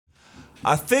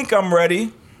I think I'm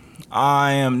ready.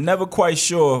 I am never quite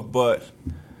sure, but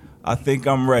I think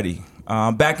I'm ready.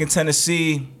 Back in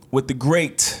Tennessee with the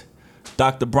great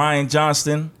Dr. Brian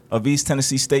Johnston of East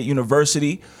Tennessee State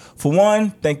University. For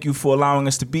one, thank you for allowing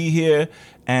us to be here,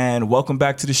 and welcome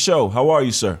back to the show. How are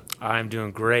you, sir? I'm doing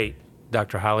great,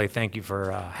 Dr. Holly. Thank you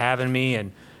for having me,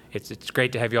 and it's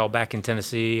great to have you all back in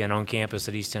Tennessee and on campus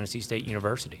at East Tennessee State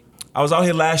University. I was out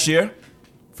here last year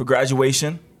for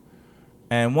graduation,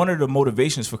 and one of the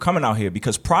motivations for coming out here,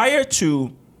 because prior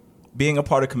to being a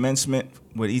part of commencement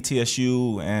with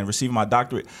ETSU and receiving my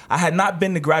doctorate, I had not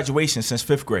been to graduation since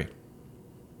 5th grade.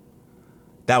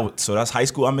 So that's high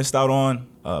school I missed out on,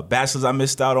 bachelor's I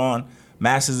missed out on,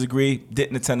 master's degree,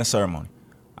 didn't attend the ceremony.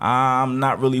 I'm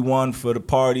not really one for the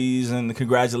parties and the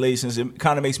congratulations. It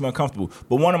kind of makes me uncomfortable.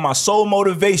 But one of my sole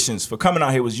motivations for coming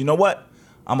out here was, you know what?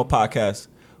 I'm a podcast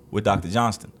with Dr.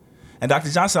 Johnston. And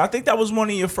Dr. Johnston, I think that was one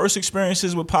of your first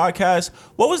experiences with podcasts.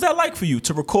 What was that like for you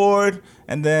to record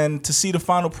and then to see the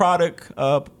final product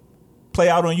play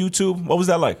out on YouTube? What was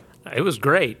that like? It was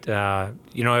great.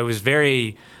 It was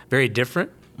very, very different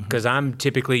because I'm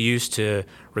typically used to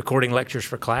recording lectures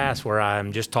for class where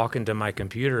I'm just talking to my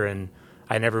computer, and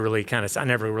I never really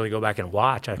go back and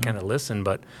watch. I kind of listen,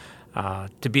 but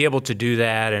to be able to do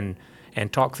that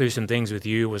and talk through some things with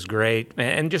you was great.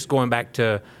 And just going back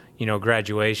to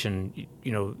graduation,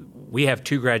 we have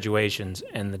 2 graduations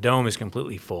and the dome is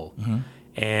completely full. Mm-hmm.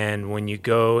 And when you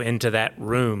go into that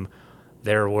room,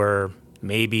 there were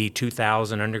maybe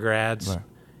 2,000 undergrads, right,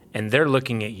 and they're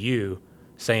looking at you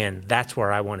saying, that's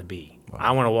where I want to be. Wow.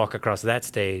 I want to walk across that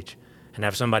stage and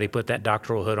have somebody put that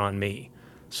doctoral hood on me.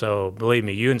 So believe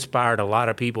me, you inspired a lot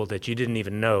of people that you didn't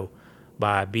even know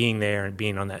by being there and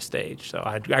being on that stage. So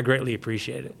I greatly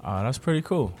appreciate it. That's pretty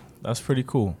cool. That's pretty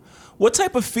cool. What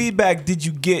type of feedback did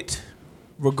you get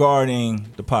regarding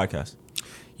the podcast?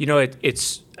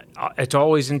 It's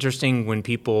always interesting when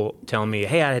people tell me,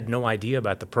 hey, I had no idea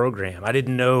about the program. I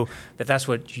didn't know that that's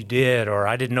what you did, or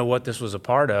I didn't know what this was a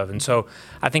part of. And so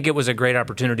I think it was a great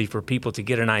opportunity for people to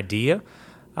get an idea.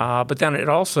 But then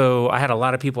I had a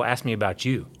lot of people ask me about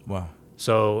you. Wow.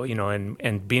 So,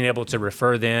 and being able to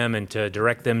refer them and to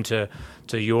direct them to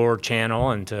your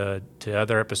channel and to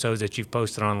other episodes that you've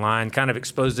posted online, kind of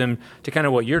expose them to kind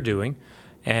of what you're doing.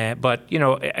 But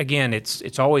again,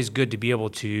 it's always good to be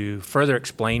able to further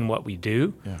explain what we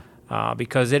do,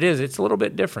 because it's a little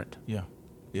bit different. Yeah.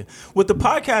 Yeah. With the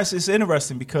podcast, it's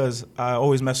interesting because I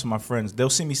always mess with my friends. They'll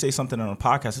see me say something on a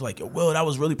podcast. They're like, yo, Will, that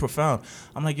was really profound.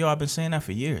 I'm like, yo, I've been saying that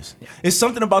for years. Yeah. It's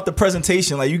something about the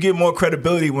presentation. Like, you get more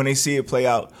credibility when they see it play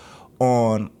out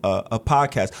on a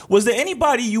podcast. Was there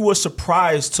anybody you were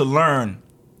surprised to learn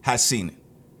has seen it?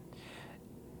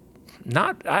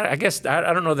 I guess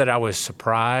I don't know that I was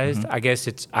surprised.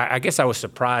 Mm-hmm. I guess I was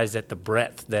surprised at the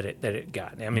breadth that it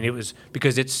got. I mean, it was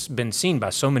because it's been seen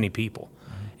by so many people.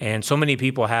 And so many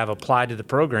people have applied to the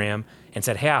program and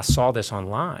said, hey, I saw this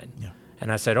online. Yeah.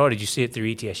 And I said, oh, did you see it through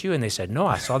ETSU? And they said, no,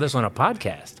 I saw this on a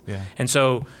podcast. Yeah. And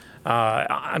so,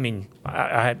 I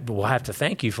will have to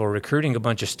thank you for recruiting a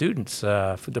bunch of students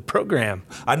for the program.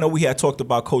 I know we had talked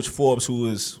about Coach Forbes,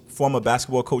 who is former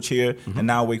basketball coach here, mm-hmm, and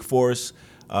now Wake Forest.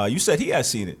 You said he had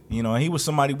seen it, and he was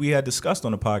somebody we had discussed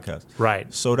on the podcast.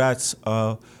 Right. So that's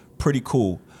pretty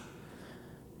cool.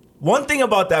 One thing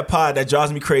about that pod that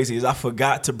drives me crazy is I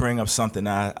forgot to bring up something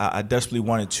I desperately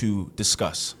wanted to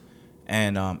discuss.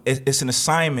 And it's an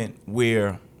assignment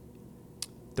where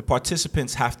the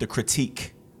participants have to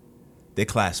critique their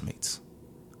classmates.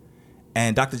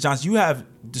 And Dr. Johnson, you have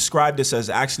described this as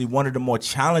actually one of the more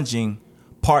challenging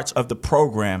parts of the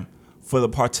program for the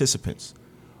participants.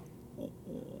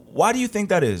 Why do you think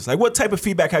that is? Like, what type of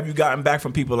feedback have you gotten back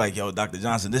from people like, yo, Dr.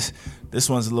 Johnson, this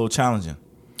one's a little challenging?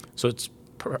 So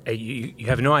you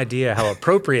have no idea how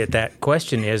appropriate that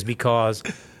question is, because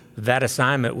that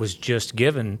assignment was just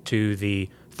given to the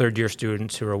third-year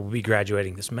students who will be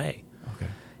graduating this May. Okay.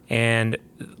 And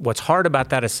what's hard about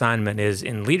that assignment is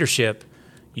in leadership,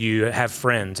 you have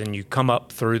friends and you come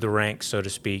up through the ranks, so to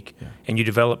speak, and you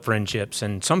develop friendships.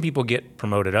 And some people get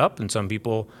promoted up and some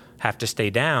people have to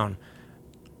stay down.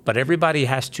 But everybody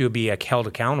has to be held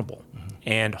accountable. Mm-hmm.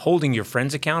 And holding your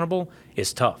friends accountable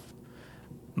is tough.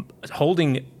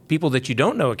 Holding people that you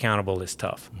don't know accountable is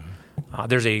tough. Mm-hmm.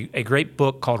 There's a great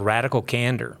book called Radical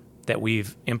Candor that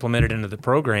we've implemented into the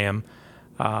program.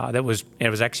 It was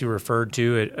actually referred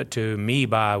to me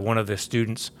by one of the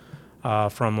students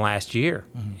from last year,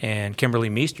 mm-hmm, and Kimberly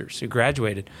Meesters, who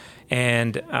graduated.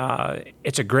 And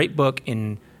it's a great book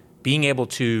in being able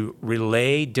to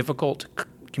relay difficult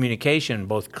communication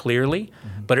both clearly,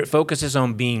 mm-hmm, but it focuses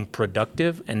on being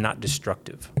productive and not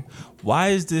destructive. Why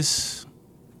is this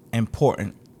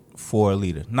important for a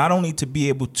leader? Not only to be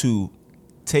able to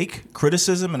take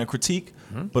criticism and a critique,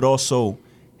 but also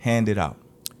hand it out.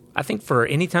 I think for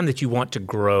any time that you want to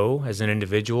grow as an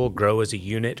individual, grow as a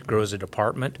unit, grow as a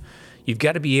department, you've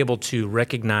got to be able to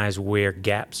recognize where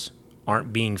gaps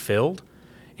aren't being filled.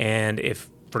 And if,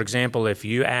 for example, if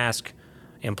you ask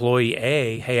employee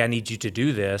A, hey, I need you to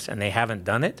do this, and they haven't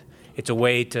done it, it's a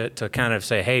way to kind of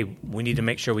say, hey, we need to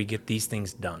make sure we get these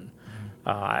things done.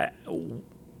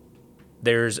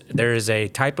 There's a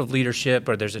type of leadership,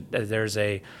 or there's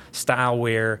a style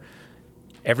where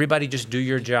everybody just do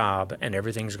your job and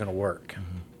everything's going to work.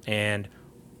 And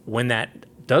when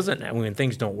when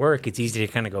things don't work, it's easy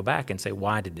to kind of go back and say,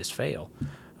 why did this fail?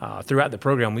 Throughout the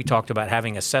program, we talked about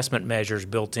having assessment measures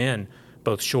built in,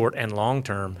 both short and long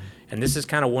term. And this is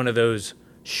kind of one of those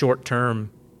short term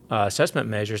assessment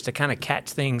measures to kind of catch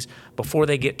things before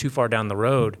they get too far down the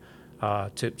road,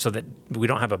 so that we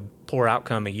don't have a poor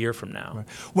outcome a year from now. Right.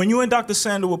 When you and Dr.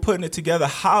 Sandel were putting it together,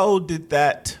 how did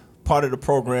that part of the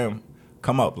program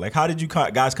come up? Like, how did you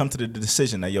guys come to the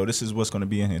decision that, this is what's going to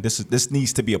be in here? This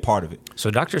needs to be a part of it.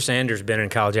 So Dr. Sanders been in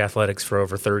college athletics for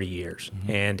over 30 years,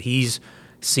 and he's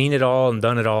seen it all and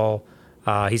done it all.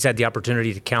 He's had the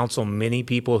opportunity to counsel many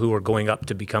people who are going up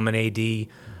to become an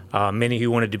AD, many who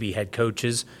wanted to be head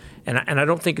coaches. And I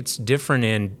don't think it's different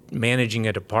in managing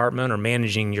a department or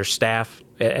managing your staff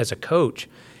as a coach.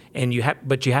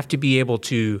 But you have to be able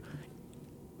to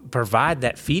provide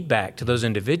that feedback to those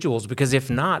individuals, because if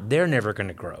not, they're never going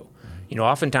to grow.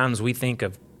 Oftentimes we think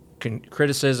of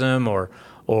criticism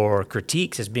or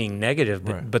critiques as being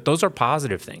negative, but those are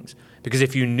positive things. Because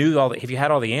if you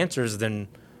had all the answers, then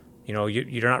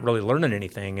you're not really learning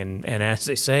anything. And as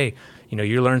they say,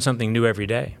 you learn something new every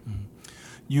day.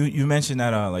 You mentioned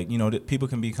that that people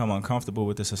can become uncomfortable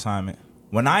with this assignment.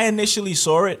 When I initially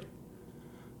saw it,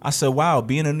 I said, wow,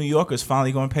 being a New Yorker is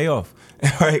finally going to pay off,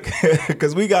 right?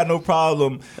 Because we got no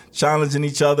problem challenging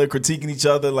each other, critiquing each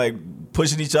other, like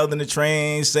pushing each other in the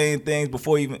train, saying things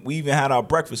before we even had our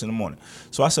breakfast in the morning.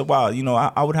 So I said, wow,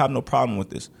 I would have no problem with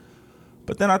this.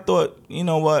 But then I thought, you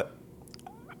know what?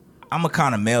 I'm going to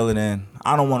kind of mail it in.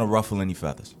 I don't want to ruffle any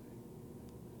feathers,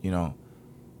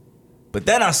 But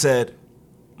then I said,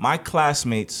 my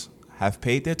classmates have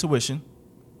paid their tuition.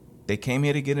 They came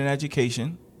here to get an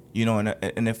education,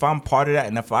 and if I'm part of that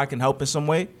and if I can help in some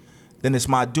way, then it's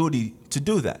my duty to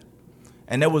do that.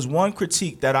 And there was one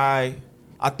critique that I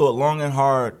thought long and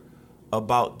hard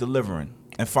about delivering,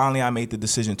 and finally I made the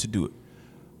decision to do it.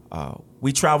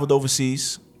 We traveled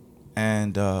overseas,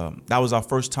 and that was our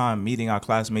first time meeting our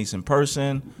classmates in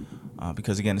person,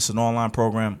 because, again, it's an online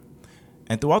program.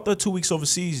 And throughout the 2 weeks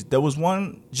overseas, there was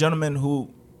one gentleman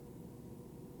who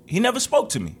he never spoke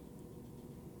to me.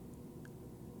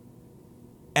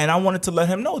 And I wanted to let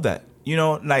him know that.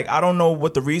 I don't know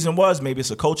what the reason was. Maybe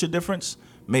it's a culture difference.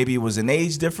 Maybe it was an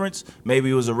age difference.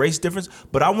 Maybe it was a race difference.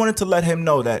 But I wanted to let him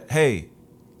know that, hey,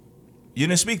 you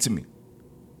didn't speak to me.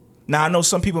 Now, I know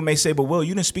some people may say, but Will,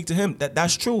 you didn't speak to him.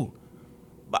 That's true.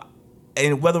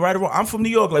 And whether right or wrong, I'm from New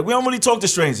York. Like, we don't really talk to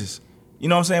strangers. You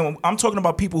know what I'm saying? I'm talking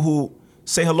about people who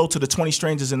say hello to the 20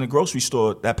 strangers in the grocery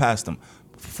store that passed them.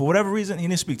 For whatever reason, he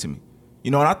didn't speak to me.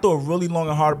 And I thought really long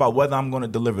and hard about whether I'm going to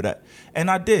deliver that. And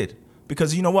I did.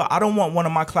 Because you know what? I don't want one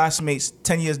of my classmates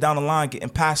 10 years down the line getting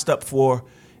passed up for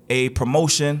a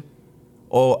promotion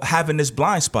or having this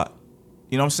blind spot.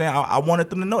 You know what I'm saying? I wanted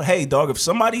them to know, hey, dog, if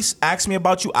somebody asks me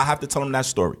about you, I have to tell them that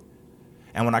story.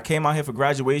 And when I came out here for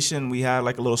graduation, we had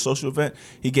like a little social event.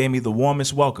 He gave me the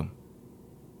warmest welcome.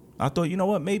 I thought, you know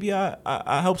what? Maybe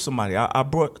I helped somebody. I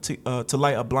brought to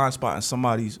light a blind spot in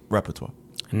somebody's repertoire.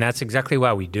 And that's exactly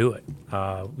why we do it.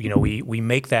 We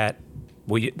make that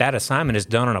assignment is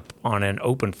done on an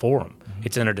open forum.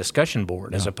 It's in a discussion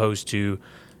board, as opposed to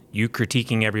you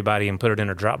critiquing everybody and put it in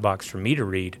a Dropbox for me to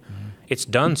read. It's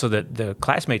done so that the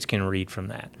classmates can read from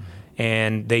that.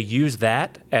 And they use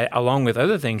that along with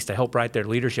other things to help write their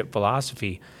leadership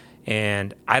philosophy.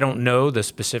 And I don't know the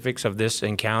specifics of this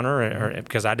encounter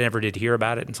because I never did hear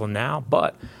about it until now.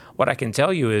 But what I can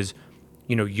tell you is,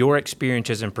 your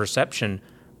experiences and perception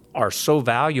are so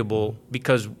valuable,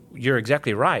 because you're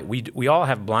exactly right. We all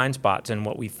have blind spots in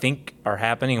what we think are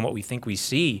happening and what we think we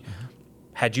see.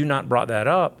 Had you not brought that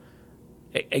up,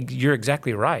 you're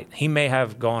exactly right. He may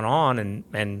have gone on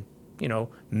and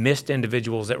missed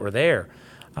individuals that were there.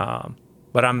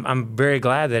 But I'm very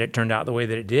glad that it turned out the way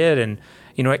that it did. And,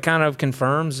 it kind of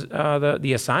confirms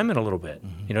the assignment a little bit,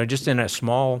 just in a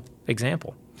small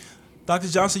example. Dr.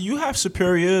 Johnson, you have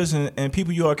superiors and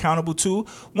people you are accountable to.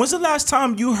 When's the last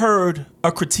time you heard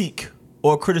a critique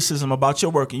or criticism about your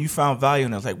work and you found value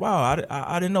in it? Like, wow,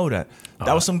 I didn't know that.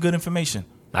 That was some good information.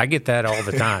 I get that all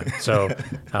the time. So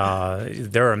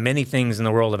there are many things in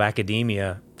the world of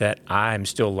academia that I'm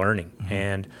still learning. Mm-hmm.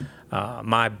 And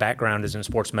my background is in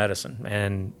sports medicine.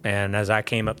 And as I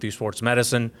came up through sports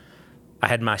medicine, I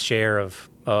had my share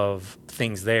of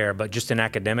things there. But just in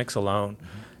academics alone,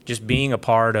 just being a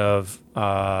part of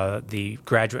the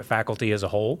graduate faculty as a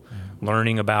whole,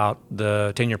 learning about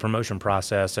the tenure promotion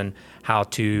process and how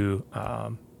to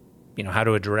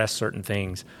address certain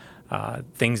things.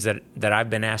 Things that I've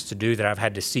been asked to do that I've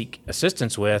had to seek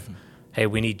assistance with. Hey,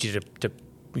 we need you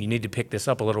you need to pick this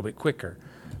up a little bit quicker.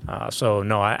 So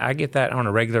no, I get that on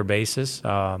a regular basis.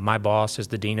 My boss is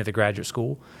the dean of the graduate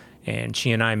school, and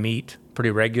she and I meet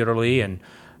pretty regularly. And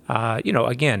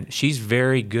again, she's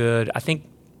very good. I think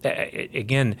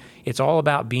again, it's all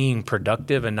about being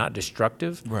productive and not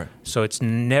destructive. Right. So it's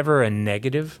never a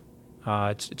negative.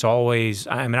 It's always.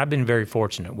 I mean, I've been very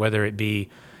fortunate, whether it be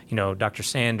Dr.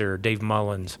 Sander, Dave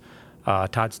Mullins,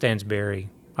 Todd Stansberry.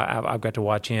 I've got to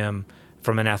watch him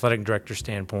from an athletic director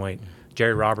standpoint.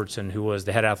 Jerry Robertson, who was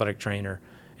the head athletic trainer,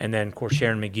 and then, of course,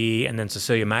 Sharon McGee, and then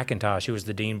Cecilia McIntosh, who was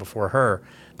the dean before her.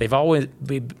 They've always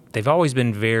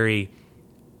been very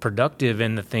productive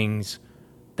in the things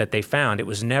that they found. It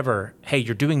was never, hey,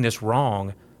 you're doing this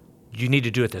wrong. You need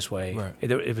to do it this way. Right.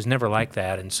 It was never like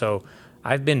that. And so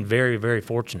I've been very, very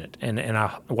fortunate. And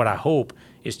what I hope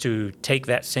is to take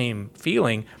that same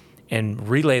feeling and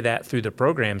relay that through the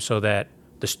program so that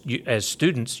as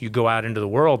students, you go out into the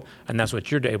world, and that's what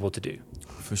you're able to do.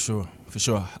 For sure.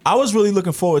 I was really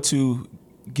looking forward to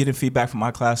getting feedback from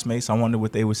my classmates. I wondered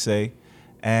what they would say.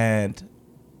 And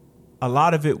a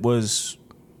lot of it was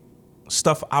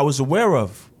stuff I was aware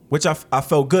of, which I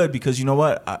felt good because, you know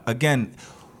what, I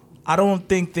don't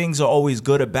think things are always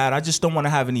good or bad. I just don't want to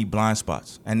have any blind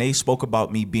spots. And they spoke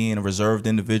about me being a reserved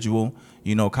individual,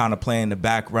 kind of playing the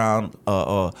background,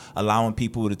 allowing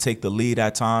people to take the lead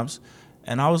at times.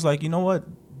 And I was like, you know what?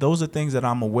 Those are things that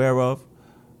I'm aware of.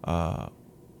 I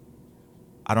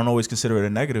don't always consider it a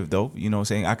negative, though. You know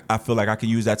what I'm saying? I feel like I can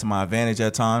use that to my advantage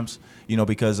at times,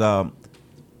 because I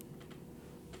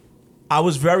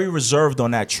was very reserved on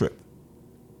that trip.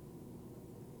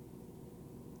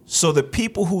 So the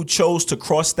people who chose to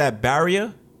cross that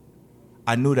barrier,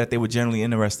 I knew that they were generally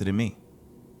interested in me.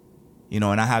 And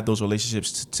I have those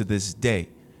relationships to this day.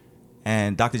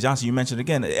 And Dr. Johnson, you mentioned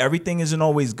again, everything isn't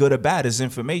always good or bad. It's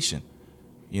information.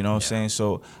 You know what I'm saying?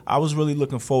 So I was really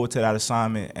looking forward to that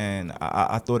assignment, and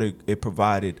I thought it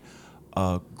provided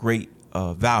great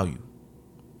value.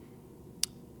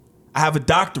 I have a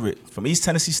doctorate from East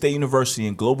Tennessee State University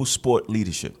in global sport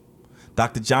leadership.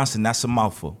 Dr. Johnson, that's a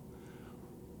mouthful.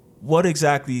 What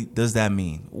exactly does that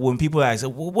mean? When people ask,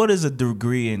 well, what does a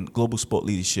degree in global sport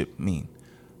leadership mean?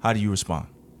 How do you respond?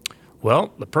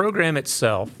 Well, the program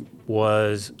itself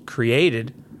was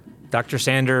created. Dr.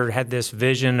 Sander had this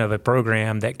vision of a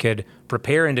program that could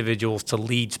prepare individuals to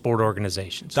lead sport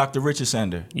organizations. Dr. Richard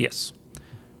Sander? Yes.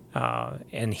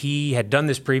 And he had done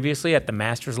this previously at the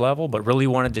master's level, but really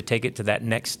wanted to take it to that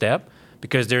next step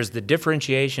because there's the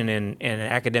differentiation in an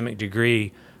academic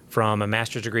degree from a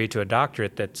master's degree to a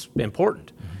doctorate that's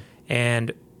important. Mm-hmm.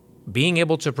 And being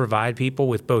able to provide people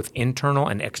with both internal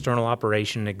and external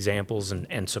operation examples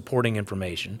and supporting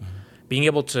information, being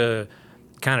able to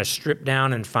kind of strip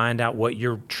down and find out what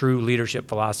your true leadership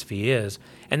philosophy is,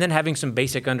 and then having some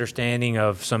basic understanding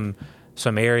of some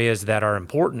areas that are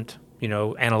important,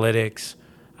 analytics,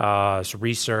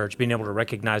 research, being able to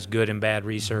recognize good and bad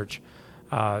research,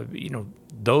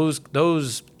 those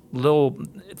little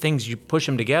things, you push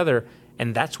them together,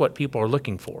 and that's what people are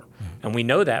looking for. And we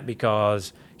know that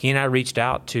because he and I reached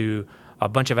out to a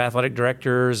bunch of athletic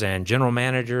directors and general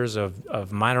managers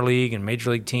of minor league and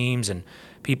major league teams and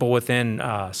people within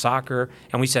soccer,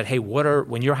 and we said, hey,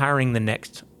 when you're hiring the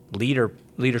next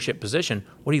leadership position,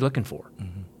 what are you looking for?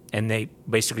 Mm-hmm. And they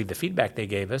basically, the feedback they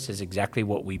gave us is exactly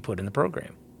what we put in the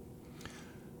program.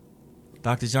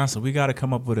 Dr. Johnson, we got to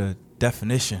come up with a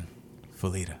definition for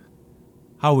leader.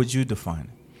 How would you define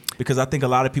it? Because I think a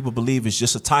lot of people believe it's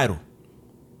just a title.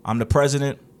 I'm the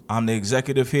president, I'm the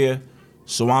executive here,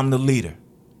 so I'm the leader.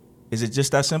 Is it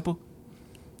just that simple?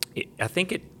 I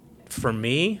think for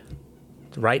me,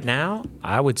 right now,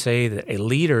 I would say that a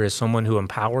leader is someone who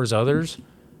empowers others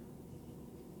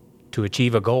to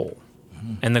achieve a goal.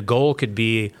 Mm-hmm. And the goal could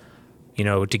be,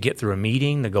 to get through a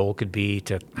meeting. The goal could be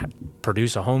to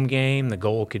produce a home game. The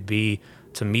goal could be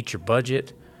to meet your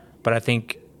budget. But I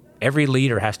think every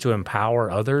leader has to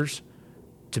empower others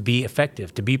to be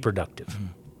effective, to be productive. Mm-hmm.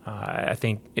 I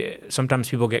think sometimes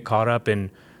people get caught up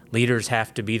in leaders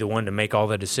have to be the one to make all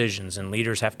the decisions and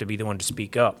leaders have to be the one to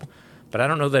speak up. But I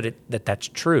don't know that that's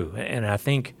true. And I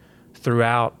think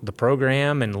throughout the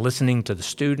program and listening to the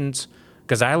students,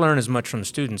 because I learn as much from the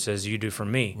students as you do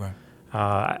from me. Right.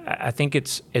 I think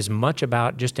it's as much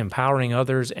about just empowering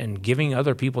others and giving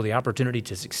other people the opportunity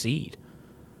to succeed.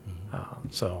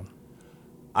 So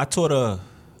I taught a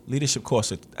leadership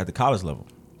course at the college level,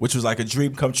 which was like a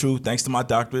dream come true thanks to my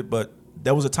doctorate. But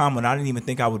there was a time when I didn't even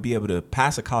think I would be able to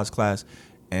pass a college class,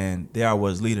 and there I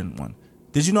was leading one.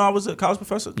 Did you know I was a college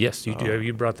professor? yes, you do.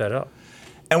 You brought that up.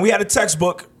 And we had a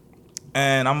textbook,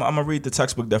 and I'm going to read the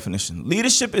textbook definition.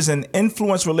 Leadership is an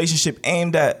influence relationship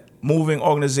aimed at moving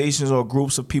organizations or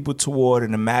groups of people toward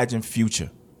an imagined future.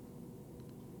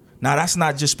 Now, that's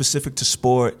not just specific to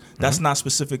sport. That's not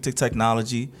specific to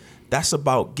technology. That's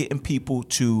about getting people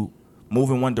to move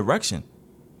in one direction.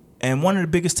 And one of the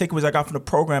biggest takeaways I got from the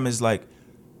program is like,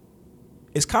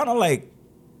 it's kind of like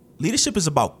leadership is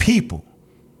about people,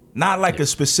 not like a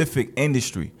specific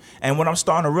industry. And what I'm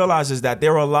starting to realize is that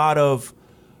there are a lot of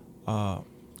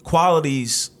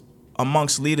qualities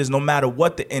amongst leaders, no matter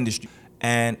what the industry.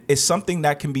 And it's something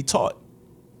that can be taught.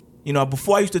 You know,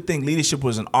 before I used to think leadership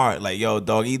was an art. Like, yo,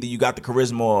 dog, either you got the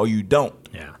charisma or you don't.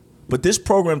 Yeah. But this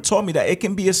program taught me that it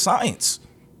can be a science.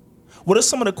 What are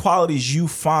some of the qualities you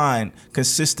find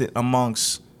consistent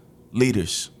amongst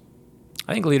leaders?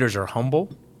 I think leaders are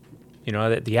humble. You know,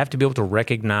 that you have to be able to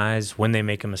recognize when they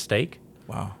make a mistake.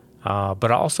 Wow.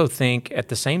 But I also think at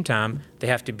the same time, they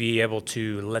have to be able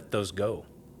to let those go.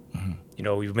 Mm-hmm. You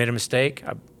know, you've made a mistake.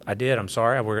 I did. I'm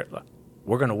sorry.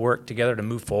 We're going to work together to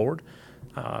move forward.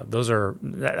 I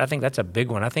think that's a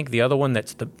big one. I think the other one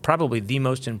that's probably the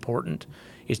most important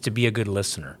is to be a good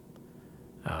listener.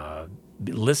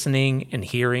 Listening and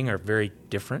hearing are very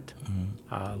different.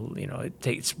 Mm-hmm. You know, it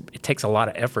takes a lot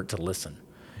of effort to listen.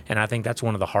 And I think that's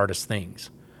one of the hardest things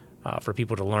for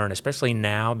people to learn, especially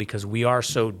now because we are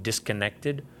so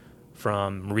disconnected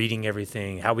from reading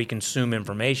everything. How we consume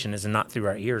information is not through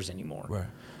our ears anymore. Right.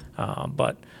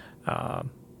 But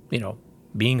you know,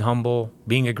 being humble,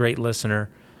 being a great listener.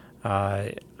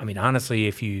 I mean, honestly,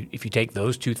 if you take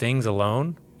those two things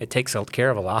alone, it takes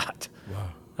care of a lot.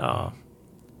 Wow.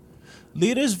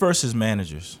 Leaders versus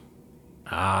managers.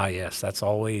 Yes, that's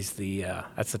always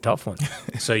that's the tough one.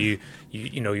 So you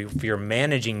if you're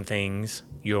managing things,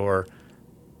 when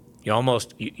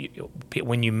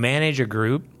you manage a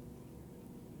group,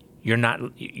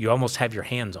 you almost have your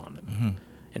hands on them. Mm-hmm.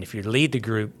 And if you lead the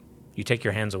group, you take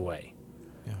your hands away.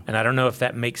 Yeah. And I don't know if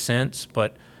that makes sense,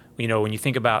 but you know, when you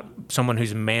think about someone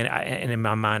who's and in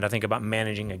my mind, I think about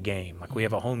managing a game. Like we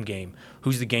have a home game.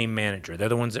 Who's the game manager? They're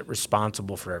the ones that are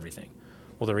responsible for everything.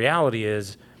 Well, the reality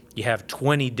is you have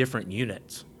 20 different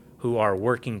units who are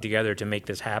working together to make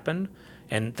this happen.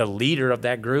 And the leader of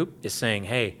that group is saying,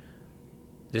 hey,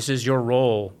 this is your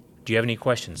role. Do you have any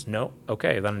questions? No?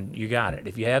 Okay, then you got it.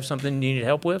 If you have something you need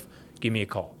help with, give me a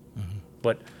call. Mm-hmm.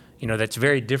 But you know, that's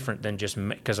very different than just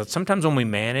because sometimes when we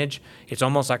manage, it's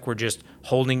almost like we're just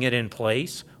holding it in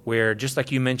place where, just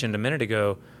like you mentioned a minute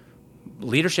ago,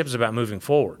 leadership is about moving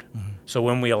forward. Mm-hmm. So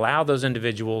when we allow those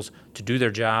individuals to do their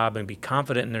job and be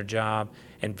confident in their job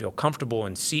and feel comfortable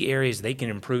and see areas they can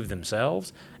improve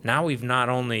themselves, now we've not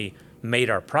only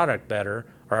made our product better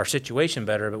or our situation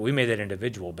better, but we made that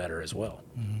individual better as well.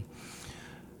 Mm-hmm.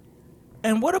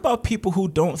 And what about people who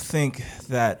don't think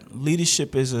that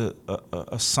leadership is a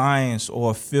science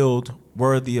or a field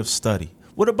worthy of study?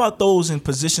 What about those in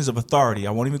positions of authority?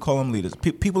 I won't even call them leaders.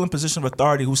 People in position of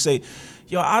authority who say,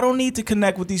 yo, I don't need to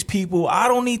connect with these people. I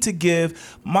don't need to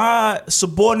give. My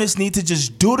subordinates need to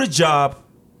just do the job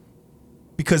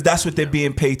because that's what they're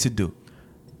being paid to do.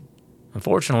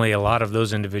 Unfortunately, a lot of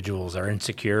those individuals are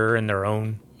insecure in their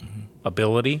own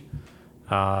ability.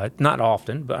 Not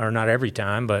often, or not every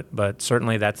time, but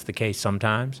certainly that's the case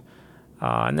sometimes.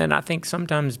 And then I think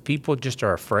sometimes people just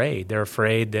are afraid. They're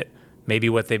afraid that maybe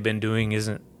what they've been doing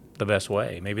isn't the best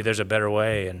way. Maybe there's a better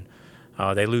way, and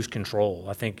they lose control.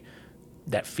 I think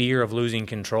that fear of losing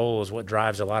control is what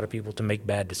drives a lot of people to make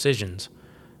bad decisions.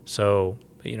 So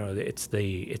you know,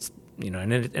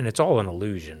 and it's all an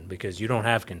illusion because you don't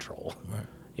have control. Right.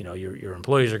 You know, your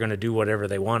employees are going to do whatever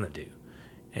they want to do.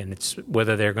 And it's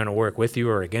whether they're going to work with you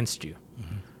or against you.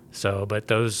 Mm-hmm. So, but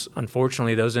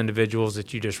unfortunately, those individuals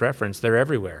that you just referenced, they're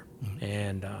everywhere. Mm-hmm.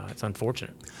 And it's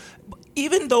unfortunate.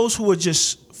 Even those who are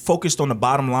just focused on the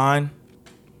bottom line,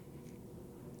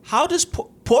 how does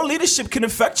poor leadership can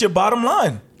affect your bottom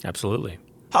line? Absolutely.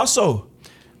 How so?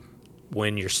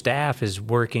 When your staff is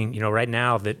working, you know, right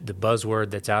now the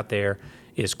buzzword that's out there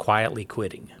is quietly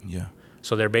quitting. Yeah.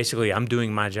 So they're basically, I'm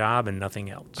doing my job and nothing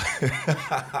else.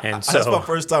 And so that's my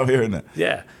first time hearing that.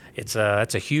 Yeah. it's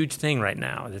a huge thing right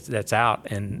now that's out,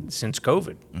 and since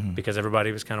COVID, because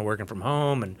everybody was kind of working from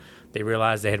home and they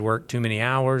realized they had worked too many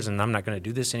hours, and I'm not going to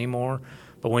do this anymore.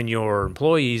 But when your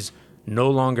employees no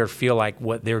longer feel like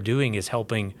what they're doing is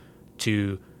helping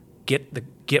to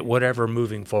get whatever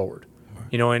moving forward,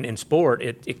 in sport,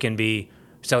 it can be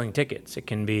selling tickets, it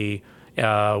can be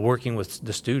working with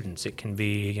the students, it can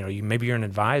be maybe you're an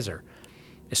advisor.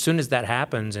 As soon as that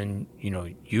happens, and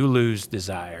you lose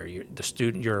desire, your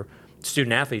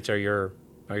student athletes are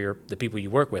the people you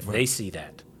work with. Right. They see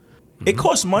that. It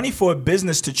costs money for a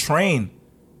business to train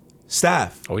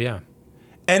staff. Oh yeah.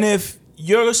 And if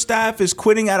your staff is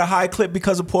quitting at a high clip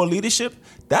because of poor leadership,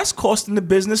 that's costing the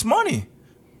business money.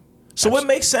 So Absolutely. It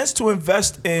makes sense to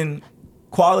invest in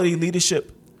quality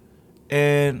leadership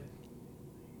and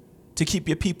to keep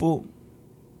your people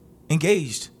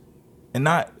engaged and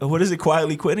not,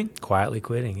 quietly quitting? Quietly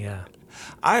quitting, yeah.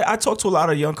 I talk to a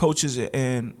lot of young coaches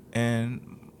in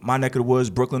my neck of the woods,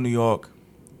 Brooklyn, New York.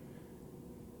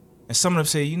 And some of them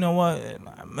say, you know what,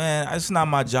 man, it's not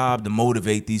my job to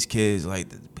motivate these kids. Like,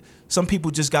 some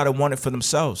people just got to want it for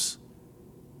themselves.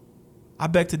 I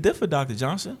beg to differ, Dr.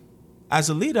 Johnson. As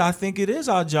a leader, I think it is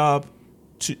our job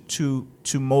to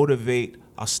motivate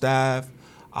our staff,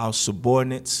 our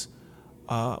subordinates.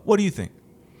 What do you think?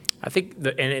 I think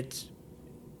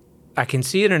I can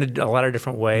see it in a lot of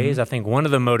different ways. I think one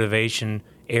of the motivation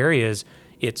areas,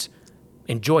 it's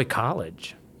enjoy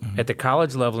college. At the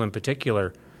college level in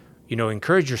particular,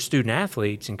 encourage your student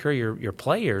athletes, encourage your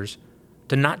players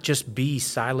to not just be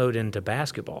siloed into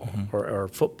basketball or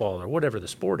football or whatever the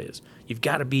sport is. You've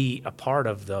got to be a part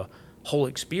of the whole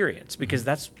experience, because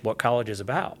that's what college is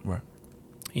about. Right.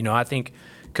 I think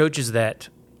coaches that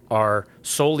are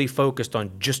solely focused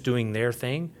on just doing their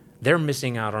thing, they're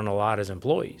missing out on a lot as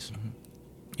employees.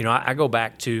 I go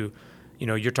back to,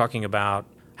 you're talking about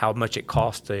how much it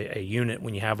costs a unit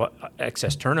when you have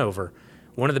excess turnover.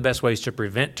 One of the best ways to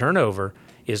prevent turnover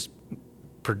is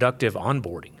productive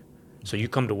onboarding. So you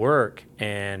come to work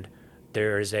and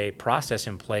there is a process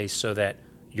in place so that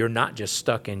you're not just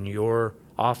stuck in your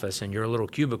office and your little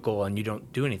cubicle and you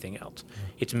don't do anything else.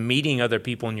 It's meeting other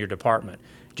people in your department.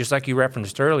 Just like you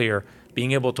referenced earlier,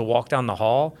 being able to walk down the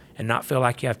hall and not feel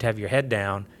like you have to have your head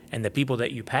down, and the people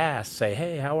that you pass say,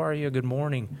 hey, how are you? Good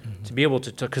morning. To be able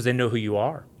to, because they know who you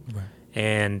are. Right.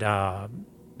 And,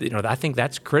 I think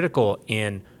that's critical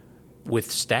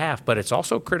with staff, but it's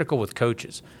also critical with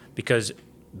coaches, because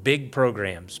big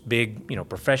programs,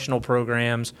 professional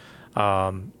programs,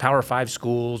 Power 5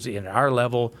 schools in our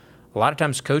level, a lot of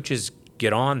times coaches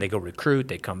get on, they go recruit,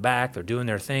 they come back, they're doing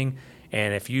their thing.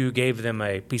 And if you gave them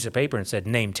a piece of paper and said,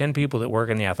 name 10 people that work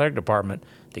in the athletic department,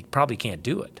 they probably can't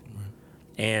do it. Right.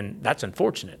 And that's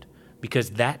unfortunate,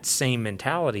 because that same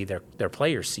mentality, their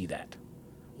players see that.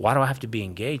 Why do I have to be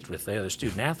engaged with the other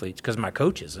student athletes? Because my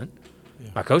coach isn't. Yeah.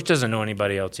 My coach doesn't know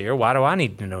anybody else here. Why do I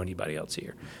need to know anybody else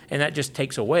here? And that just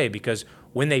takes away, because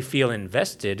when they feel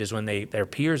invested is when their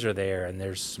peers are there and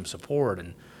there's some support.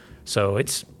 And so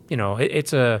it's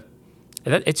a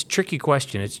tricky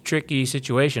question. It's a tricky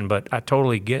situation, but I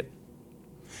totally get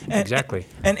exactly.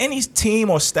 And any team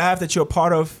or staff that you're a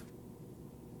part of,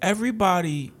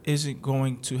 everybody isn't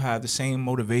going to have the same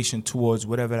motivation towards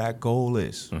whatever that goal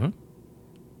is.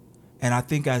 And I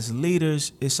think as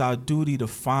leaders, it's our duty to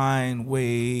find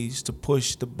ways to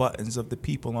push the buttons of the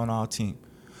people on our team.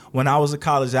 When I was a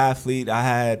college athlete, I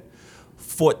had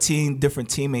 14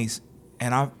 different teammates,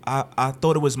 and I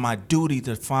thought it was my duty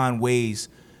to find ways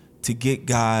to get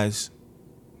guys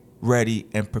ready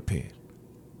and prepared.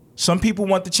 Some people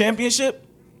want the championship.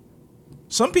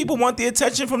 Some people want the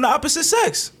attention from the opposite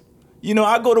sex.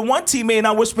 I go to one teammate and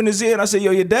I whisper in his ear and I say,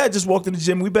 yo, your dad just walked in the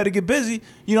gym. We better get busy.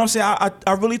 You know what I'm saying?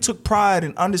 I really took pride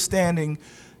in understanding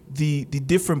the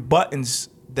different buttons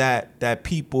that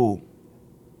people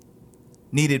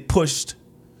needed pushed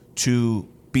to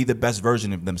be the best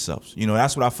version of themselves.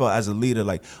 That's what I felt as a leader.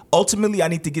 Like, ultimately, I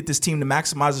need to get this team to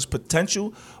maximize its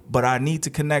potential, but I need to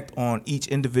connect on each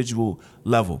individual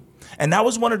level. And that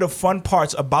was one of the fun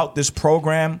parts about this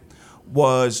program,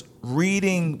 was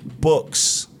reading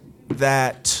books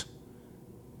that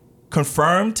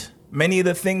confirmed many of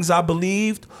the things I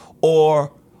believed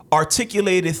or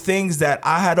articulated things that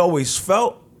I had always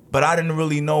felt, but I didn't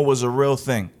really know was a real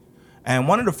thing. And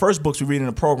one of the first books we read in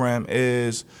the program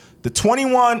is The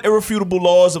 21 Irrefutable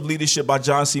Laws of Leadership by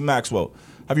John C. Maxwell.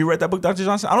 Have you read that book, Dr.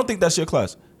 Johnson? I don't think that's your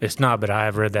class. It's not, but I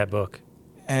have read that book.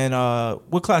 And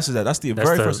what class is that? That's the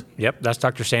very first? Yep, that's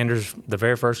Dr. Sanders' the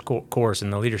very first course in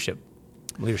the leadership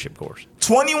course.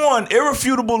 21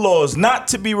 Irrefutable Laws Not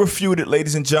to be Refuted,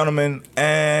 ladies and gentlemen.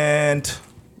 And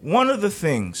one of the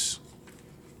things,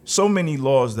 so many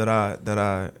laws that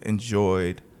I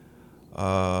enjoyed.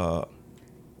 Law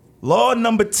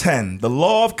number 10, the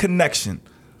law of connection.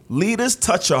 Leaders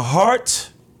touch a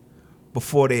heart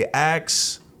before they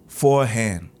ask for a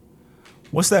hand.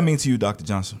 What's that mean to you, Dr.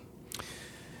 Johnson?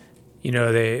 You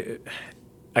know,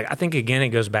 I think, again, it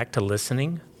goes back to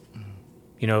listening.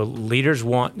 You know,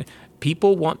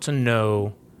 people want to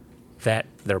know that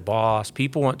their boss,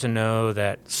 people want to know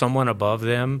that someone above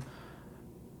them,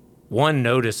 one,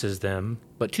 notices them,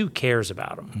 but two, cares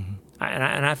about them.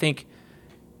 And I think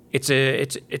it's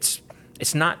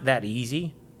not that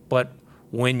easy, but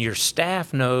when your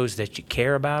staff knows that you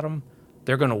care about them,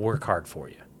 they're going to work hard for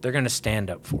you. They're going to stand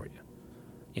up for you.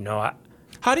 You know,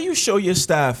 how do you show your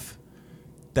staff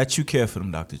that you care for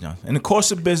them, Dr. Johnson? In the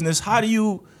course of business, how do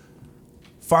you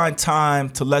find time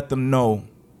to let them know,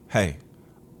 hey,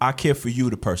 I care for you,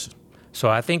 the person? So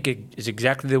I think it is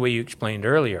exactly the way you explained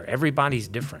earlier. Everybody's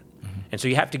different. And so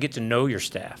you have to get to know your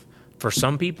staff. For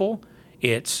some people,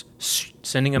 it's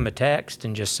sending them a text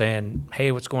and just saying,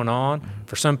 hey, what's going on?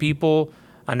 For some people,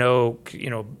 I know, you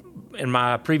know, in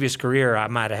my previous career, I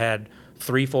might have had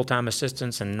 3 full-time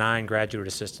assistants and 9 graduate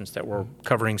assistants that were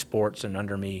covering sports and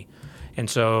under me. And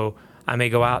so I may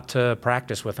go out to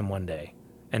practice with them one day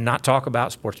and not talk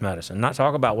about sports medicine, not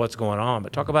talk about what's going on,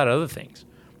 but talk about other things.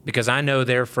 Because I know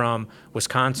they're from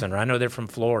Wisconsin, or I know they're from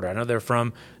Florida, I know they're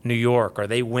from New York, or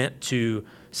they went to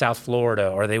South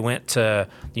Florida, or they went to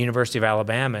the University of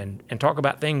Alabama, and talk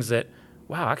about things that,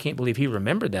 wow, I can't believe he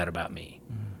remembered that about me.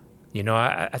 You know,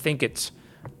 I think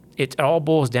it all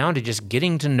boils down to just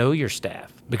getting to know your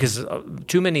staff, because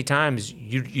too many times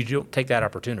you don't take that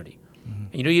opportunity.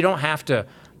 You know, you don't have to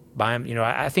buy them. You know,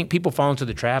 I think people fall into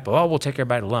the trap of, oh, we'll take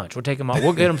everybody to lunch. We'll take them out.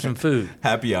 We'll get them some food.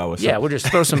 Happy hour. Yeah, we'll just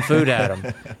throw some food at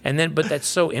them. And then, but that's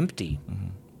so empty.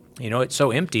 You know, it's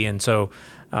so empty. And so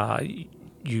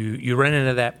you run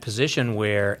into that position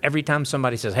where every time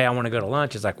somebody says, hey, I want to go to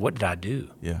lunch, it's like, what did I do?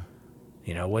 Yeah.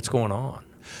 You know, what's going on?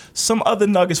 Some other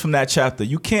nuggets from that chapter.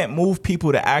 You can't move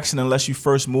people to action unless you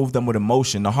first move them with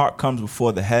emotion. The heart comes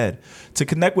before the head. To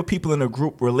connect with people in a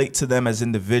group, relate to them as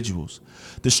individuals.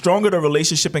 The stronger the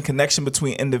relationship and connection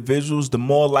between individuals, the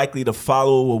more likely the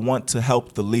follower will want to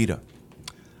help the leader.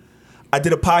 I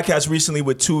did a podcast recently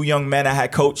with 2 young men I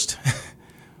had coached.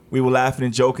 We were laughing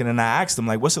and joking, and I asked them,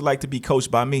 like, what's it like to be coached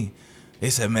by me?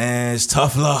 They said, man, it's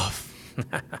tough love.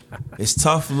 It's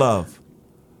tough love.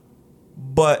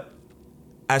 But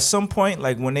at some point,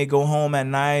 like when they go home at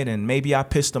night and maybe I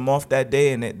pissed them off that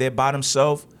day and they're by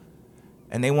themselves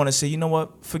and they want to say, you know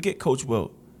what, forget Coach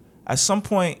Will. At some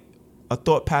point, a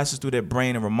thought passes through their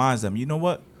brain and reminds them, you know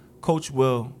what, Coach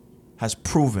Will has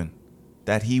proven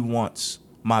that he wants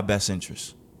my best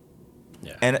interest.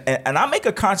 Yeah. And I make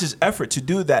a conscious effort to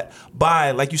do that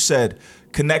by, like you said,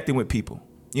 connecting with people.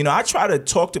 You know, I try to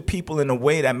talk to people in a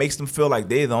way that makes them feel like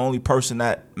they're the only person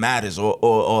that matters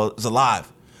or is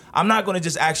alive. I'm not going to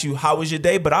just ask you, how was your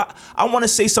day? But I want to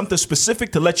say something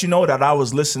specific to let you know that I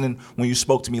was listening when you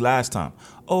spoke to me last time.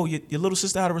 Oh, your little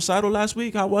sister had a recital last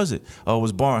week? How was it? Oh, it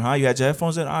was boring, huh? You had your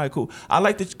headphones in? All right, cool. I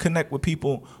like to connect with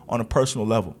people on a personal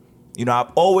level. You know,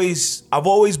 I've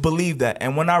always believed that.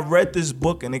 And when I read this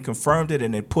book and they confirmed it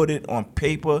and they put it on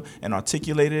paper and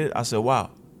articulated it, I said, wow,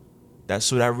 that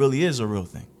really is a real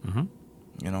thing.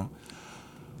 You know?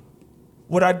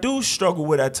 What I do struggle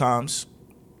with at times,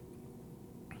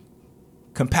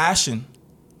 compassion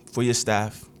for your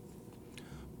staff,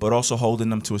 but also holding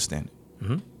them to a standard.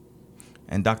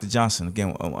 And Dr. Johnson,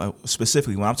 again,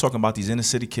 specifically, when I'm talking about these inner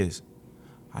city kids,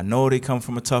 I know they come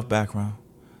from a tough background.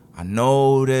 I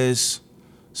know there's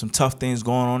some tough things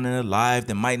going on in their life.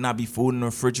 There might not be food in the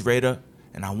refrigerator,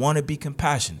 and I want to be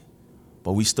compassionate.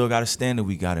 But we still got a standard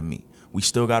we got to meet. We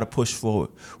still got to push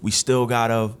forward. We still got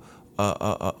to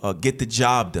get the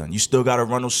job done. You still got to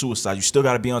run those suicides. You still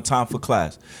got to be on time for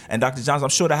class. And Dr. Johnson, I'm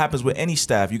sure that happens with any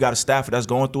staff. You got a staffer that's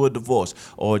going through a divorce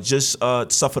or just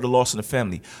suffered a loss in the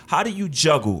family. How do you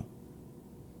juggle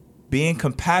being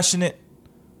compassionate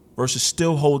versus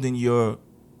still holding your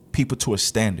people to a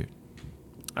standard?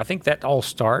 I think that all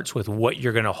starts with what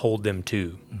you're going to hold them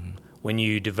to when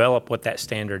you develop what that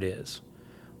standard is.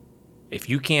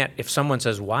 If someone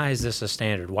says, why is this a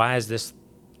standard? Why is this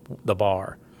the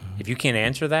bar? If you can't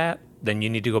answer that, then you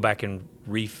need to go back and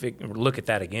look at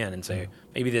that again and say,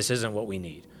 maybe this isn't what we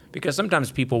need. Because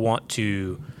sometimes people want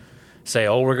to say,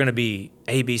 oh, we're going to be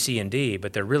A, B, C, and D,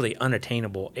 but they're really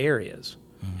unattainable areas.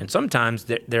 And sometimes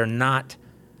they're not,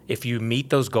 if you meet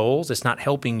those goals, it's not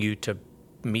helping you to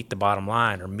meet the bottom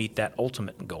line or meet that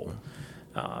ultimate goal.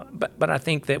 But I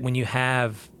think that when you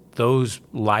have those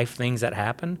life things that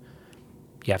happen,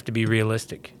 you have to be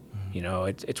realistic. You know,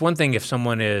 it's one thing if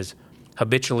someone is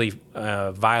habitually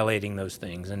violating those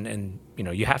things, and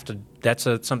you have to. That's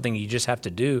something you just have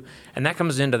to do, and that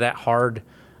comes into that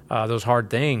those hard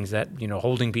things that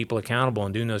holding people accountable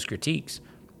and doing those critiques.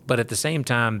 But at the same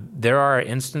time, there are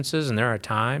instances and there are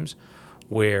times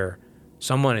where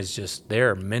someone is just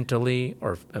they're mentally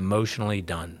or emotionally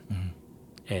done,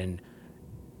 and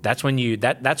that's when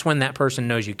that's when that person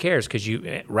knows you cares, because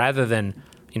you rather than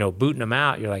booting them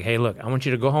out, you're like, hey, look, I want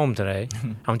you to go home today.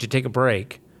 I want you to take a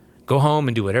break. Go home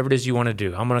and do whatever it is you want to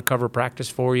do. I'm going to cover practice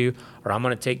for you, or I'm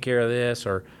going to take care of this,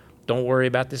 or don't worry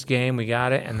about this game. We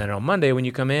got it. And then on Monday when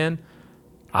you come in,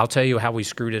 I'll tell you how we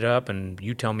screwed it up, and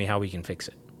you tell me how we can fix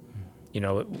it.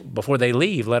 Before they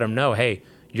leave, let them know, hey,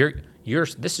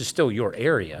 this is still your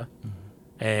area,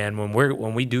 and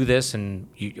when we do this, and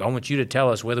I want you to tell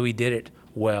us whether we did it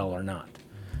well or not.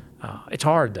 It's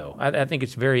hard though. I think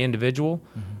it's very individual,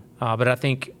 but I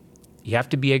think you have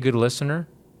to be a good listener,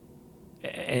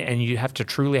 and you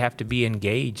truly have to be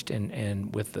engaged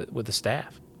and with the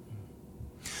staff.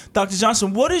 Dr.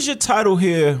 Johnson, what is your title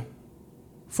here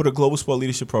for the Global Sport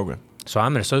Leadership Program? So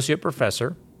I'm an associate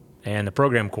professor and the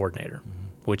program coordinator,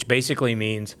 which basically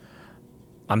means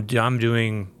I'm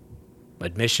doing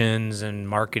admissions and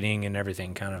marketing and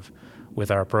everything kind of with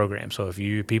our program. So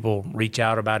if people reach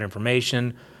out about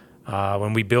information,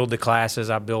 when we build the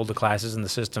classes, I build the classes in the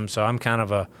system. So I'm kind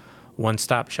of a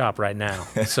one-stop shop right now.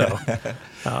 So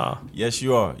Yes,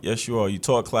 you are. Yes, you are. You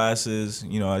taught classes. As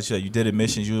you said, you did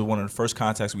admissions. You were one of the first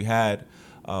contacts we had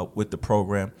with the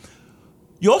program.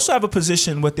 You also have a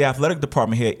position with the athletic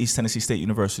department here at East Tennessee State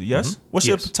University, yes? What's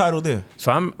your title there?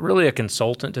 So I'm really a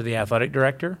consultant to the athletic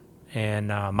director, and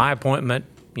my appointment,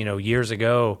 years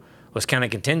ago was kind of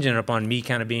contingent upon me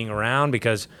kind of being around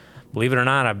because, believe it or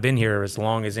not, I've been here as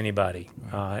long as anybody.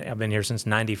 I've been here since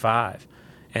 '95,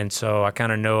 and so I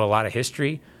kind of know a lot of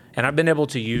history, and I've been able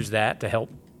to use that to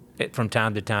help it from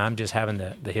time to time, just having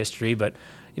the history. But,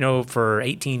 for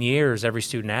 18 years, every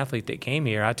student athlete that came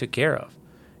here, I took care of.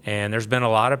 And there's been a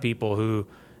lot of people who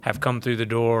have come through the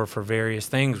door for various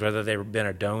things, whether they've been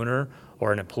a donor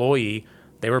or an employee.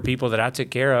 They were people that I took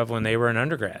care of when they were an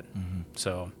undergrad.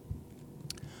 So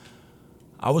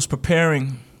I was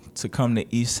preparing to come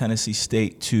to East Tennessee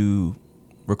State to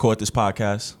record this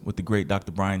podcast with the great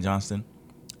Dr. Brian Johnston,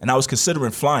 and I was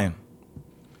considering flying.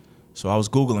 So I was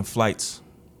Googling flights,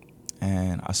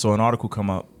 and I saw an article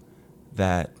come up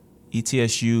that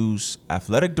ETSU's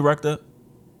athletic director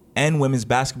and women's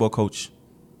basketball coach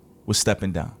was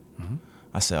stepping down.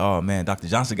 I said, oh, man, Dr.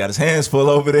 Johnson got his hands full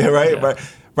over there, right? Yeah.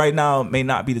 Right now may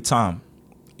not be the time.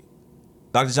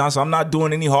 Dr. Johnson, I'm not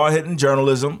doing any hard-hitting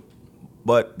journalism,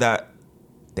 but that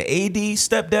the AD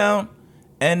stepped down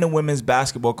and the women's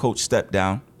basketball coach stepped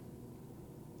down.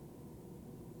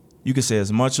 You can say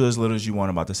as much or as little as you want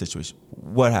about the situation.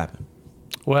 What happened?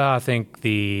 Well, I think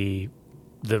the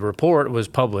report was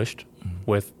published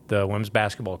with the women's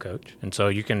basketball coach, and so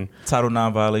you can Title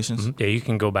IX violations. Yeah, you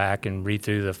can go back and read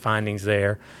through the findings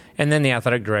there. And then the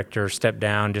athletic director stepped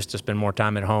down just to spend more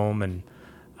time at home, and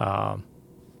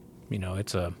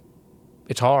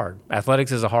it's hard.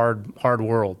 Athletics is a hard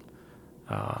world.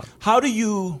 How did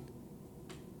you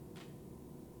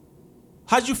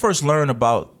first learn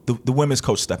about the women's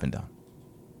coach stepping down?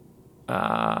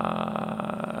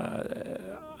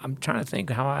 I'm trying to think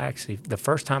how the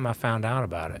first time I found out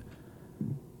about it.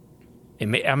 I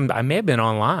may have been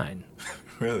online.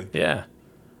 Really? Yeah.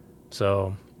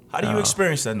 So. How do you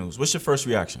experience that news? What's your first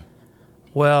reaction?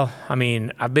 Well,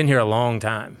 I've been here a long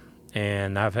time,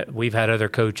 and we've had other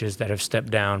coaches that have stepped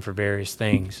down for various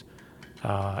things,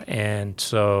 and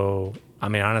so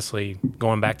honestly,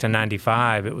 going back to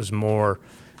 '95, it was more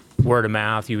word of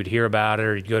mouth. You would hear about it,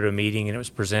 or you'd go to a meeting and it was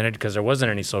presented, because there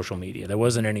wasn't any social media, there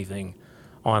wasn't anything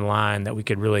online that we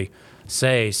could really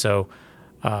say. So.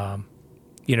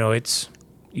 It's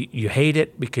you hate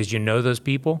it because you know those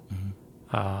people.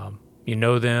 You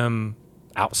know them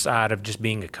outside of just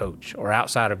being a coach or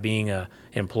outside of being a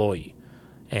employee,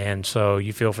 and so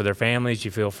you feel for their families,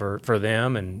 you feel for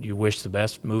them, and you wish the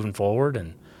best moving forward.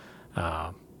 And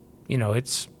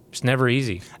it's never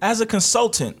easy. As a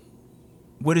consultant,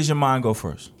 where does your mind go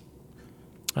first?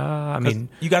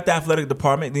 You got the athletic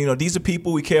department. These are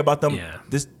people, we care about them. Yeah.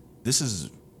 This is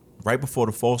right before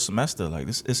the fall semester. Like,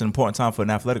 this is an important time for an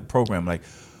athletic program. Like,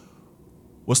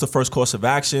 what's the first course of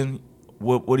action?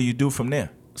 What do you do from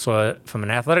there? So from an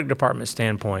athletic department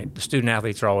standpoint, the student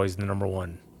athletes are always the number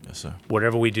one. Yes, sir.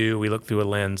 Whatever we do, we look through a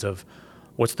lens of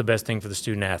what's the best thing for the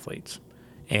student athletes.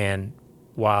 And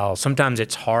while sometimes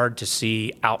it's hard to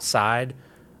see outside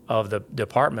of the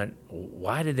department,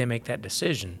 why did they make that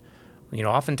decision? You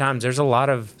know, oftentimes there's a lot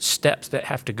of steps that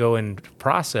have to go in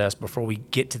process before we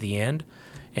get to the end.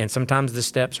 And sometimes the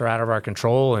steps are out of our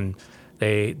control and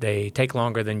they take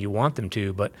longer than you want them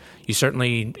to. But you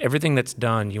certainly, everything that's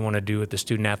done, you want to do with the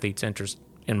student athlete's interest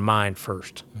in mind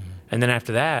first. Mm-hmm. And then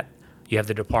after that, you have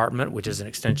the department, which is an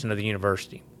extension of the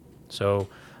university. So,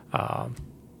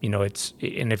 you know, as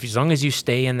long as you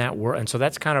stay in that world, and so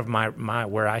that's kind of my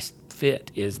where I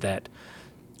fit is that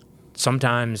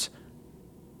sometimes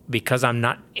because I'm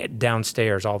not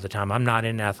downstairs all the time, I'm not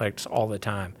in athletics all the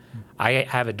time, I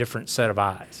have a different set of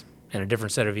eyes and a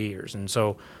different set of ears. And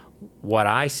so what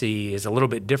I see is a little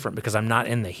bit different because I'm not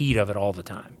in the heat of it all the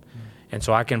time. And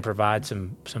so I can provide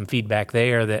some feedback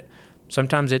there that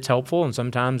sometimes it's helpful and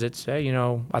sometimes it's, hey, you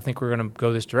know, I think we're going to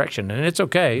go this direction. And it's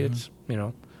okay. Mm-hmm. It's, you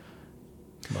know.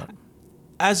 But.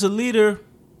 As a leader,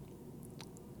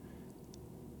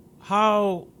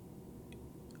 how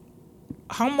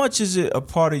much is it a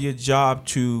part of your job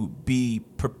to be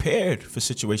prepared for a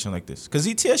situation like this? Because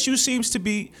ETSU seems to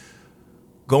be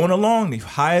going along. They've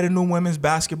hired a new women's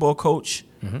basketball coach.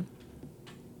 Mm-hmm.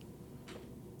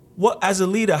 What, as a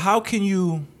leader, how can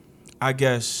you, I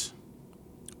guess,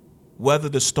 weather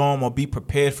the storm or be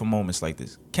prepared for moments like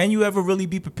this? Can you ever really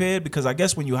be prepared? Because I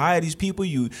guess when you hire these people,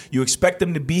 you expect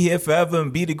them to be here forever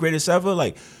and be the greatest ever.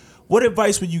 Like, what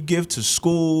advice would you give to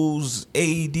schools,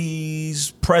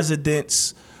 ADs,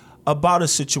 presidents about a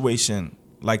situation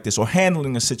like this or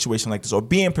handling a situation like this or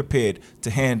being prepared to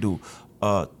handle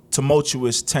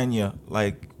tumultuous tenure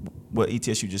like what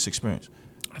ETSU just experienced?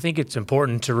 I think it's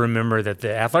important to remember that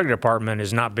the athletic department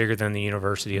is not bigger than the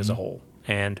university as a whole.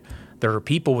 And there are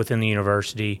people within the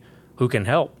university who can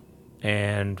help.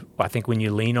 And I think when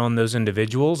you lean on those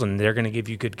individuals and they're going to give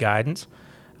you good guidance,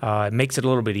 it makes it a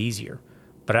little bit easier.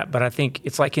 But I think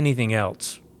it's like anything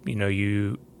else. You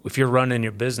know, if you're running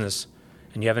your business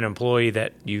and you have an employee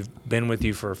that you've been with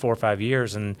you for 4 or 5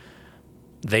 years and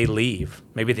they leave,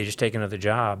 maybe they just take another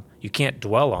job, you can't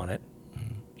dwell on it.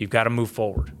 You've got to move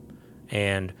forward.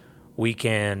 And we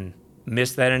can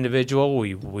miss that individual.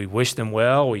 We wish them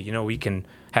well. We can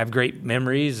have great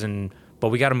memories, but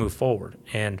we got to move forward.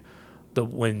 And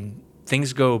when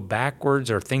things go backwards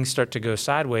or things start to go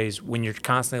sideways, when you're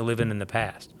constantly living in the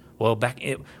past. Well,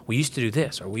 we used to do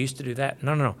this or we used to do that.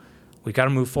 No. We got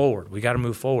to move forward.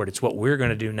 It's what we're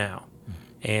going to do now.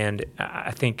 And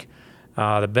I think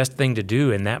the best thing to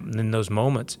do in those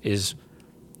moments is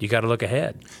you got to look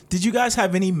ahead. Did you guys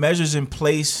have any measures in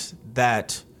place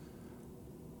that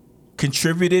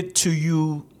contributed to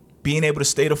you being able to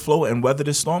stay afloat and weather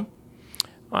the storm?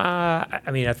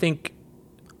 I think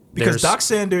because Doc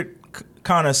Sander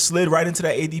kind of slid right into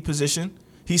that AD position.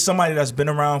 He's somebody that's been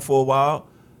around for a while.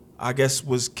 I guess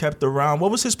was kept around.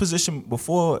 What was his position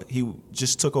before he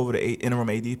just took over the interim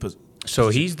AD position? So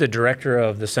he's the director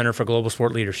of the Center for Global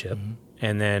Sport Leadership,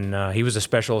 and then he was a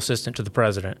special assistant to the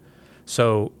president.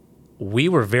 So we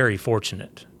were very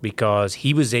fortunate because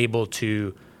he was able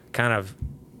to kind of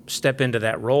step into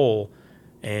that role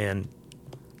and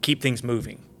keep things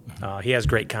moving. He has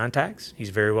great contacts. He's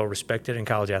very well respected in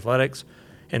college athletics.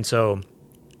 And so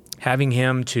having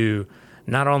him to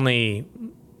not only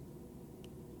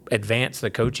advance the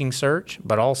coaching search,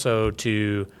 but also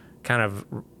to kind of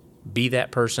be that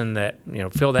person that,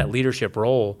 fill that leadership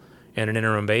role in an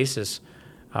interim basis.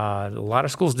 A lot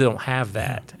of schools don't have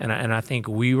that. And I think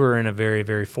we were in a very,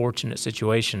 very fortunate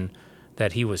situation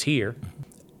that he was here.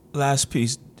 Last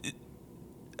piece.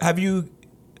 Have you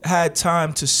had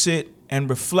time to sit and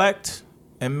reflect,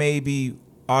 and maybe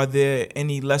are there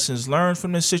any lessons learned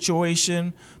from this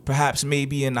situation? Perhaps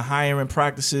maybe in the hiring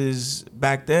practices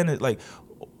back then,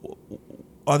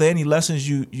 are there any lessons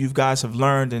you guys have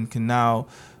learned and can now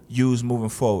use moving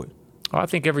forward? Well, I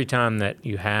think every time that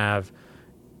you have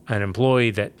an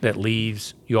employee that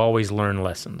leaves, you always learn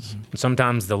lessons. And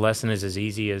sometimes the lesson is as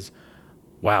easy as,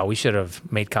 wow, we should have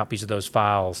made copies of those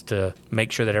files to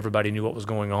make sure that everybody knew what was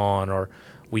going on, or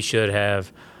we should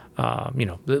have,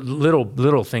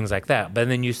 little things like that. But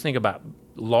then you think about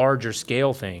larger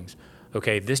scale things.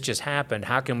 Okay, this just happened.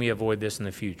 How can we avoid this in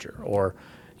the future? Or,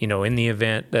 in the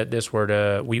event that this were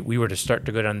to, we were to start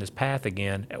to go down this path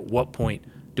again, at what point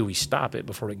do we stop it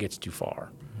before it gets too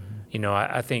far?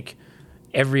 I think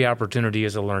every opportunity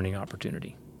is a learning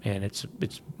opportunity, and it's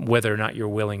whether or not you're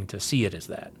willing to see it as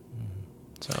that.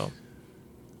 So,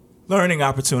 learning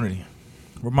opportunity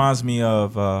reminds me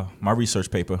of my research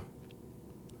paper.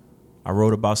 I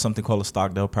wrote about something called the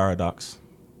Stockdale paradox.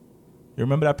 You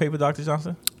remember that paper, Dr.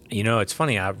 Johnson? It's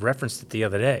funny. I referenced it the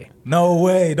other day. No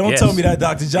way. Don't tell me that,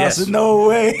 Dr. Johnson. Yes. No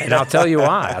way. And I'll tell you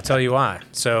why.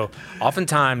 So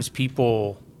oftentimes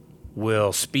people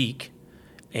will speak,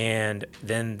 and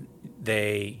then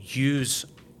they use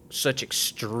such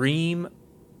extreme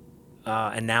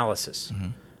analysis.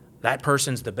 That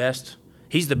person's the best.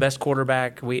 He's the best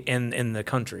quarterback in the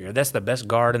country, or that's the best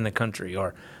guard in the country,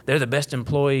 or they're the best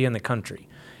employee in the country.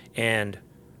 And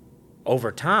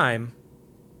over time,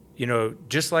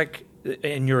 just like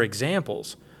in your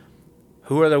examples,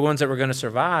 who are the ones that were going to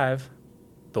survive?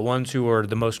 The ones who were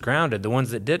the most grounded. The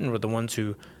ones that didn't were the ones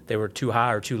who they were too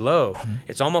high or too low.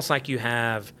 It's almost like you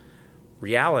have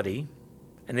reality,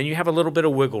 and then you have a little bit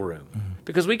of wiggle room.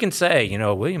 Because we can say,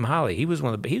 William Holly, he was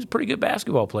he was a pretty good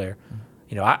basketball player.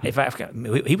 He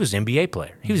was an NBA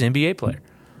player. He was an NBA player.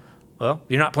 Well,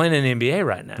 you're not playing in the NBA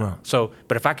right now. Right. So,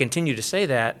 but if I continue to say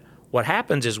that, what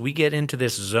happens is we get into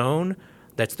this zone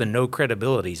that's the no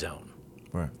credibility zone.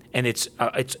 Right. And it's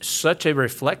such a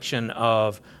reflection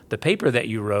of the paper that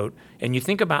you wrote, and you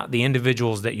think about the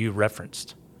individuals that you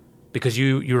referenced, because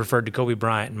you referred to Kobe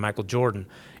Bryant and Michael Jordan,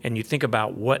 and you think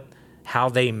about how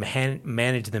they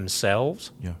manage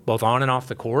themselves, both on and off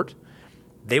the court.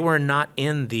 They were not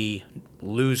in the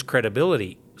lose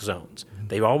credibility zones.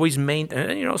 They've always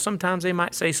maintained, sometimes they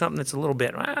might say something that's a little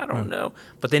bit, I don't know,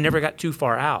 but they never got too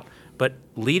far out. But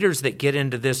leaders that get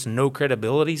into this no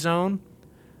credibility zone,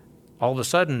 all of a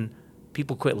sudden,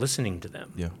 people quit listening to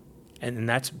them. Yeah. And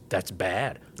that's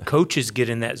bad. Coaches get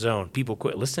in that zone. People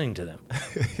quit listening to them.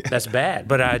 That's bad.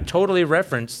 But I totally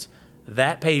referenced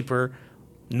that paper.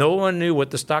 No one knew what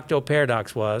the Stockdale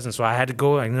Paradox was, and so I had to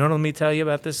go, let me tell you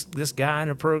about this guy in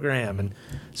the program. And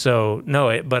so,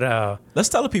 let's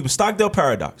tell the people, Stockdale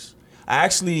Paradox. I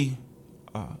actually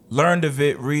learned of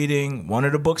it reading one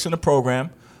of the books in the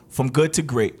program, From Good to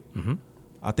Great.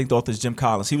 I think the author is Jim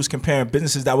Collins. He was comparing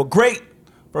businesses that were great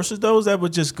versus those that were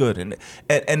just good,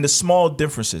 and the small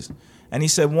differences. And he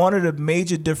said one of the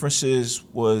major differences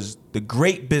was the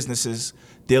great businesses,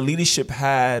 their leadership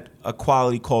had a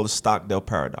quality called the Stockdale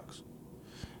Paradox.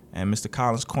 And Mr.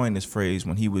 Collins coined this phrase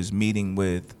when he was meeting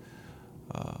with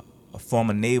a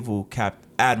former naval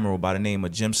admiral by the name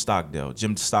of Jim Stockdale.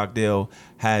 Jim Stockdale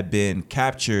had been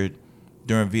captured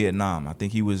during Vietnam. I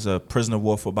think he was a prisoner of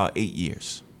war for about 8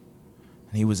 years.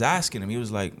 And he was asking him, he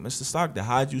was like, Mr. Stockdale,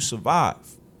 how'd you survive?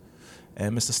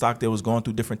 And Mr. Stockdale was going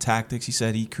through different tactics. He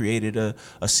said he created a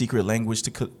secret language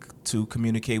to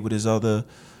communicate with his other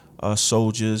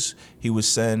soldiers. He would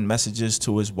send messages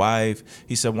to his wife.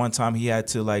 He said one time he had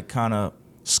to kind of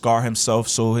scar himself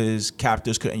so his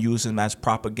captors couldn't use him as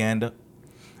propaganda.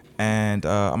 And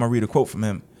I'm gonna read a quote from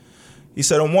him. He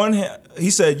said, on one hand,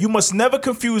 you must never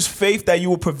confuse faith that you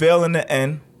will prevail in the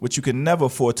end, which you can never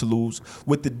afford to lose,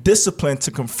 with the discipline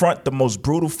to confront the most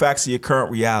brutal facts of your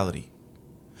current reality.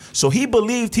 So he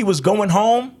believed he was going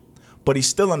home, but he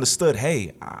still understood,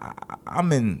 hey,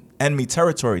 I'm in enemy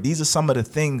territory. These are some of the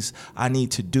things I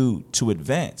need to do to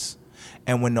advance.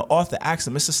 And when the author asked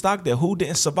him, Mr. Stockdale, who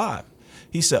didn't survive?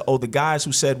 He said, the guys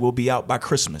who said we'll be out by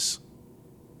Christmas.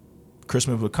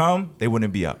 Christmas would come, they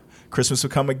wouldn't be out. Christmas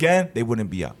would come again, they wouldn't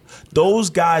be out. Those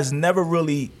guys never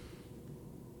really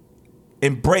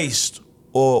embraced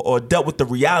or dealt with the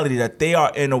reality that they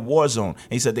are in a war zone.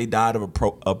 And he said they died of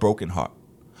a broken heart.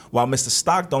 While Mr.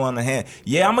 Stockdale, on the hand,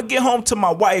 I'm going to get home to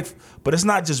my wife, but it's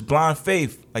not just blind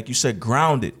faith, like you said,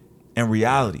 grounded in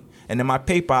reality. And in my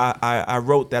paper, I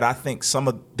wrote that I think some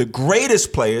of the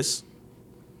greatest players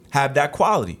have that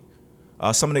quality.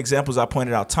 Some of the examples I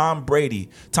pointed out, Tom Brady.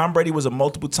 Tom Brady was a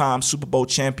multiple-time Super Bowl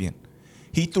champion.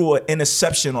 He threw an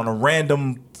interception on a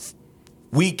random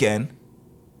weekend.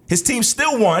 His team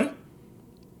still won.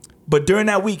 But during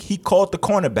that week, he called the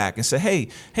cornerback and said, hey,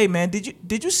 man,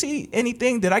 did you see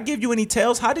anything? Did I give you any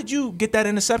tells? How did you get that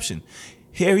interception?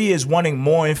 Here he is wanting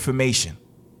more information.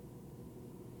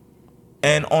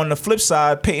 And on the flip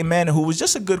side, Peyton Manning, who was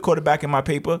just a good quarterback in my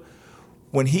paper,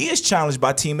 when he is challenged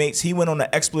by teammates, he went on an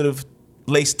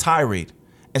expletive-laced tirade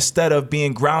instead of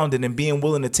being grounded and being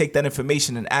willing to take that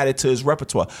information and add it to his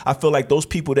repertoire. I feel like those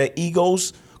people, their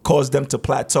egos cause them to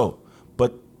plateau.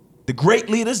 But the great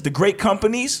leaders, the great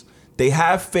companies, they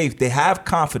have faith, they have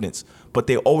confidence, but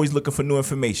they're always looking for new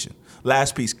information.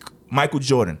 Last piece, Michael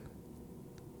Jordan.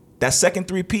 That second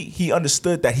three-peat, he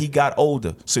understood that he got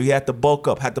older, so he had to bulk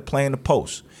up, had to play in the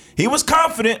post. He was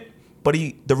confident, but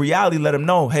the reality let him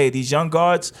know, hey, these young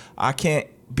guards, I can't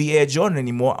be Air Jordan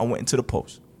anymore. I went into the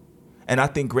post. And I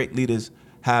think great leaders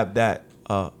have that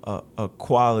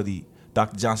quality.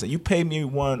 Dr. Johnson, you paid me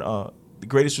the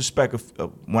greatest respect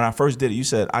of when I first did it. You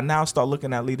said, I now start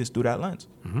looking at leaders through that lens.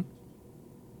 Mm-hmm.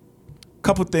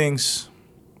 Couple things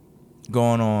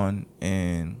going on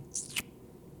in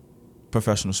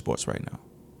professional sports right now.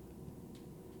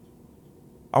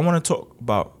 I want to talk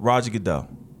about Roger Goodell,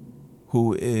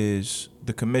 who is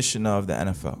the commissioner of the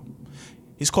NFL.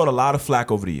 he's caught a lot of flack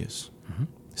over the years.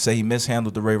 Say he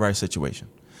mishandled the Ray Rice situation.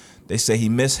 They say he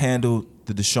mishandled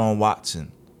the Deshaun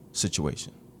Watson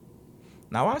situation.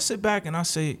 Now I sit back and I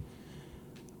say,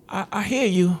 I hear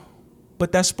you,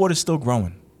 but that sport is still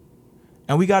growing.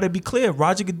 And we got to be clear,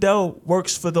 Roger Goodell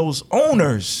works for those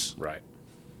owners. Right.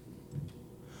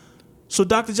 So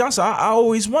Dr. Johnson, I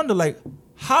always wonder, like,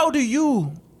 how do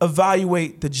you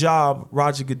evaluate the job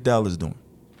Roger Goodell is doing?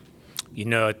 You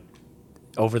know,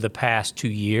 over the past 2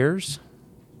 years,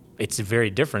 it's very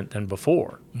different than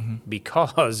before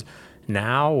because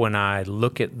now when I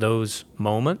look at those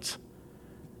moments,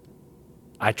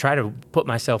 I try to put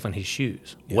myself in his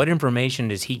shoes. Yeah. What information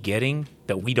is he getting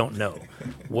that we don't know?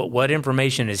 What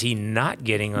information is he not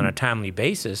getting on a timely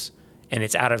basis, and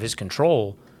it's out of his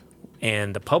control,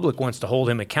 and the public wants to hold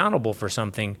him accountable for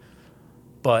something,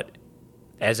 but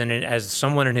as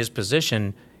someone in his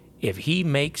position, if he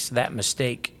makes that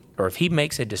mistake or if he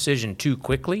makes a decision too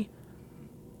quickly,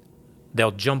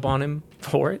 they'll jump on him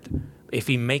for it. If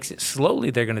he makes it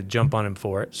slowly, they're going to jump on him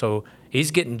for it. So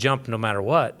he's getting jumped no matter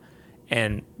what.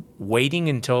 And waiting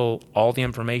until all the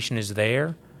information is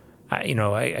there,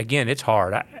 again, it's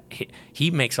hard.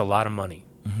 He makes a lot of money,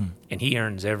 and he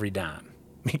earns every dime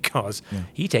because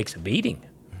he takes a beating.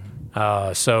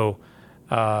 So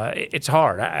it's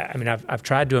hard. I mean, I've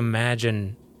tried to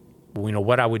imagine,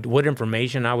 what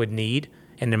information I would need,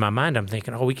 and in my mind, I'm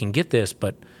thinking, we can get this,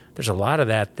 but there's a lot of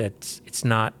it's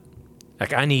not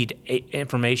like I need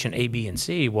information A, B, and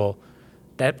C. Well,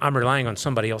 that I'm relying on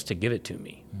somebody else to give it to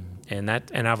me. And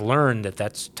I've learned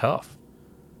that's tough.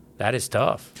 That is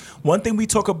tough. One thing we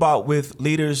talk about with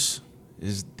leaders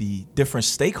is the different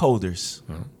stakeholders.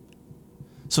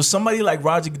 So somebody like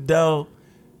Roger Goodell,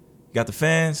 you got the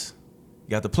fans,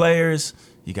 you got the players,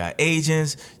 you got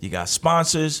agents, you got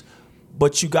sponsors,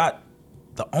 but you got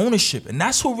the ownership, and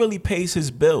that's who really pays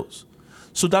his bills.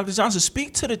 So Dr. Johnson,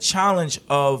 speak to the challenge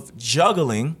of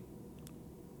juggling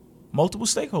multiple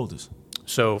stakeholders.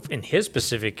 So in his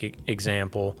specific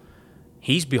example,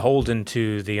 he's beholden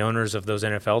to the owners of those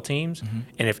NFL teams,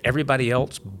 and if everybody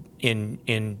else in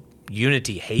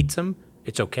unity hates him,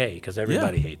 it's okay because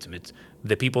everybody hates him. It's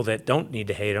the people that don't need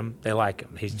to hate him; they like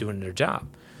him. He's doing their job.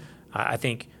 I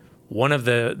think one of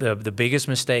the biggest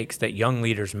mistakes that young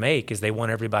leaders make is they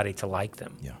want everybody to like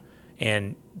them. Yeah.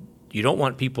 And you don't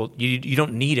want people. You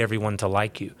don't need everyone to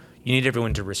like you. You need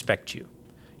everyone to respect you.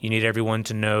 You need everyone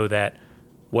to know that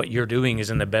what you're doing is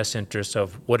in the best interest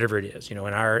of whatever it is. In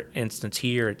our instance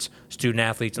here, it's student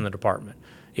athletes in the department.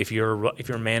 If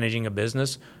you're managing a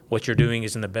business, what you're doing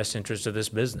is in the best interest of this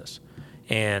business.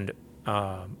 And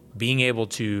being able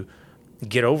to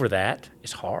get over that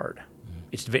is hard.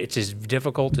 It's as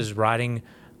difficult as writing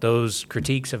those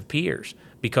critiques of peers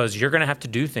because you're going to have to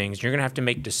do things. You're going to have to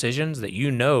make decisions that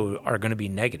are going to be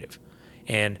negative.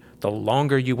 And the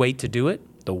longer you wait to do it,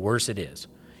 the worse it is.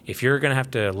 If you're going to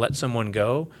have to let someone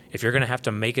go, if you're going to have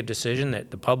to make a decision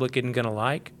that the public isn't going to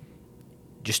like,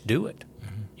 just do it.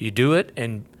 You do it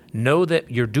and know that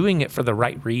you're doing it for the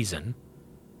right reason,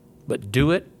 but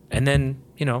do it and then,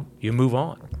 you move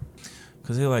on.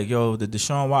 Because they're like, the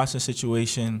Deshaun Watson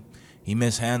situation, he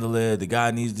mishandled it. The guy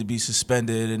needs to be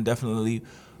suspended indefinitely.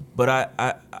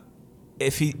 But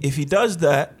if he does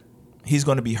that, he's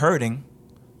going to be hurting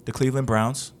the Cleveland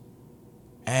Browns,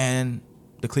 and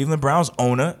the Cleveland Browns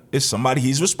owner is somebody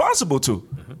he's responsible to.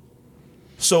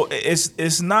 So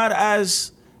it's not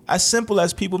as simple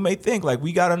as people may think. Like,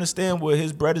 we got to understand where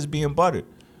his bread is being buttered.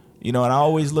 And I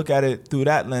always look at it through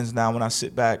that lens now when I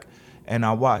sit back and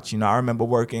I watch. I remember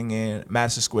working in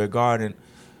Madison Square Garden.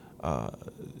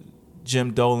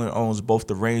 Jim Dolan owns both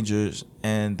the Rangers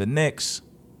and the Knicks.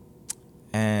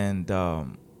 And,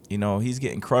 he's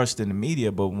getting crushed in the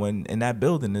media. But when in that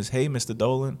building is, hey, Mr.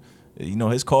 Dolan,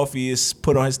 his coffee is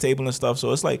put on his table and stuff.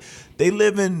 So it's like they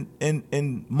live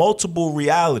in multiple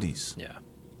realities. Yeah.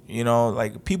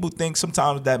 Like people think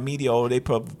sometimes that media, they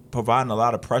providing a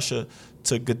lot of pressure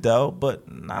to Goodell.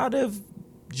 But not if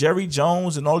Jerry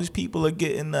Jones and all these people are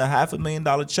getting a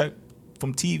 $500,000 check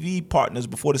from TV partners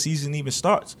before the season even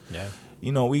starts. Yeah.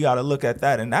 We got to look at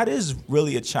that. And that is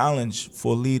really a challenge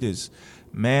for leaders,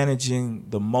 managing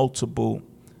the multiple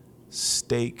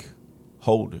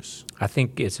stakeholders. I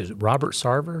think it's Robert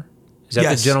Sarver. Is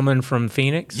that the gentleman from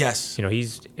Phoenix? Yes.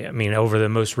 Over the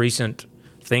most recent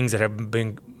things that have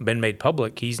been made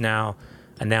public, he's now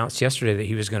announced yesterday that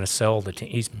he was going to sell the team.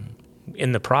 He's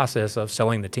in the process of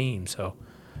selling the team. So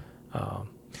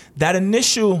that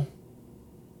initial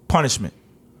punishment,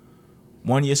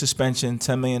 1 year suspension,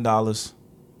 $10 million.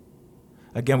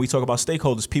 Again, we talk about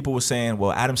stakeholders. People were saying,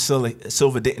 well, Adam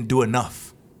Silver didn't do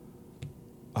enough.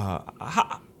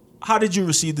 how did you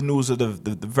receive the news of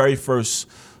the very first,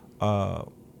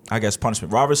 I guess,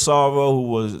 punishment? Robert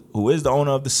Sarver, who is the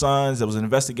owner of the Suns, there was an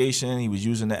investigation. He was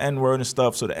using the N-word and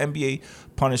stuff. So the NBA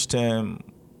punished him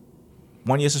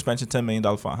 1 year suspension, $10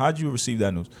 million fine. How did you receive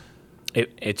that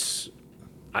news?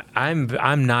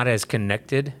 I'm not as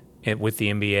connected with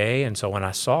the NBA, and so when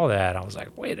I saw that, I was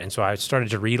like, wait. And so I started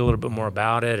to read a little bit more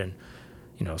about it, and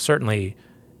certainly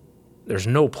there's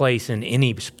no place in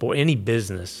any sport, any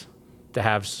business, to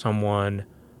have someone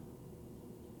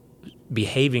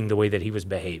behaving the way that he was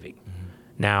behaving. Mm-hmm.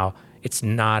 Now, it's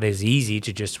not as easy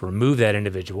to just remove that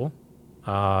individual.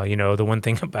 The one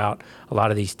thing about a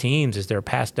lot of these teams is they're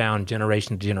passed down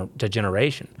generation to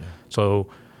generation. Yeah. So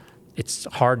it's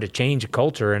hard to change a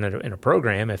culture in a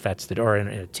program if that's or in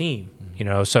a team.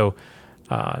 Mm-hmm. So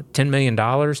 $10 million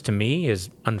to me is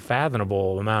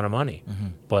unfathomable amount of money. Mm-hmm.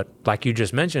 But like you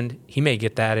just mentioned, he may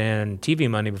get that in TV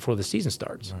money before the season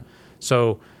starts. Right.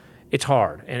 So it's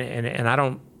hard, and I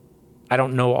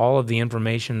don't know all of the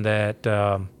information that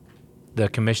the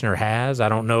commissioner has. I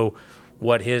don't know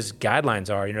what his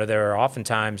guidelines are. There are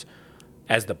oftentimes,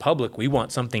 as the public, we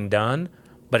want something done,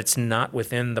 but it's not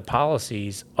within the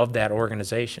policies of that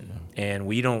organization, and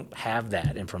we don't have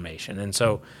that information. And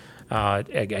so,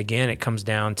 again, it comes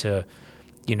down to,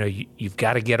 you've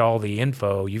got to get all the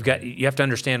info. You have to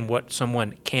understand what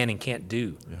someone can and can't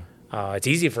do. Yeah. It's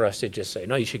easy for us to just say,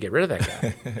 no, you should get rid of that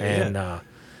guy. And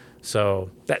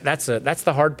so that's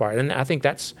the hard part, and I think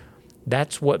that's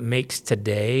what makes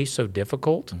today so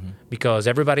difficult, because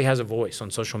everybody has a voice on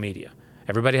social media.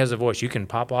 Everybody has a voice. You can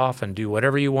pop off and do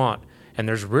whatever you want, and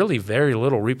there's really very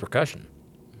little repercussion.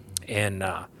 And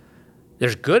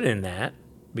there's good in that,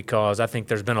 because I think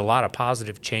there's been a lot of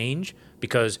positive change,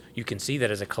 because you can see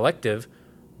that as a collective,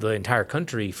 the entire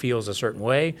country feels a certain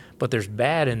way. But there's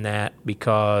bad in that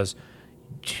because,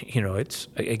 it's,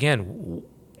 again,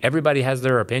 everybody has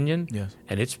their opinion, yes,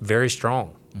 and it's very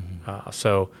strong.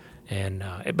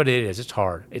 Mm-hmm. But it's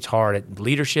hard. It's hard.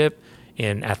 Leadership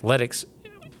in athletics,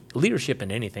 leadership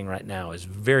in anything right now is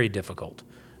very difficult,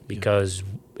 because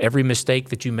every mistake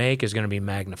that you make is going to be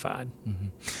magnified. Mm-hmm.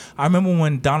 I remember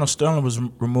when Donald Sterling was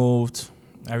removed,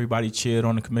 everybody cheered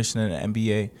on the commissioner of the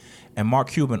NBA, and Mark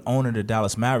Cuban, owner of the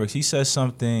Dallas Mavericks, he said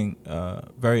something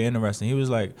very interesting. He was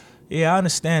like, yeah, I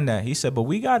understand that. He said, but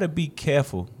we got to be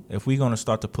careful if we're going to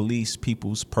start to police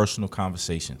people's personal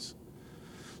conversations.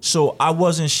 So I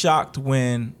wasn't shocked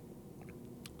when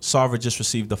Sarver just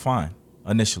received the fine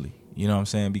initially. You know what I'm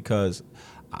saying? Because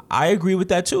I agree with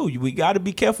that too. We got to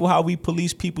be careful how we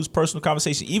police people's personal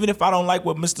conversation. Even if I don't like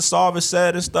what Mr. Sarver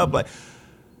said and stuff, like,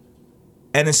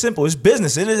 and it's simple. It's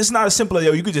business. It's not as simple as,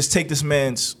 you could just take this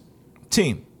man's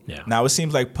team. Yeah. Now, it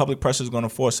seems like public pressure is going to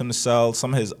force him to sell.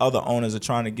 Some of his other owners are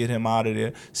trying to get him out of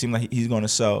there. Seems like he's going to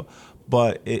sell.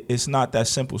 But it's not that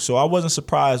simple. So I wasn't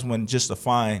surprised when just the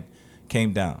fine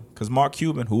came down. Because Mark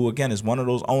Cuban, who, again, is one of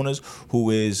those owners who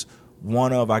is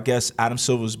one of, I guess, Adam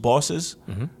Silver's bosses,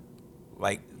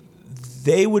 like,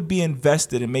 they would be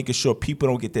invested in making sure people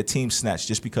don't get their team snatched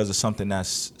just because of something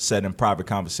that's said in private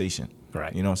conversation.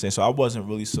 Right. You know what I'm saying? So I wasn't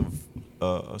really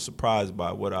surprised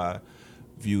by what I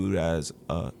viewed as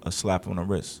a slap on the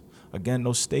wrist. Again,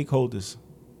 those stakeholders,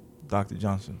 Dr.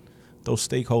 Johnson, those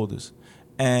stakeholders.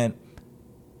 And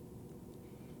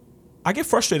I get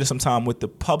frustrated sometimes with the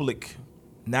public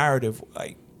narrative.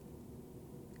 Like,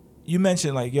 you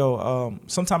mentioned, like,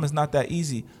 sometimes it's not that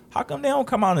easy. How come they don't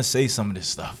come out and say some of this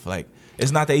stuff? Like,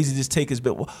 it's not that easy to just take his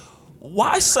bill.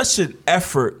 Why such an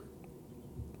effort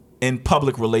in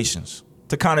public relations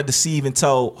to kind of deceive and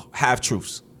tell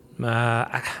half-truths?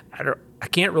 I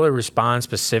can't really respond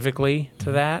specifically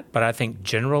to that, but I think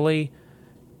generally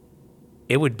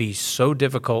it would be so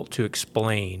difficult to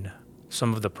explain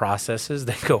some of the processes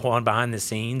that go on behind the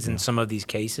scenes in some of these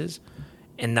cases,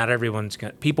 and not everyone's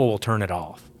people will turn it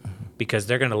off because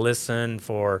they're going to listen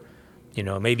for,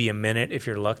 maybe a minute if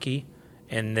you're lucky,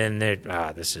 and then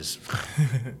this is,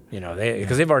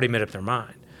 because they've already made up their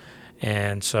mind.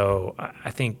 And so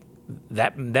I think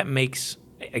that makes,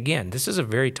 again, this is a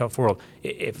very tough world.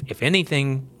 If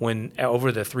anything, when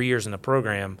over the 3 years in the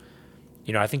program,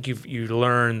 I think you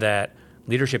learn that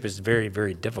leadership is very,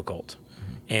 very difficult.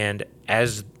 And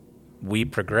as we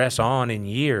progress on in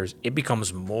years, it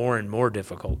becomes more and more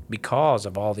difficult because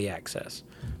of all the access,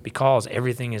 because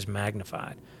everything is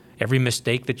magnified. Every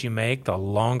mistake that you make, the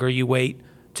longer you wait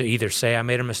to either say I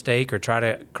made a mistake or try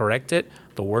to correct it,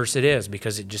 the worse it is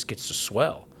because it just gets to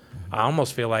swell. I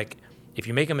almost feel like if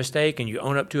you make a mistake and you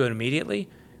own up to it immediately,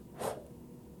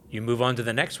 you move on to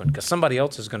the next one because somebody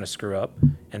else is going to screw up,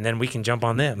 and then we can jump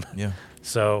on them. Yeah.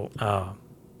 So,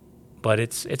 but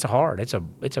it's hard. It's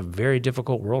a very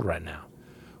difficult world right now.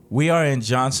 We are in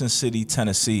Johnson City,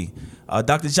 Tennessee.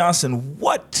 Dr. Johnson,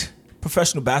 what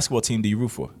professional basketball team do you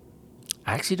root for?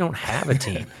 I actually don't have a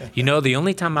team. The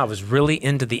only time I was really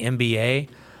into the NBA,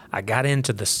 I got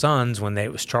into the Suns when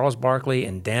it was Charles Barkley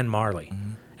and Dan Marley.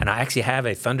 Mm-hmm. And I actually have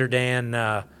a Thunder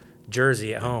Dan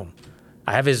jersey at home.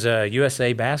 I have his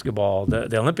USA basketball,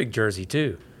 the Olympic jersey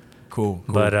too. Cool.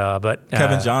 But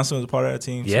Kevin Johnson was a part of that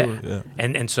team yeah. too. Yeah.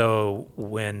 And so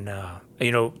when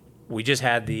we just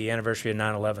had the anniversary of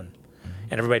 9/11,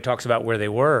 and everybody talks about where they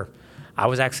were. I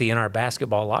was actually in our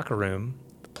basketball locker room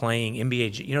playing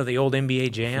NBA, the old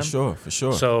NBA Jam. For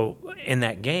sure. So in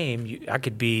that game, I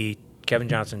could be Kevin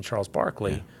Johnson, Charles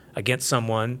Barkley against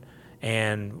someone,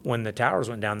 and when the towers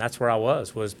went down, that's where I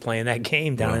was playing that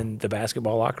game down in the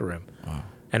basketball locker room. Wow.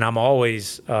 And I'm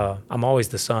always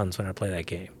the Suns when I play that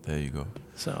game. There you go.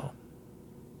 So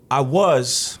I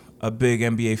was a big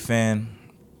NBA fan.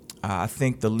 I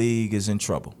think the league is in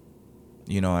trouble.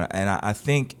 And I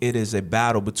think it is a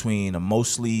battle between a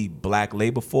mostly black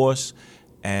labor force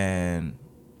and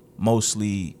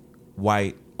mostly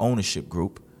white ownership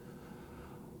group.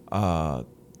 The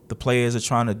players are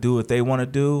trying to do what they want to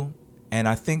do, and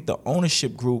I think the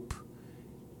ownership group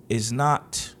is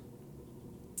not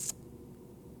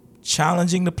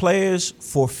challenging the players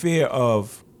for fear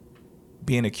of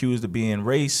being accused of being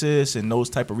racist and those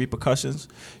type of repercussions.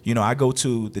 I go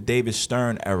to the David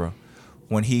Stern era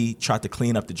when he tried to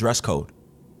clean up the dress code.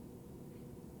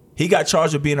 He got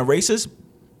charged with being a racist,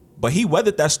 but he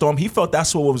weathered that storm. He felt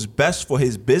that's what was best for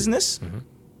his business. Mm-hmm.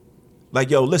 Like,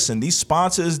 yo, listen, these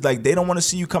sponsors, like, they don't want to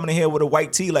see you coming in here with a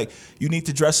white tee. Like, you need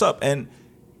to dress up. And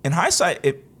in hindsight,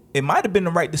 it might have been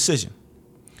the right decision.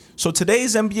 So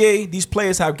today's NBA, these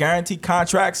players have guaranteed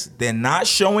contracts. They're not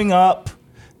showing up.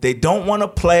 They don't want to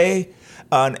play.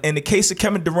 In the case of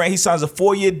Kevin Durant, he signs a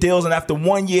 4-year deal, and after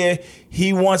 1 year,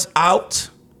 he wants out.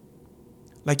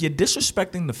 Like, you're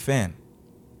disrespecting the fan.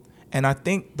 And I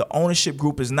think the ownership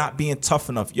group is not being tough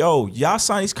enough. Yo, y'all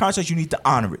sign these contracts, you need to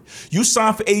honor it. You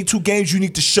sign for 82 games, you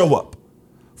need to show up.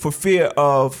 For fear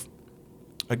of,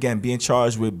 again, being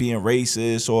charged with being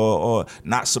racist or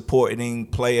not supporting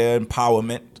player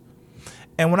empowerment.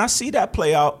 And when I see that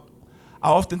play out, I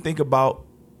often think about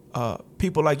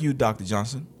people like you, Dr.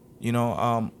 Johnson.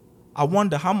 I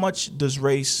wonder, how much does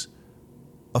race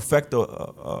affect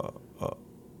a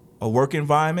work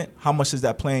environment? How much does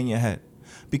that play in your head?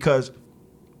 Because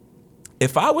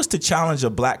if I was to challenge a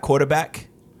black quarterback,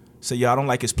 say, yo, I don't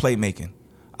like his playmaking,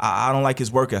 I don't like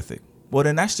his work ethic, well,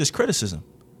 then that's just criticism.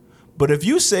 But if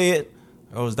you say it,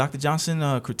 is Dr. Johnson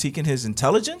critiquing his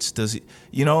intelligence? Does he,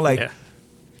 yeah.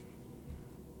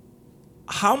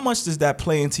 How much does that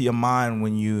play into your mind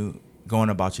when you going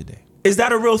about your day? Is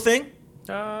that a real thing?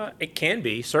 It can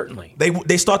be, certainly.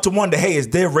 They start to wonder, hey, is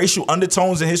there racial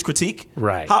undertones in his critique?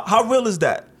 Right. How real is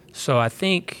that? So I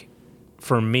think,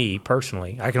 for me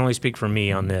personally, I can only speak for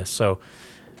me on this. So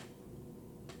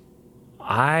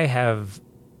I have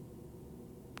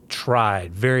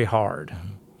tried very hard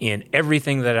in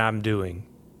everything that I'm doing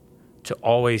to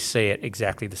always say it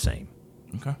exactly the same.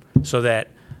 Okay. So that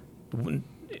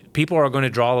people are going to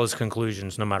draw those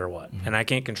conclusions no matter what. Mm-hmm. And I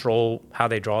can't control how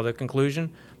they draw the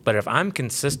conclusion. But if I'm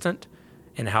consistent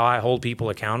in how I hold people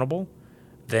accountable,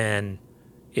 then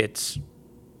it's,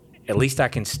 at least I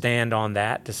can stand on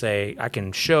that to say I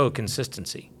can show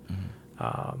consistency.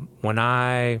 Mm-hmm. When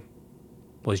I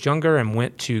was younger and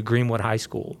went to Greenwood High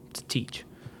School to teach,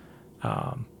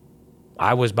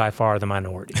 I was by far the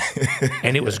minority.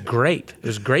 And it was great. It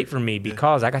was great for me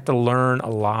because I got to learn a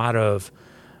lot of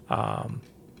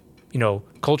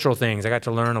cultural things. I got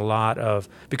to learn a lot of,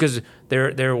 because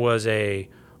there was a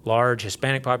large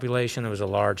Hispanic population, there was a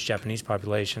large Japanese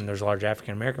population, there's a large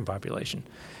African American population.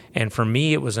 And for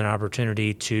me, it was an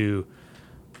opportunity to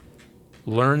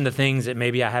learn the things that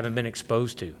maybe I haven't been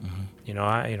exposed to. Mm-hmm.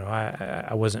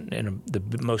 I wasn't in the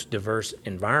most diverse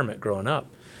environment growing up.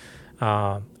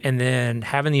 And then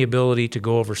having the ability to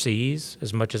go overseas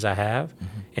as much as I have,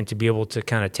 mm-hmm. and to be able to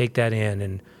kind of take that in,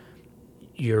 and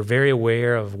you're very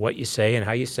aware of what you say and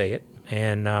how you say it,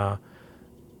 and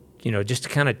just to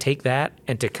kind of take that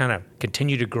and to kind of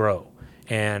continue to grow.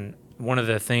 And one of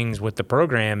the things with the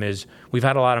program is we've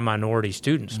had a lot of minority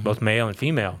students, mm-hmm. both male and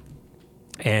female,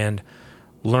 and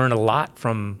learn a lot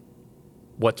from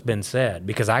what's been said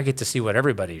because I get to see what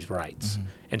everybody writes. Mm-hmm.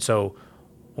 And so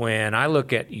when I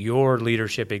look at your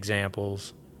leadership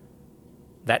examples,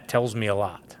 that tells me a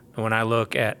lot. And when I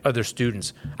look at other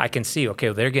students, I can see, okay,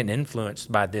 well, they're getting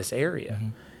influenced by this area.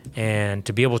 Mm-hmm. And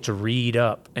to be able to read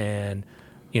up and,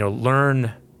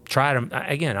 learn,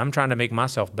 I'm trying to make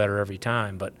myself better every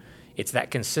time, but it's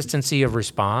that consistency of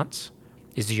response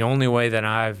is the only way that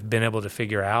I've been able to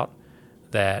figure out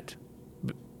that,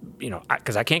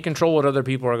 because I can't control what other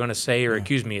people are going to say or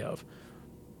accuse me of.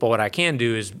 But what I can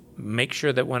do is make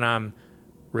sure that when I'm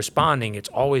responding, it's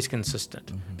always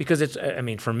consistent. Because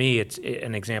for me,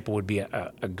 an example would be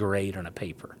a grade on a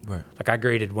paper. Right. Like I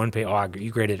graded one paper,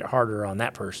 you graded it harder on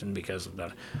that person because of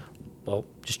that. Well,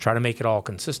 just try to make it all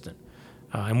consistent.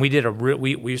 And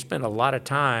we spent a lot of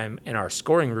time in our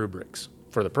scoring rubrics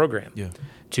for the program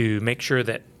to make sure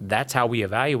that that's how we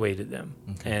evaluated them.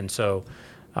 Okay. And so,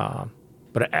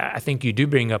 but I think you do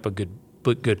bring up a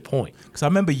good point. Because I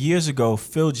remember years ago,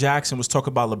 Phil Jackson was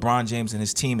talking about LeBron James and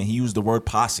his team, and he used the word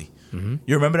posse. Mm-hmm.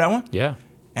 You remember that one? Yeah.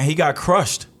 And he got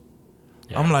crushed.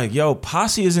 Yeah. I'm like, yo,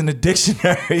 posse is in the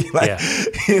dictionary. You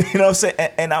know what I'm saying?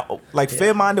 And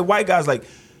fair-minded white guys, like,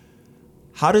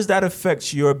 how does that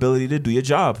affect your ability to do your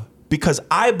job? Because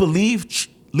I believe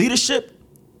leadership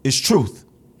is truth.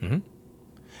 Mm-hmm.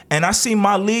 And I see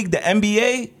my league, the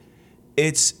NBA,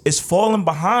 it's falling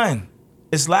behind.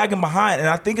 It's lagging behind. And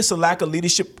I think it's a lack of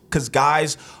leadership because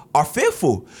guys are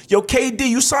fearful. Yo, KD,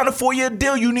 you signed a 4-year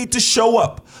deal. You need to show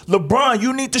up. LeBron,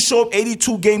 you need to show up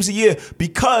 82 games a year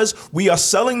because we are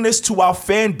selling this to our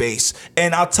fan base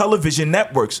and our television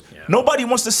networks. Yeah. Nobody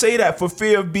wants to say that for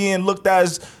fear of being looked at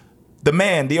as the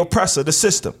man, the oppressor, the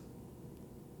system.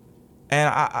 And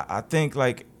I think,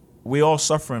 like, we're all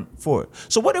suffering for it.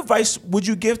 So what advice would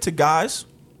you give to guys?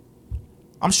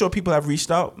 I'm sure people have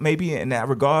reached out maybe in that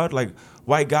regard, like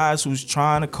white guys who's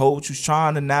trying to coach, who's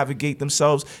trying to navigate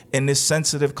themselves in this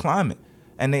sensitive climate.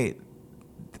 And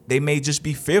they may just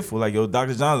be fearful, like, yo,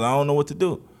 Dr. Johnson, I don't know what to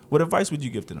do. What advice would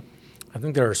you give to them? I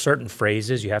think there are certain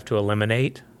phrases you have to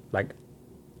eliminate. Like,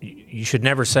 you should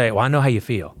never say, well, I know how you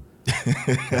feel.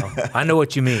 I know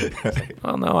what you mean. Like,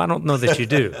 well, no, I don't know that you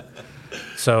do.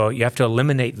 So you have to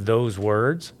eliminate those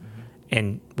words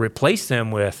and replace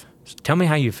them with, tell me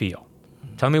how you feel.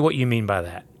 Tell me what you mean by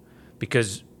that.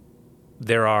 Because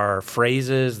there are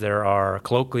phrases, there are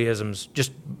colloquialisms,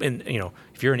 just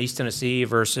if you're in East Tennessee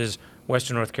versus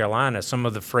Western North Carolina, some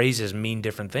of the phrases mean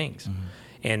different things. Mm-hmm.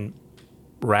 And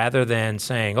rather than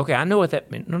saying, okay, I know what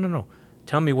that means. No.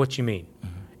 Tell me what you mean.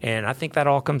 Mm-hmm. And I think that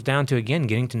all comes down to, again,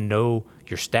 getting to know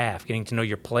your staff, getting to know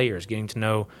your players, getting to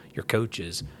know your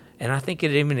coaches. And I think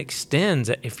it even extends,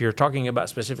 if you're talking about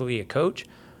specifically a coach,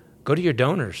 go to your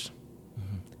donors.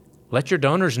 Mm-hmm. Let your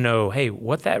donors know, hey,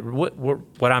 what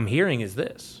I'm hearing is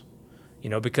this.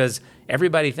 Because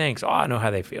everybody thinks, oh, I know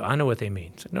how they feel. I know what they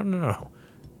mean. It's like, no.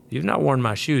 You've not worn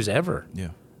my shoes ever. Yeah.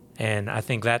 And I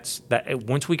think that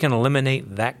once we can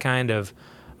eliminate that kind of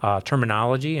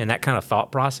terminology and that kind of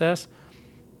thought process,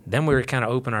 then we kind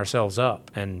of open ourselves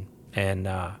up. And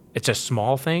it's a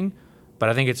small thing, but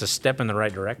I think it's a step in the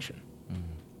right direction. Mm-hmm.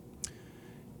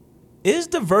 Is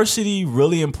diversity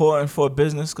really important for a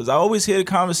business? Because I always hear the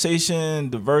conversation,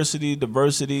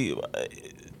 diversity.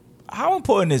 How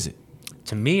important is it?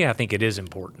 To me, I think it is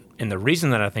important. And the reason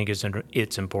that I think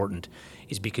it's important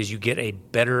is because you get a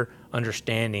better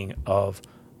understanding of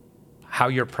how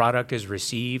your product is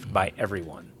received by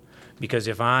everyone. Because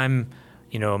if I'm,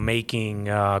 making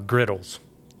griddles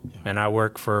and I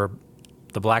work for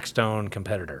the Blackstone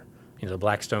competitor, the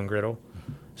Blackstone griddle.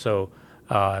 So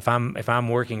if I'm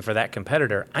working for that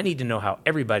competitor, I need to know how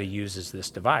everybody uses this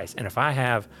device. And if I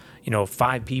have,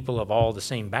 5 people of all the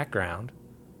same background,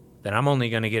 then I'm only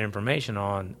going to get information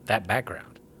on that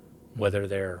background, whether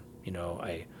they're,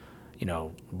 a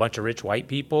bunch of rich white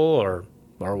people or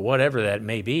whatever that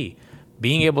may be.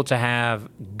 Being able to have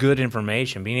good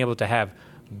information, being able to have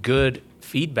good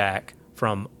feedback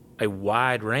from a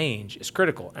wide range is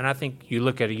critical. And I think you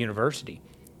look at a university.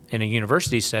 In a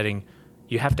university setting,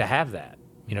 you have to have that.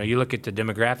 You look at the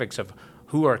demographics of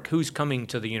who's coming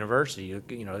to the university.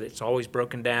 It's always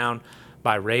broken down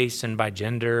by race and by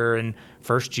gender and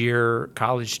first-year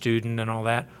college student and all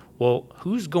that. Well,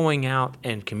 who's going out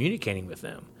and communicating with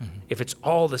them? Mm-hmm. If it's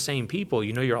all the same people,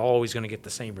 you're always going to get the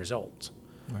same results.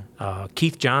 Right.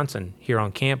 Keith Johnson here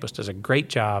on campus does a great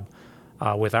job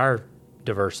with our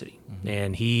diversity. Mm-hmm.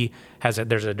 And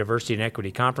there's a diversity and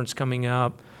equity conference coming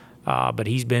up, but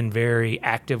he's been very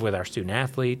active with our student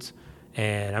athletes.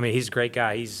 And he's a great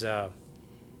guy. He's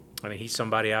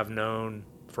somebody I've known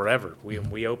forever.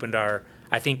 We opened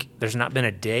I think there's not been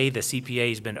a day the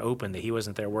CPA's been open that he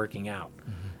wasn't there working out.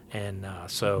 Mm-hmm. And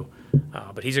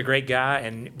but he's a great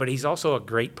guy, but he's also a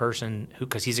great person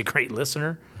because he's a great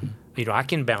listener. Mm-hmm. I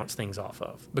can bounce things off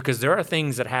of because there are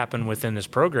things that happen within this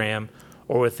program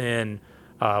or within,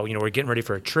 we're getting ready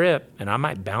for a trip, and I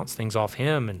might bounce things off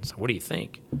him and say, what do you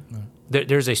think? Mm-hmm.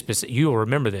 There's a specific, you will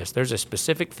remember this, there's a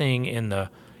specific thing in the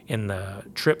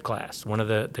trip class, one of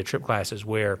the trip classes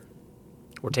where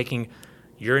we're taking,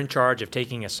 you're in charge of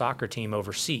taking a soccer team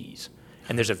overseas,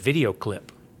 and there's a video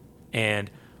clip. And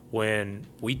when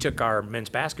we took our men's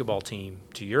basketball team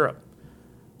to Europe,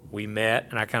 we met,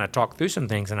 and I kind of talked through some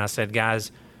things, and I said,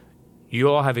 guys, you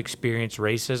all have experienced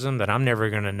racism that I'm never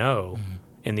going to know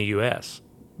in the U.S.,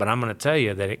 but I'm going to tell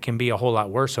you that it can be a whole lot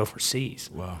worse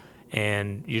overseas. Wow.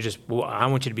 And I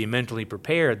want you to be mentally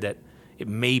prepared that you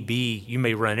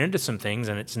may run into some things,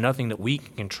 and it's nothing that we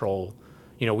can control.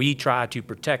 We try to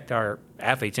protect our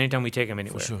athletes anytime we take them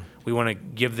anywhere. For sure. We want to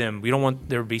give them, we don't want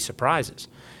there to be surprises.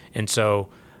 And so,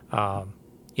 I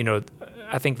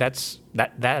think that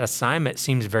assignment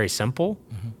seems very simple,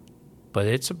 but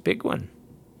it's a big one.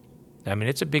 I mean,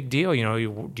 it's a big deal.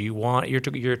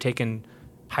 You're taking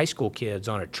high school kids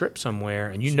on a trip somewhere,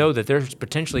 and you know that there's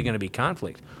potentially going to be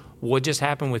conflict. What just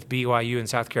happened with BYU in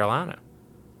South Carolina?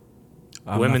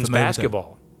 Women's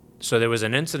basketball. So there was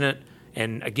an incident,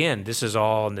 and again, this is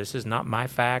not my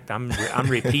fact. I'm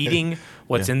repeating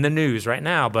what's in the news right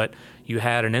now, but you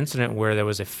had an incident where there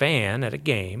was a fan at a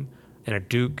game, and a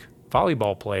Duke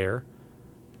volleyball player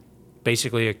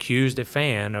basically accused a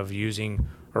fan of using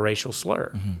a racial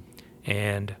slur.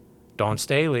 And Dawn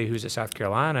Staley, who's at South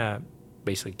Carolina,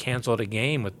 basically canceled a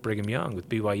game with Brigham Young, with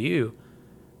BYU,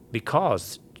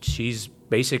 because she's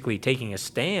basically taking a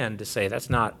stand to say that's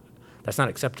not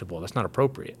acceptable, that's not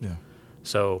appropriate. Yeah.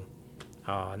 So,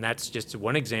 and that's just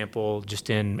one example,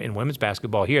 just in women's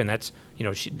basketball here, and that's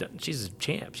she's a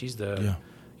champ, she's the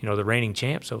the reigning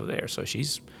champs over there. So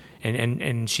she's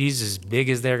and she's as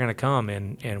big as they're going to come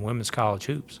in women's college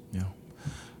hoops. Yeah.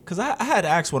 Because I had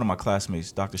asked one of my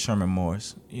classmates, Dr. Sherman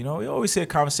Morris, we always hear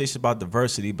conversations about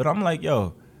diversity, but I'm like,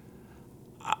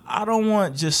 I don't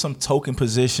want just some token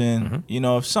position.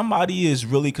 If somebody is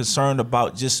really concerned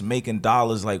about just making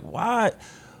dollars, like why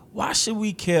should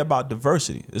we care about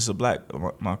diversity? This is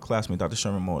my classmate, Dr.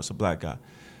 Sherman Morris, a black guy.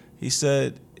 He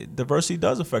said diversity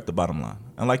does affect the bottom line.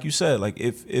 And like you said, like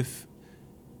if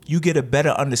you get a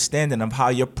better understanding of how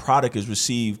your product is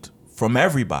received from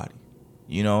everybody,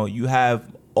 you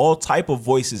have all type of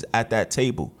voices at that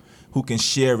table who can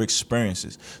share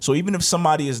experiences. So even if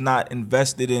somebody is not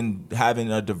invested in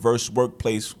having a diverse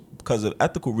workplace because of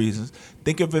ethical reasons,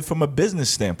 think of it from a business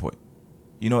standpoint.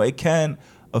 It can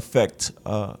affect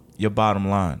your bottom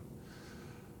line.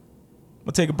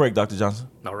 We'll take a break, Dr. Johnson.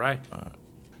 All right.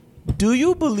 Do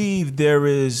you believe there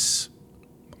is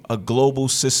a global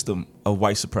system of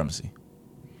white supremacy?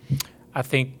 I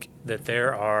think that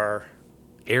there are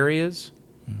areas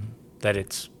that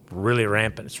it's really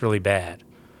rampant, it's really bad.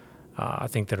 I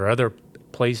think there are other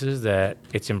places that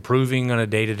it's improving on a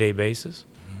day-to-day basis.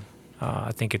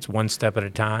 I think it's one step at a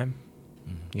time.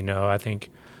 I think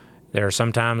there are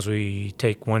sometimes we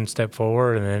take one step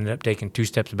forward and end up taking two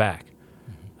steps back.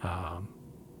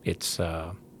 It's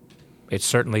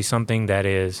certainly something that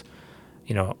is,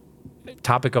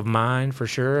 topic of mind for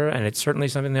sure, and it's certainly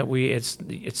something that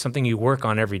it's something you work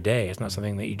on every day. It's not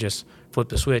something that you just flip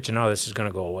the switch and this is going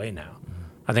to go away now.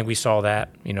 I think we saw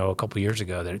that a couple of years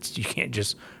ago, that you can't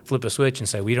just flip a switch and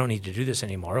say we don't need to do this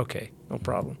anymore. Okay, no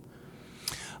problem.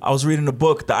 I was reading a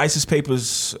book, The ISIS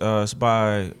Papers. It's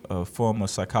by a former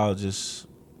psychologist,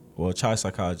 a child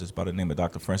psychologist by the name of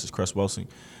Dr. Frances Cress Welsing,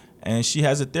 and she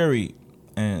has a theory,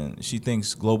 and she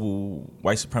thinks global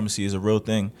white supremacy is a real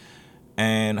thing.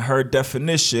 And her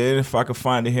definition, if I could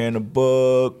find it here in the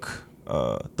book,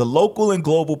 the local and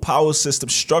global power system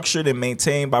structured and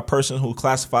maintained by persons who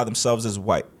classify themselves as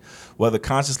white, whether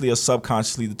consciously or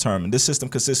subconsciously determined. This system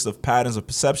consists of patterns of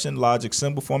perception, logic,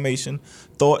 symbol formation,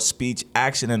 thought, speech,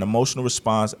 action, and emotional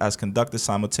response as conducted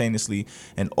simultaneously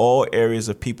in all areas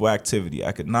of people activity: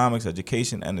 economics,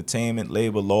 education, entertainment,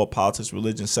 labor, law, politics,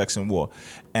 religion, sex, and war.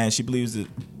 And she believes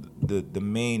that the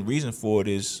main reason for it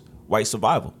is white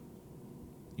survival.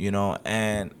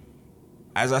 And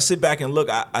as I sit back and look,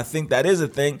 I think that is a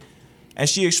thing. And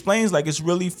she explains like it's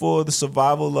really for the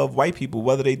survival of white people,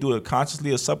 whether they do it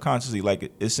consciously or subconsciously.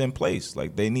 Like it's in place.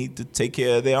 Like they need to take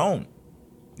care of their own.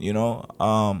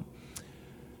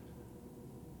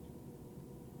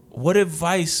 What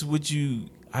advice would you,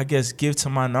 give to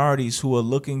minorities who are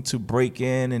looking to break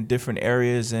in different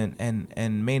areas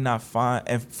and may not find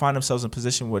themselves in a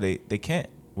position where they can't,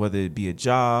 whether it be a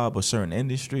job or certain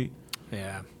industry?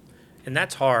 Yeah. And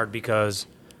that's hard because,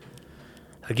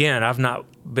 again, I've not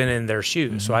been in their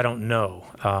shoes, so I don't know.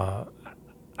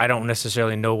 I don't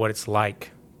necessarily know what it's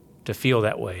like to feel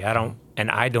that way. I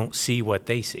don't see what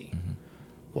they see.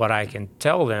 What I can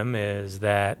tell them is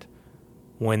that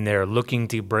when they're looking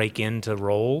to break into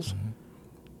roles,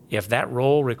 if that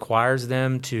role requires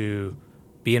them to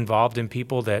be involved in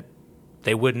people that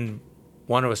they wouldn't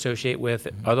want to associate with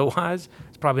otherwise,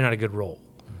 it's probably not a good role.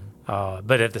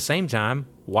 But at the same time,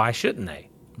 why shouldn't they?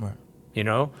 Right. You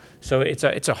know, so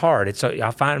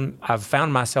I've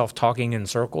found myself talking in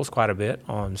circles quite a bit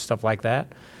on stuff like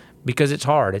that because it's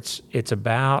hard. It's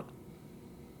about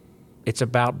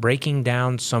breaking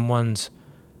down someone's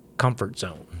comfort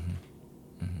zone.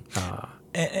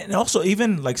 And also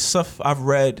even like stuff I've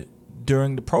read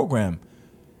during the program.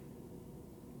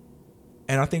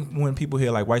 And I think when people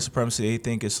hear like white supremacy, they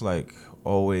think it's like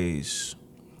always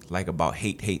like about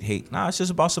hate. Nah, it's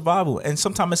just about survival. And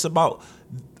sometimes it's about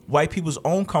white people's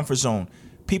own comfort zone.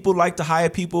 People like to hire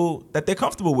people that they're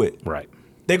comfortable with. Right.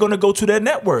 They're going to go to their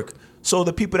network. So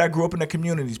the people that grew up in their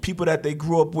communities, people that they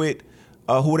grew up with,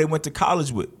 who they went to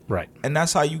college with. Right. And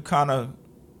that's how you kind of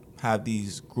have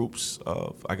these groups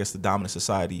of, I guess, the dominant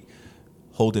society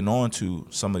holding on to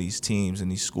some of these teams and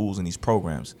these schools and these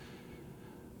programs.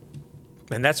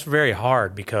 And that's very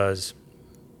hard because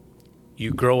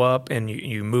you grow up and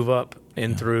you move up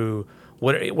in through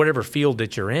whatever field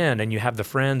that you're in, and you have the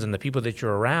friends and the people that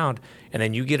you're around, and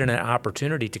then you get an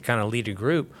opportunity to kind of lead a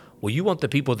group. Well, you want the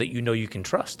people that you know you can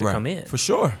trust to come in. For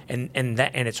sure. And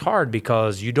it's hard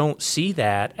because you don't see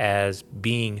that as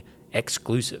being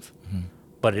exclusive,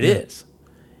 but it is.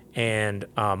 And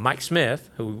Mike Smith,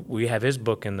 who we have his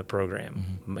book in the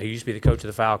program, he used to be the coach of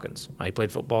the Falcons. He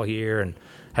played football here and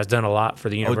has done a lot for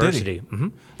the university. Oh,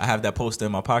 did he? I have that poster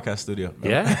in my podcast studio.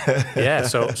 Yeah.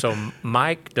 So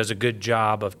Mike does a good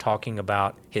job of talking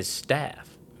about his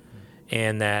staff,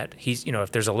 and that he's,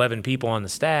 if there's 11 people on the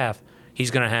staff,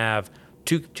 he's going to have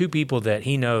two people that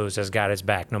he knows has got his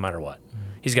back no matter what.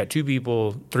 He's got 3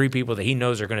 people that he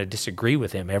knows are going to disagree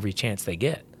with him every chance they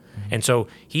get. And so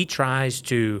he tries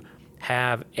to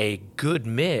have a good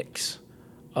mix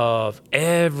of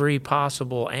every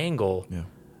possible angle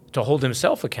to hold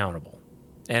himself accountable.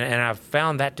 And I've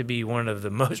found that to be one of the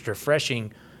most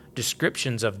refreshing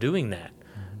descriptions of doing that.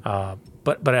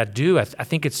 But I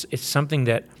think it's something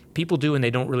that people do and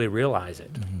they don't really realize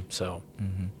it. So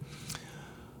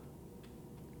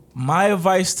my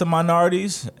advice to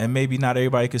minorities, and maybe not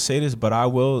everybody could say this, but I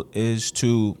will, is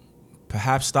to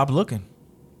perhaps stop looking.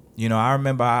 I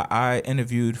remember I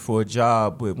interviewed for a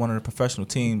job with one of the professional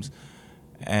teams,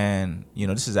 and,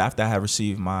 this is after I had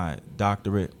received my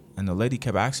doctorate, and the lady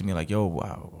kept asking me, like, yo,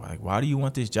 wow, like, why do you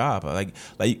want this job? Like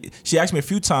she asked me a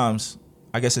few times,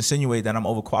 I guess insinuate that I'm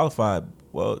overqualified.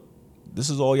 Well, this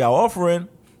is all y'all offering.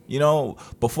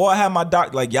 Before I had my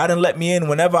doc, like, y'all didn't let me in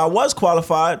whenever I was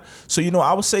qualified. So,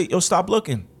 I would say, stop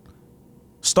looking.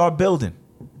 Start building.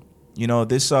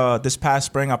 This past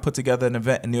spring, I put together an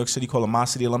event in New York City called the My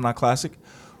City Alumni Classic,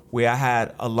 where I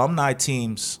had alumni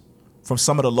teams from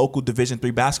some of the local Division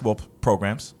III basketball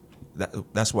programs.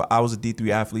 That's where I was a D3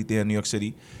 athlete there in New York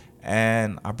City.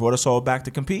 And I brought us all back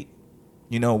to compete.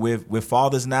 We're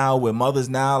fathers now, we're mothers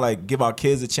now, like, give our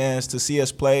kids a chance to see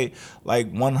us play,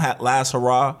 like, one last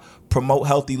hurrah, promote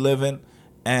healthy living.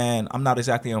 And I'm not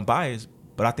exactly unbiased,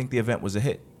 but I think the event was a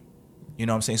hit. You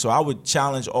know what I'm saying? So I would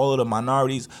challenge all of the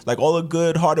minorities, like all the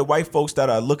good-hearted white folks that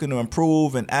are looking to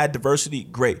improve and add diversity,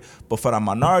 great. But for the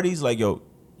minorities, like, yo,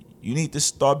 you need to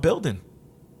start building.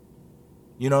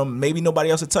 Maybe nobody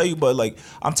else will tell you, but, like,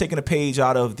 I'm taking a page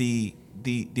out of the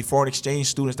foreign exchange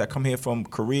students that come here from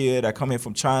Korea, that come here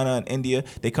from China and India.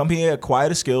 They come here, acquire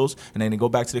the skills, and then they go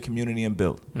back to the community and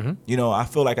build. I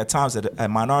feel like at times at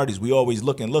minorities, we always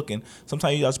looking.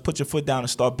 Sometimes you just put your foot down and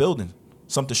start building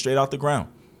something straight out the ground.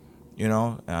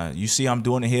 You see I'm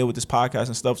doing it here with this podcast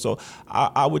and stuff. So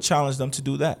I would challenge them to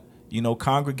do that.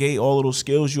 Congregate all of those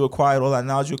skills you acquired, all that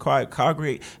knowledge you acquired.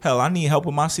 Congregate. Hell, I need help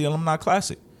with my City Alumni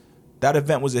Classic. That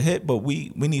event was a hit, but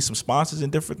we need some sponsors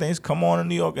and different things. Come on to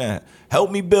New York and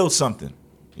help me build something.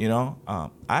 I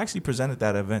actually presented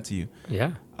that event to you.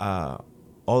 Yeah.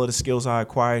 All of the skills I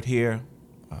acquired here.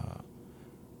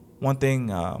 One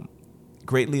thing,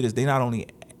 great leaders, they not only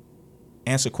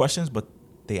answer questions, but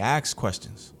they ask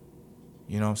questions.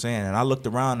 You know what I'm saying? And I looked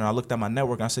around and I looked at my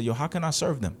network and I said, yo, how can I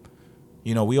serve them?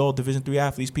 We all Division III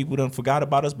athletes. People done forgot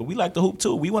about us, but we like to hoop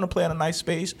too. We want to play on a nice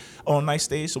space, on a nice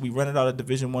stage. So we rented out a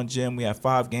Division I gym. We had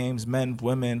 5 games, men,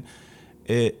 women.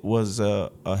 It was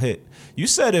a hit. You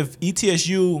said if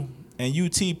ETSU and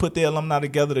UT put their alumni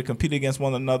together to compete against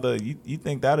one another, you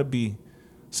think that'd be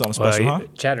something special, huh?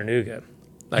 Chattanooga.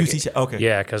 Okay.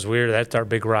 Yeah, because that's our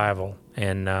big rival,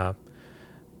 and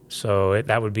so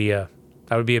that would be a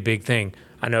big thing.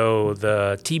 I know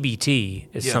the TBT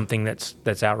is something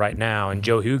that's out right now, and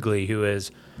Joe Hughley, who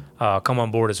has come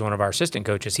on board as one of our assistant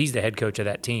coaches, he's the head coach of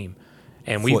that team.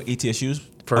 And for ETSU's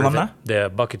alumni?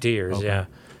 The Buccaneers, okay. Yeah,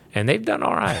 and they've done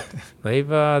all right. They've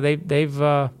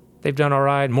done all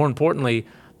right. More importantly,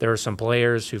 there are some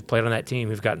players who've played on that team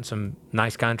who've gotten some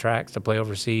nice contracts to play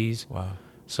overseas. Wow.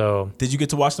 So, Did you get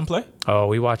to watch them play? oh,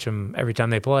 we watch them every time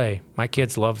they play. My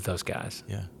kids love those guys.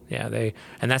 Yeah. Yeah,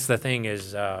 and that's the thing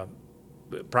is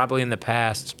probably in the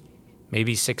past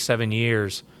maybe 6-7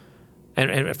 years,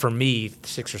 and for me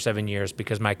 6 or 7 years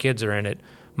because my kids are in it.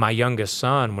 My youngest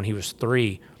son, when he was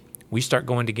 3, we start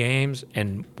going to games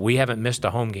and we haven't missed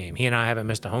a home game. He and I haven't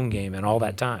missed a home game in all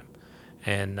that time,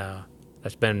 and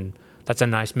that's a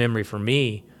nice memory for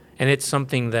me. And it's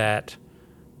something that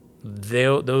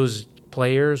those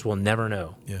players will never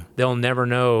know. Yeah. They'll never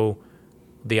know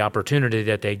the opportunity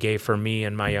that they gave for me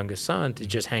and my youngest son to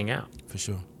just hang out. For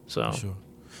sure. So, For sure.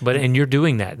 and you're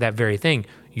doing that very thing.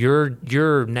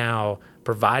 You're now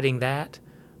providing that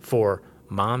for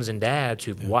moms and dads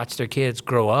who've watched their kids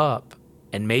grow up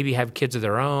and maybe have kids of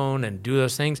their own and do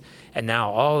those things. And now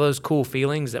all those cool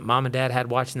feelings that mom and dad had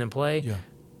watching them play,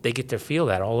 they get to feel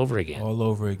that all over again. All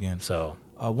over again. So,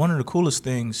 one of the coolest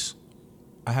things,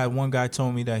 I had one guy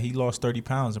told me that he lost 30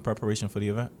 pounds in preparation for the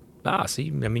event. see,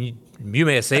 I mean, you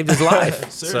may have saved his life.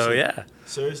 So, yeah.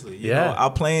 Seriously. You Yeah. know,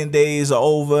 our playing days are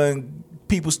over and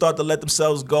people start to let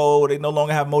themselves go. They no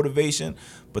longer have motivation.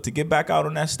 But to get back out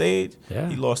on that stage,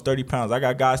 he lost 30 pounds. I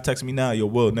got guys texting me now, yo,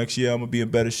 Will, next year I'm going to be in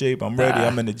better shape. I'm ready.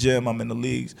 I'm in the gym. I'm in the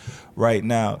leagues right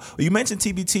now. You mentioned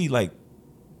TBT, like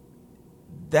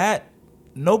that,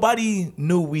 nobody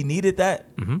knew we needed that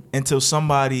until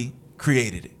somebody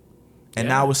created it. And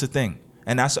now it's a thing.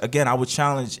 And that's, again, I would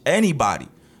challenge anybody,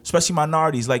 especially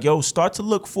minorities, like, yo, start to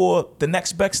look for the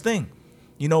next best thing.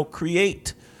 You know,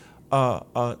 create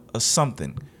a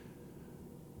something.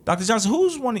 Dr. Johnson,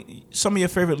 who's some of your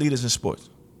favorite leaders in sports?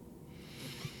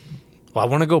 Well, I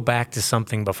want to go back to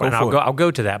something before, and I'll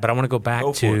go to that, but I want to go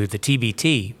back to the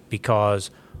TBT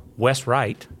because Wes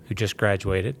Wright, who just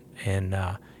graduated, and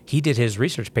he did his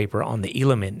research paper on the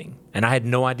Elam ending, and I had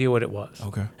no idea what it was.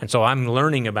 Okay. And so I'm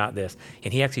learning about this,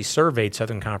 and he actually surveyed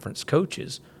Southern Conference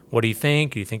coaches. What do you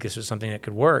think? Do you think this is something that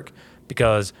could work?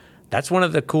 Because that's one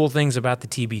of the cool things about the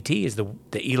TBT is the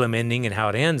Elam ending and how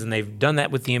it ends, and they've done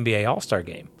that with the NBA All-Star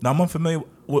game. Now, I'm unfamiliar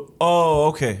with,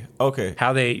 okay.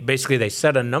 How they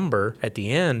set a number at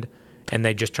the end, and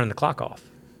they just turn the clock off.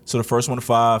 So the first one to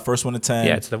 5, first one to 10.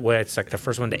 Yeah, it's like the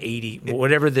first one to 80,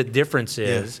 whatever the difference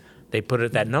is. Yeah. They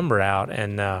put that number out,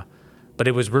 and but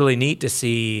it was really neat to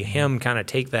see him kind of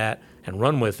take that and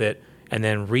run with it, and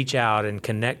then reach out and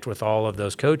connect with all of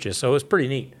those coaches. So it was pretty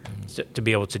neat to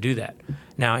be able to do that.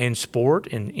 Now in sport,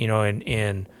 I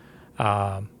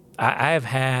have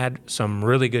had some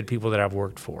really good people that I've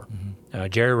worked for.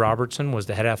 Jerry Robertson was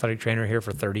the head athletic trainer here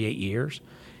for 38 years.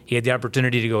 He had the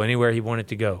opportunity to go anywhere he wanted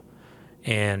to go.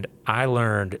 And I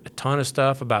learned a ton of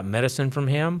stuff about medicine from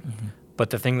him, but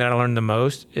the thing that I learned the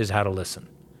most is how to listen.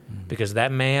 Because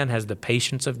that man has the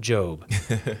patience of Job.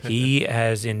 He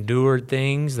has endured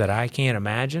things that I can't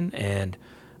imagine, and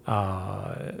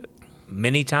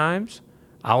many times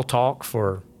I'll talk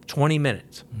for 20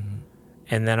 minutes,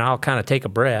 and then I'll kind of take a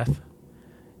breath,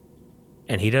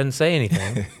 and he doesn't say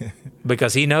anything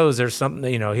because he knows there's something,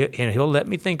 he'll let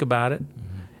me think about it.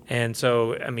 And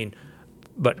so, I mean,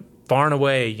 but far and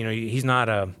away, he's not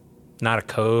a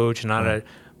coach,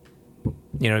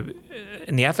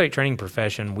 in the athletic training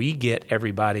profession, we get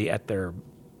everybody at their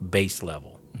base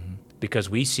level because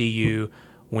we see you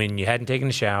when you hadn't taken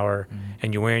a shower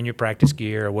and you're wearing your practice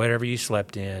gear or whatever you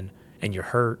slept in and you're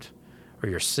hurt or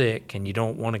you're sick and you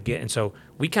don't want to get. And so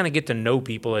we kind of get to know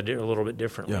people a little bit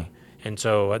differently. Yeah. And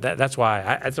so that's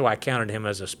why I counted him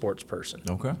as a sports person.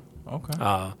 Okay.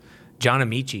 John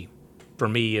Amici, for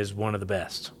me, is one of the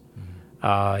best.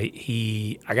 I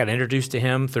got introduced to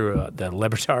him through the Le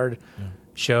Batard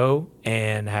show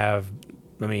and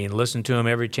listened to him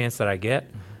every chance that I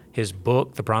get. His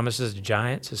book, The Promises of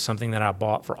Giants, is something that I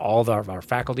bought for all of our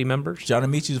faculty members. John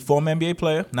Amici is a former NBA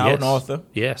player, now an author.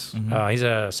 Yes. He's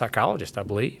a psychologist, I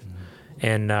believe.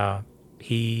 And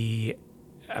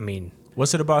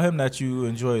what's it about him that you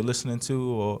enjoy listening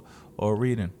to or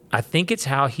reading? I think it's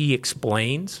how he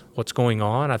explains what's going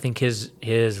on. I think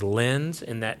his lens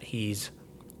in that he's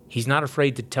not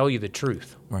afraid to tell you the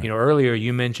truth. Right. Earlier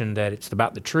you mentioned that it's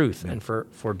about the truth. Yeah. And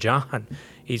for John,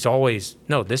 he's always,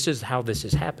 no, this is how this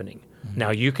is happening.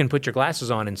 Now you can put your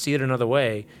glasses on and see it another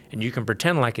way, and you can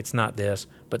pretend like it's not this,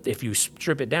 but if you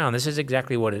strip it down, this is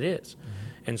exactly what it is.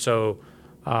 And so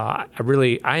I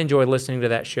enjoy listening to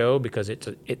that show because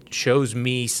it shows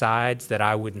me sides that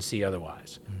I wouldn't see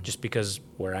otherwise, just because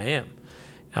where I am.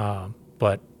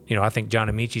 But I think John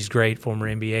Amici's great, former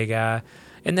NBA guy.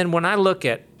 And then when I look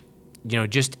at,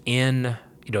 just in,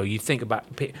 you think about,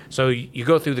 you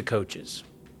go through the coaches.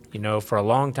 For a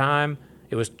long time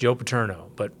it was Joe Paterno,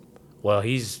 but Well,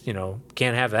 he's,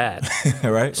 can't have that.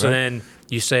 Right. So then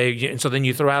you say, and so then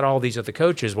you throw out all these other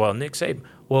coaches. Well, Nick Saban.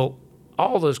 Well,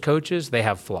 all those coaches, they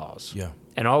have flaws. Yeah.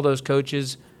 And all those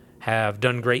coaches have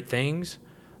done great things,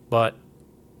 but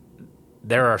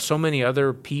there are so many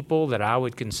other people that I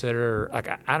would consider, like,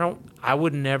 I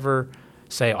would never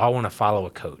say, I want to follow a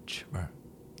coach. Right.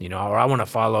 Or I want to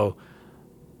follow.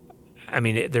 I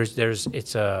mean,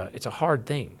 it's a hard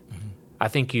thing. Mm-hmm. I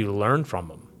think you learn from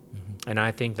them, and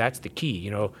I think that's the key.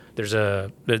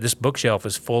 This bookshelf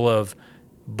is full of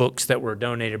books that were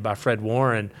donated by Fred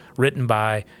Warren, written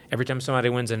by every time somebody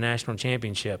wins a national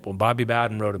championship. Well, Bobby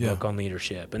Bowden wrote a book on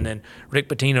leadership, and then Rick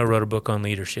Pitino wrote a book on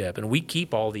leadership, and we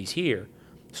keep all these here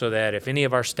so that if any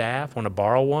of our staff want to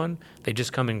borrow one, they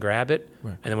just come and grab it,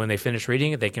 right. And then when they finish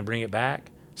reading it, they can bring it back.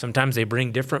 Sometimes they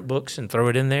bring different books and throw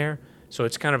it in there, so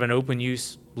it's kind of an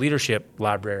open-use leadership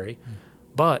library.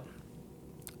 But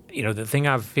the thing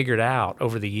I've figured out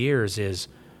over the years is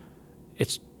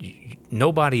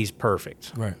nobody's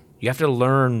perfect. Right. You have to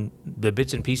learn the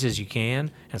bits and pieces you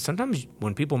can, and sometimes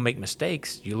when people make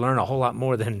mistakes, you learn a whole lot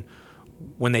more than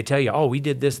when they tell you, "Oh, we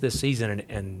did this season,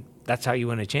 and that's how you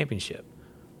win a championship."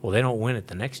 Well, they don't win it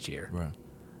the next year. Right.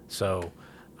 So,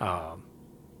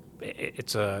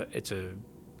 it's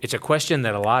a question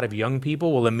that a lot of young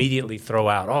people will immediately throw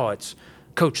out. Oh, it's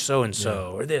Coach so and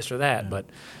so, or this or that, but.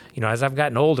 As I've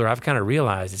gotten older, I've kind of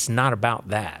realized it's not about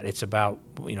that. It's about,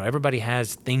 everybody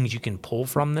has things you can pull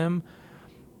from them,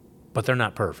 but they're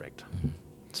not perfect. Mm-hmm.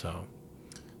 So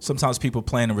sometimes people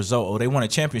plan the result. Oh, they won a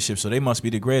championship, so they must be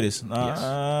the greatest. Yes.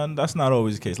 That's not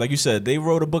always the case. Like you said, they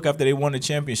wrote a book after they won the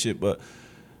championship, but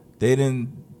they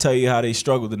didn't tell you how they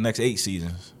struggled the next 8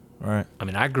 seasons, right? I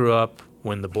mean, I grew up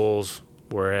when the Bulls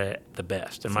were at the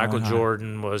best, and Michael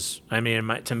Jordan was, to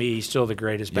me, he's still the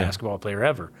greatest basketball player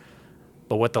ever.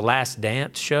 But what The Last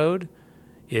Dance showed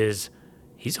is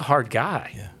he's a hard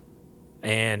guy. Yeah.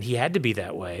 And he had to be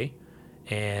that way.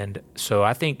 And so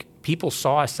I think people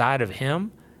saw a side of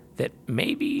him that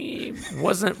maybe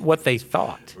wasn't what they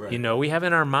thought. Right. We have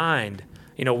in our mind,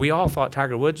 we all thought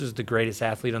Tiger Woods was the greatest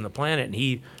athlete on the planet, and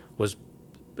he was,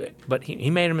 but he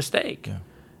made a mistake. Yeah.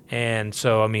 And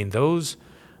so,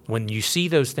 when you see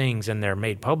those things and they're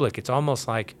made public, it's almost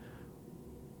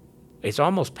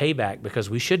payback, because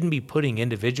we shouldn't be putting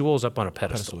individuals up on a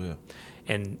pedestal. Yeah.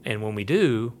 And when we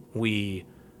do, we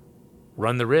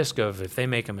run the risk of, if they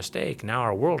make a mistake, now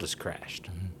our world has crashed.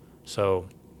 Mm-hmm. So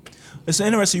it's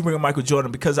interesting you bring up Michael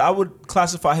Jordan, because I would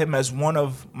classify him as one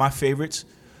of my favorites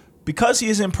because he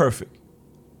is imperfect.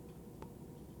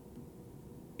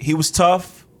 He was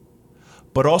tough,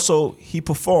 but also he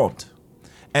performed.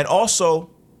 And also,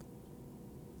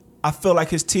 I feel like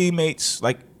his teammates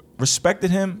respected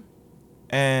him.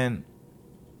 And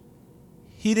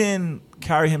he didn't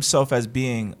carry himself as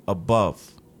being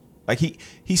above.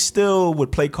 He still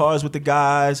would play cards with the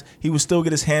guys. He would still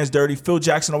get his hands dirty. Phil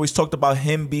Jackson always talked about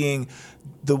him being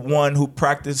the one who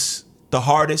practiced the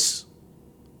hardest.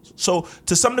 So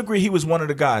to some degree, he was one of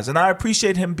the guys. And I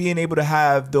appreciate him being able to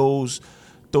have those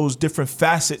different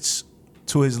facets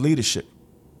to his leadership.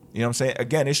 You know what I'm saying?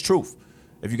 Again, it's truth.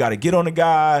 If you got to get on the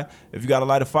guy, if you got to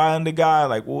light a fire on the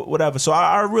guy, whatever. So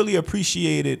I really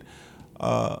appreciated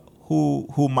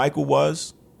who Michael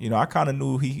was. I kind of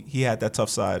knew he had that tough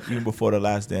side even before The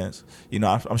Last Dance.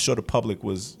 I'm sure the public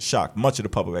was shocked. Much of the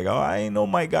public, I ain't know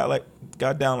Mike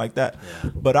got down like that. Yeah.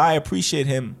 But I appreciate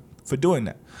him for doing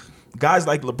that. Guys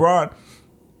like LeBron,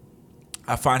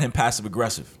 I find him passive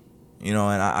aggressive. And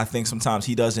I think sometimes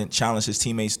he doesn't challenge his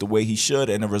teammates the way he should,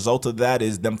 and the result of that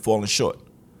is them falling short.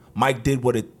 Mike did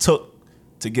what it took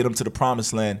to get him to the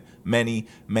promised land many,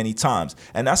 many times.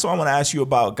 And that's why I want to ask you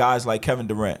about guys like Kevin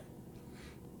Durant.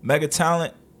 Mega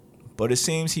talent, but it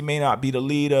seems he may not be the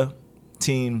leader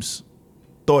teams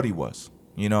thought he was.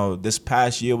 This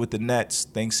past year with the Nets,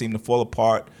 things seemed to fall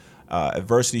apart.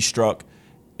 Adversity struck,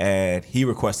 and he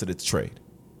requested a trade.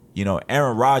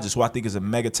 Aaron Rodgers, who I think is a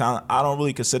mega talent, I don't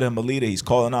really consider him a leader. He's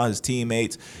calling out his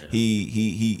teammates. Yeah.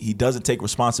 He doesn't take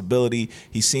responsibility.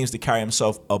 He seems to carry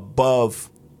himself above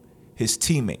his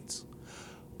teammates.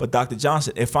 But Dr.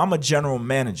 Johnson, if I'm a general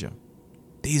manager,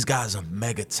 these guys are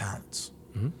mega talents.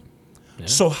 Mm-hmm. Yeah.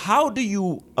 So how do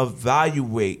you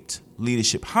evaluate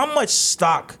leadership? How much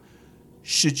stock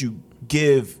should you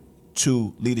give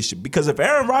to leadership? Because if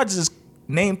Aaron Rodgers'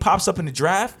 name pops up in the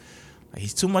draft,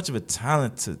 he's too much of a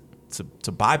talent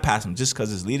to bypass him just because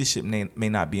his leadership may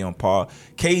not be on par.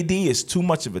 KD is too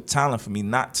much of a talent for me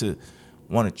not to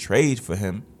want to trade for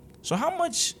him. So how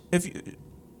much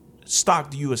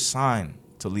stock do you assign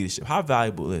to leadership? How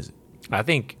valuable is it? I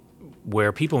think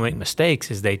where people make mistakes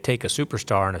is they take a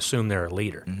superstar and assume they're a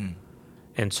leader. Mm-hmm.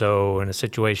 And so in a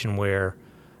situation where,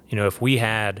 if we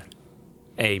had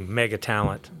a mega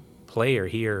talent player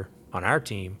here on our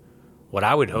team, what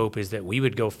I would hope is that we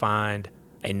would go find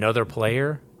another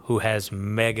player who has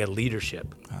mega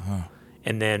leadership,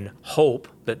 and then hope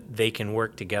that they can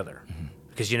work together.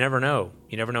 Because you never know.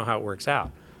 You never know how it works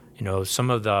out. Some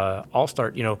of the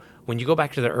all-star, when you go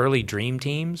back to the early dream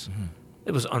teams,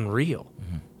 it was unreal.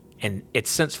 And it's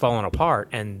since fallen apart.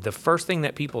 And the first thing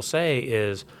that people say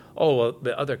is, oh, well,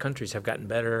 the other countries have gotten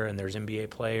better and there's NBA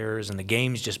players and the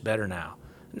game's just better now.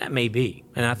 And that may be.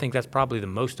 And I think that's probably the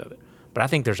most of it. But I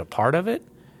think there's a part of it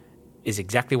is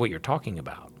exactly what you're talking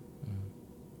about.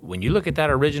 When you look at that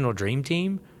original dream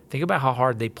team, think about how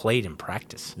hard they played in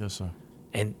practice. Yes, sir.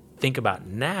 And think about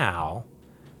now,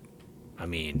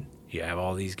 you have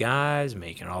all these guys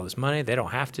making all this money. They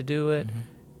don't have to do it.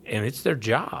 And it's their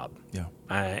job. Yeah.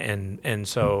 And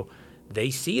so they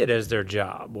see it as their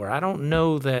job, where I don't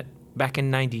know that back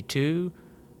in 92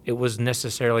 it was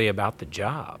necessarily about the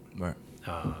job. Right.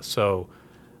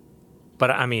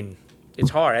 It's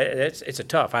hard. It's a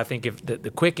tough. I think if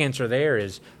the quick answer there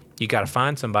is you got to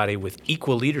find somebody with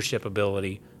equal leadership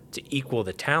ability to equal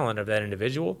the talent of that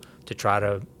individual to try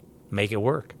to make it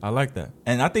work. I like that.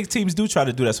 And I think teams do try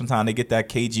to do that sometimes. They get that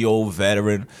cagey old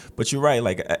veteran. But you're right.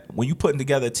 Like, when you're putting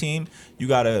together a team, you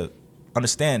got to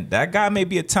understand that guy may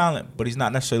be a talent, but he's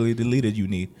not necessarily the leader you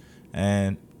need.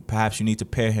 And perhaps you need to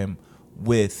pair him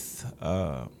with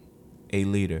a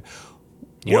leader.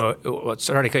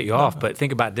 Sorry to cut you off, but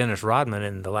think about Dennis Rodman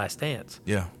in The Last Dance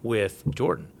with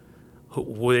Jordan.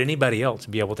 Would anybody else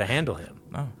be able to handle him?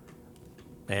 No.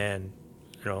 And,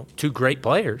 two great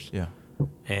players. Yeah.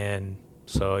 And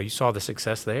so you saw the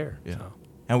success there. Yeah. So.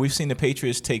 And we've seen the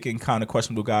Patriots taking kind of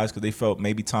questionable guys because they felt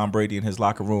maybe Tom Brady in his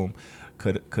locker room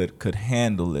could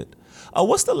handle it.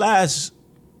 What's the last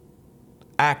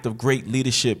act of great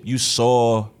leadership you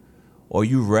saw or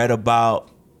you read about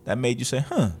that made you say,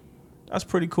 that's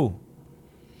pretty cool?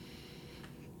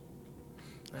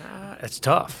 It's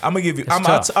tough. I'm gonna give you.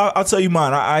 I'll tell you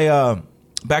mine. I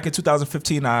back in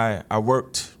 2015, I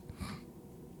worked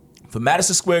for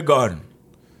Madison Square Garden,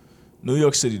 New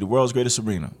York City, the world's greatest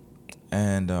arena,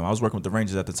 and I was working with the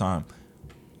Rangers at the time,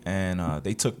 and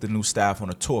they took the new staff on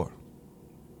a tour.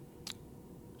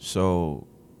 So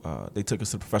they took us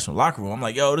to the professional locker room. I'm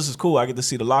like, yo, this is cool. I get to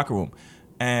see the locker room,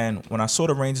 and when I saw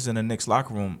the Rangers in the Knicks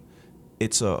locker room,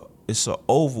 it's a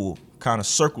oval kind of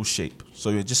circle shape. So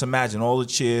you just imagine all the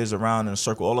chairs around in a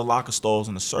circle, all the locker stalls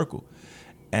in a circle.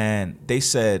 And they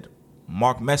said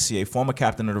Mark Messier, former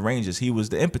captain of the Rangers, he was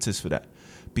the impetus for that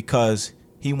because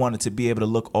he wanted to be able to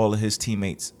look all of his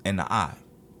teammates in the eye.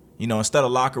 Instead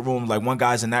of locker rooms, like one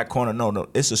guy's in that corner, no,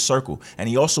 it's a circle. And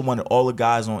he also wanted all the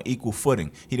guys on equal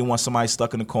footing. He didn't want somebody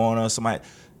stuck in the corner,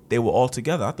 they were all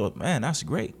together. I thought, man, that's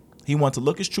great. He wanted to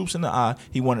look his troops in the eye.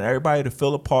 He wanted everybody to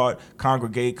feel apart,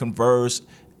 congregate, converse,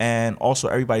 and also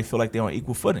everybody feel like they're on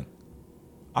equal footing.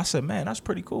 I said, man, that's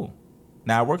pretty cool.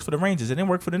 Now, it works for the Rangers. It didn't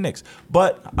work for the Knicks.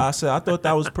 But I thought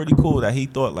that was pretty cool that he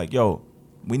thought, like, yo,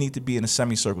 we need to be in a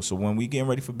semicircle. So when we getting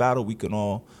ready for battle, we can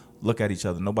all look at each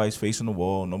other. Nobody's facing the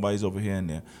wall. Nobody's over here and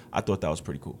there. I thought that was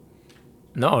pretty cool.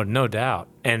 No doubt.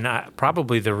 And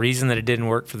probably the reason that it didn't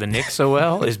work for the Knicks so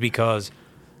well is because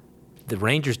the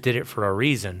Rangers did it for a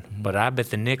reason, but I bet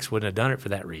the Knicks wouldn't have done it for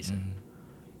that reason.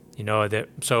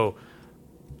 So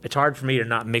it's hard for me to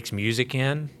not mix music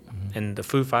in, and the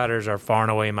Foo Fighters are far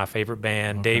and away my favorite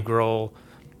band. Okay. Dave Grohl,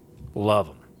 love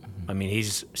him. He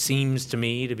seems to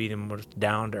me to be the most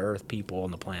down-to-earth people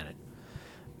on the planet.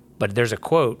 But there's a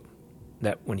quote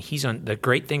that when he's on, the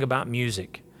great thing about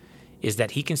music is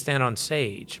that he can stand on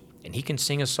stage and he can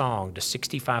sing a song to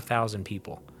 65,000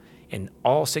 people. And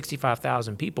all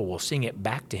 65,000 people will sing it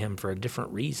back to him for a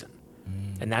different reason.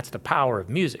 And that's the power of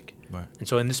music. Right. And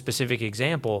so in this specific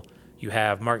example, you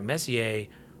have Mark Messier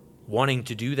wanting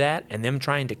to do that and them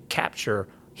trying to capture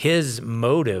his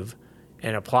motive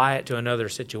and apply it to another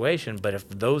situation. But if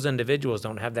those individuals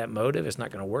don't have that motive, it's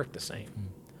not going to work the same.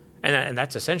 And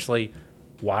that's essentially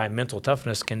why mental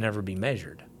toughness can never be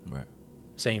measured. Right.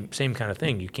 Same kind of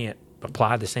thing. You can't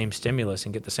apply the same stimulus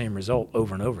and get the same result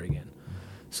over and over again.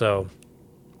 So,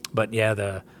 but yeah,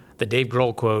 the Dave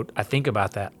Grohl quote, I think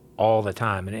about that all the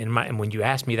time. And when you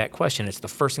ask me that question, it's the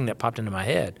first thing that popped into my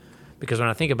head. Because when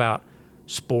I think about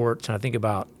sports and I think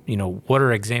about, what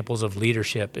are examples of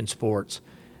leadership in sports,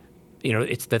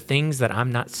 it's the things that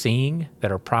I'm not seeing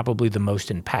that are probably the most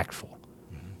impactful.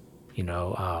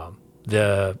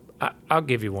 I'll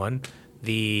give you one.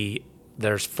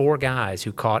 There's 4 guys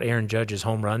who caught Aaron Judge's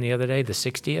home run the other day, the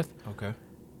 60th. Okay.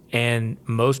 And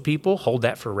most people hold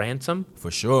that for ransom. For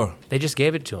sure. They just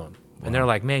gave it to him. And they're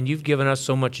like, man, you've given us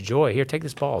so much joy. Here, take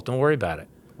this ball. Don't worry about it.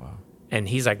 Wow. And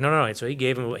he's like, no. And so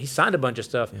he signed a bunch of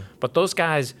stuff. Yeah. But those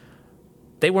guys,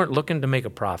 they weren't looking to make a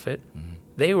profit. Mm-hmm.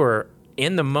 They were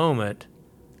in the moment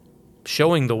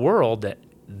showing the world that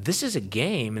this is a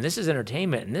game and this is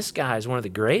entertainment and this guy is one of the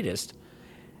greatest.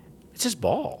 It's just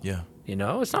ball. Yeah.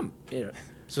 It's not,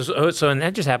 So and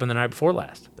that just happened the night before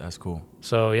last. That's cool.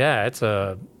 So, yeah, it's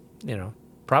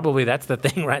probably that's the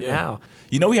thing right now.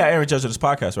 You know we had Aaron Judge on this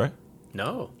podcast, right?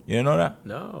 No. You didn't know that?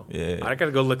 No. Yeah. I got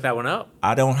to go look that one up.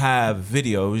 I don't have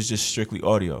video. It was just strictly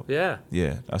audio. Yeah.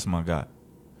 Yeah, that's my guy.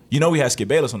 You know we had Skip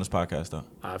Bayless on this podcast, though.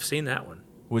 I've seen that one.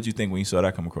 What'd you think when you saw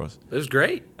that come across? It was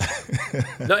great.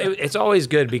 No, it's always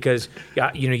good because,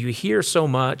 you hear so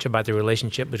much about the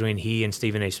relationship between he and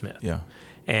Stephen A. Smith. Yeah.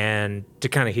 And to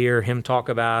kind of hear him talk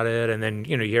about it, and then,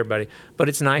 you hear everybody. But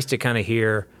it's nice to kind of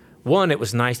hear, it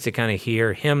was nice to kind of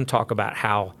hear him talk about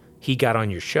how he got on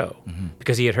your show. Mm-hmm.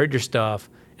 Because he had heard your stuff,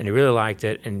 and he really liked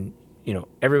it. And,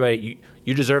 everybody,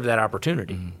 you deserve that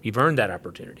opportunity. Mm-hmm. You've earned that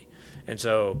opportunity. And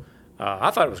so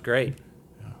I thought it was great.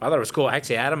 Yeah. I thought it was cool.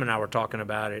 Actually, Adam and I were talking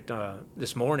about it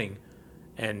this morning,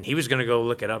 and he was going to go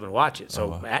look it up and watch it.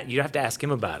 So you have to ask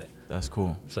him about it. That's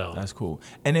cool. So that's cool.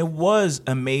 And it was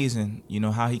amazing,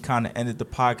 how he kind of ended the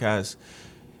podcast.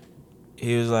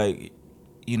 He was like,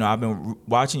 I've been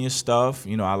watching your stuff.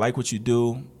 I like what you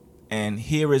do. And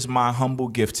here is my humble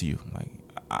gift to you. Like,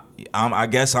 I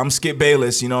guess I'm Skip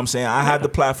Bayless. You know what I'm saying? I have the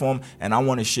platform, and I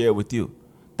want to share it with you.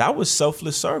 That was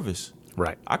selfless service.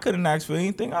 Right. I couldn't ask for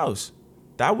anything else.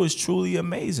 That was truly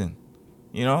amazing.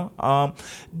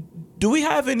 Do we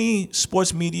have any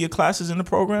sports media classes in the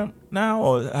program now,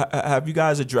 or have you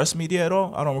guys addressed media at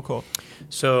all? I don't recall.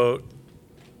 So,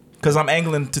 because I'm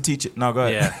angling to teach it. No, go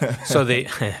ahead.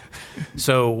 Yeah.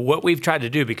 So what we've tried to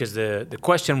do, because the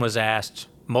question was asked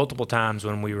multiple times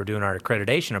when we were doing our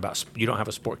accreditation about you don't have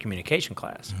a sport communication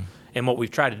class. Mm-hmm. And what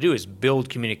we've tried to do is build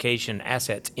communication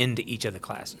assets into each of the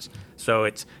classes. So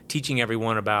it's teaching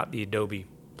everyone about the Adobe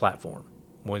platform.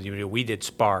 We did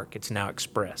Spark. It's now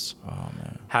Express. Oh,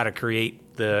 man. How to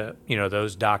create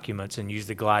those documents and use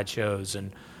the glide shows.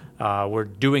 And we're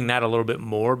doing that a little bit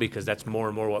more because that's more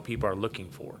and more what people are looking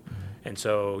for. Mm-hmm. And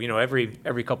so,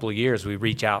 every couple of years we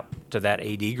reach out to that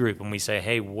AD group and we say,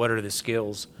 hey, what are the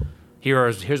skills?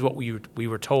 Here's what we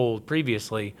were told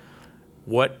previously.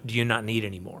 What do you not need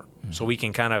anymore? Mm-hmm. So we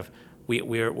can kind of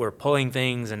we're pulling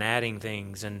things and adding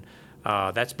things, and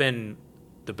that's been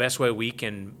the best way we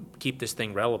can keep this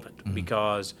thing relevant. Mm-hmm.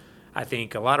 Because I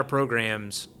think a lot of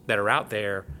programs that are out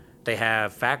there, they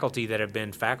have faculty that have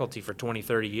been faculty for 20,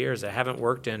 30 years that haven't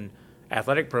worked in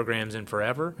athletic programs in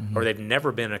forever, mm-hmm. or they've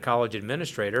never been a college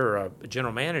administrator or a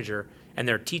general manager, and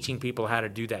they're teaching people how to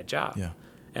do that job. Yeah.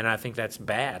 And I think that's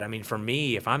bad. I mean, for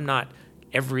me, if I'm not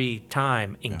every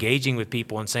time engaging with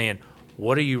people and saying,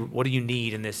 what do you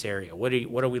need in this area? What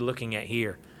are we looking at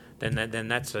here? Then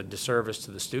that's a disservice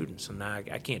to the students, and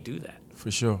I can't do that.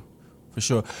 For sure.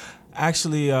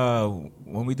 Actually,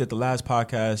 when we did the last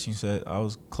podcast, you said I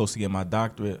was close to getting my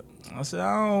doctorate. I said,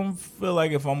 I don't feel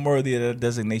like if I'm worthy of that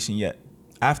designation yet.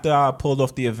 After I pulled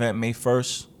off the event May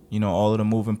 1st, all of the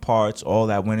moving parts, all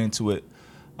that went into it,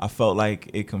 I felt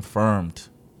like it confirmed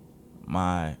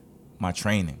my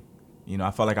training.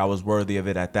 I felt like I was worthy of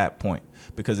it at that point.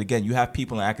 Because, again, you have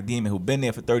people in academia who've been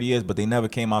there for 30 years, but they never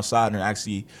came outside and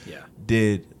actually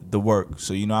did the work.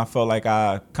 So, I felt like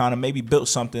I kind of maybe built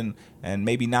something, and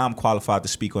maybe now I'm qualified to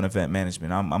speak on event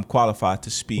management. I'm qualified to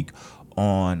speak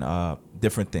on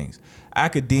different things.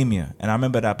 Academia, and I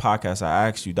remember that podcast I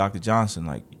asked you, Dr. Johnson,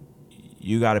 like,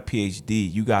 you got a PhD,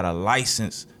 you got a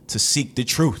license to seek the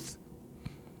truth.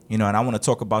 And I want to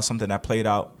talk about something that played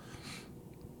out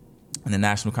in the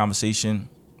national conversation,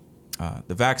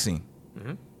 the vaccine.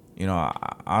 Mm-hmm.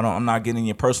 I'm not getting in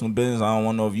your personal business. I don't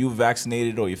want to know if you're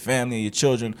vaccinated or your family or your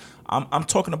children. I'm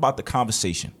talking about the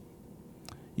conversation.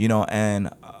 And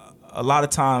a lot of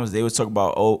times they would talk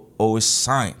about, it's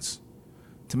science.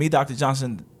 To me, Dr.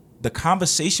 Johnson, the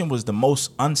conversation was the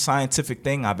most unscientific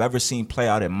thing I've ever seen play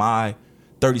out in my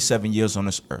 37 years on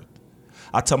this earth.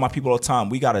 I tell my people all the time,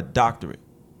 we got a doctorate.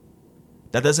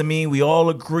 That doesn't mean we all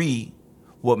agree.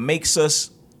 What makes us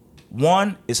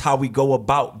one is how we go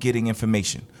about getting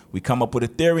information. We come up with a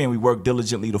theory and we work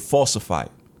diligently to falsify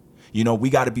it. We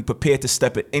got to be prepared to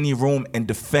step in any room and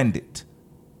defend it.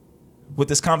 With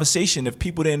this conversation, if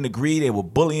people didn't agree, they were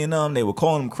bullying them, they were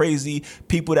calling them crazy.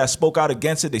 People that spoke out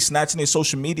against it, they snatching their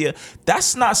social media.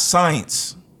 That's not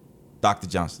science, Dr.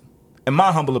 Johnson, in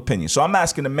my humble opinion. So I'm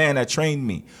asking the man that trained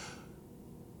me,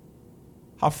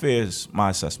 how fair is my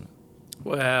assessment?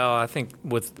 Well, I think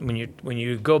when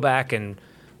you go back and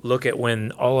look at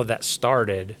when all of that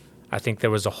started, I think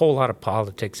there was a whole lot of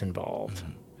politics involved.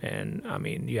 And, I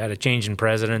mean, you had a change in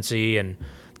presidency, and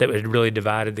that had really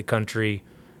divided the country.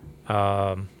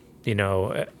 You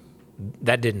know,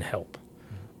 that didn't help.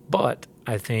 But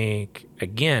I think,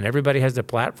 again, everybody has the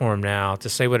platform now to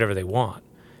say whatever they want.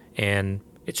 And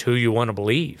it's who you want to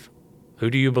believe. Who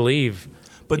do you believe?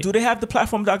 But do they have the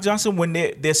platform, Dr. Johnson, when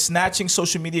they're snatching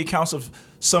social media accounts of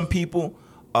some people?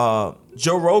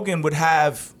 Joe Rogan would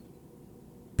have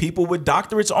people with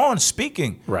doctorates on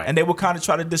speaking, right, and they would kind of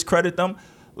try to discredit them.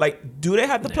 Like, do they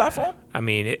have the platform? I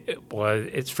mean,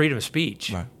 it's freedom of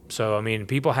speech. Right. So, I mean,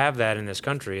 people have that in this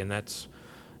country, and that's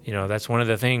one of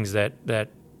the things that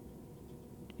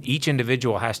each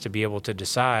individual has to be able to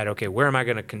decide, okay, where am I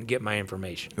going to get my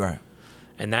information? Right.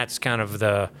 And that's kind of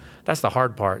the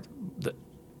hard part.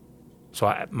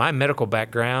 So my medical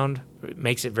background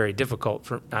makes it very difficult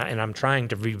and I'm trying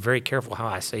to be very careful how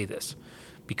I say this,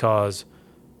 because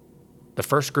the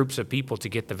first groups of people to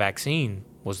get the vaccine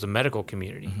was the medical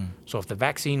community. Mm-hmm. So if the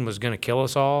vaccine was going to kill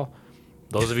us all,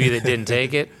 those of you that didn't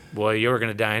take it, well, you were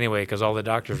going to die anyway because all the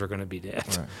doctors were going to be dead.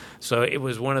 Right. So it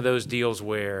was one of those deals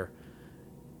where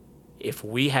if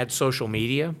we had social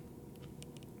media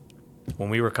when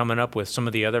we were coming up with some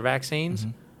of the other vaccines,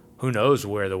 mm-hmm. who knows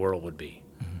where the world would be.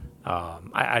 Mm-hmm.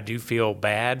 I do feel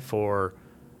bad for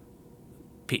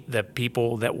the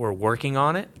people that were working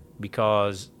on it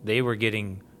because they were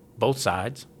getting both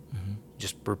sides mm-hmm.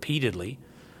 just repeatedly.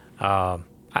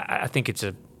 I think it's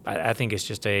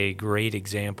just a great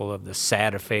example of the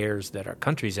sad affairs that our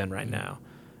country's in right now.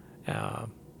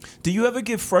 Do you ever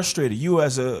get frustrated, you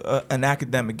as an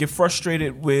academic, get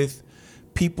frustrated with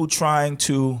people trying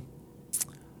to,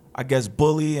 I guess,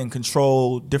 bully and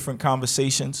control different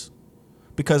conversations?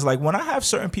 Because, like, when I have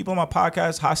certain people on my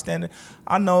podcast, high standard,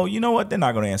 I know, you know what, they're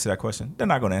not going to answer that question. They're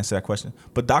not going to answer that question.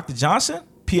 But Dr. Johnson,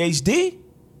 PhD,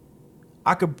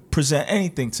 I could present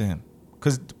anything to him.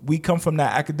 Because we come from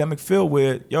that academic field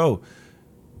where,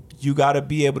 you got to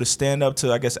be able to stand up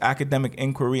to, I guess, academic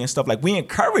inquiry and stuff. Like, we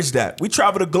encourage that. We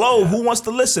travel the globe. Yeah. Who wants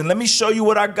to listen? Let me show you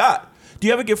what I got. Do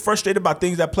you ever get frustrated about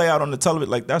things that play out on the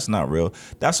television? Like, that's not real.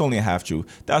 That's only a half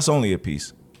truth. That's only a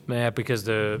piece. Man, because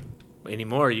the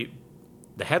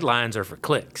headlines are for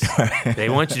clicks. They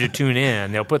want you to tune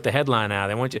in. They'll put the headline out.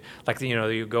 They want you, like,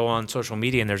 you go on social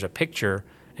media and there's a picture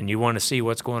and you want to see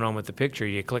what's going on with the picture.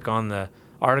 You click on the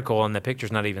article and the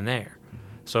picture's not even there.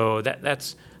 So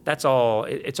that's all.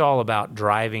 It's all about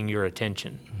driving your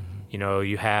attention. Mm-hmm.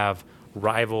 You have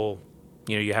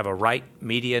you have a right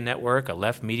media network, a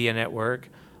left media network,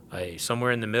 a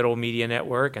somewhere in the middle media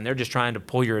network, and they're just trying to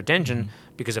pull your attention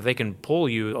because if they can pull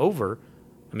you over,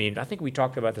 I mean, I think we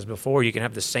talked about this before, you can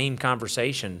have the same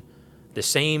conversation, the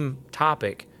same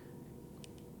topic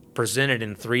presented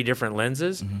in 3 different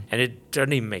lenses, and it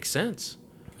doesn't even make sense.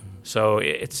 So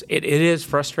it is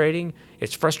frustrating.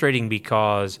 It's frustrating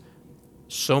because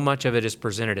so much of it is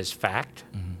presented as fact,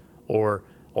 or,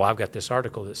 I've got this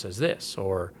article that says this,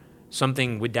 or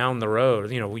something down the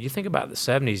road. You think about the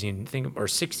 70s, or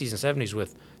 60s and 70s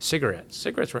with cigarettes.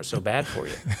 Cigarettes weren't so bad for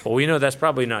you. Well, we know that's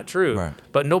probably not true, right.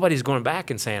 But nobody's going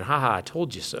back and saying, ha, I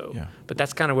told you so. Yeah. But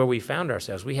that's kind of where we found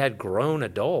ourselves. We had grown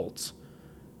adults,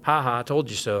 I told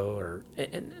you so,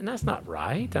 and that's not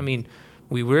right. I mean,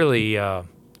 we really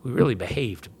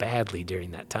behaved badly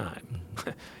during that time.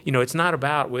 It's not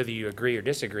about whether you agree or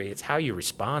disagree. It's how you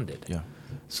responded. Yeah.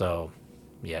 So,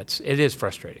 yeah, it is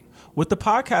frustrating. With the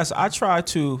podcast, I try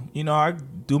to, I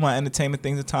do my entertainment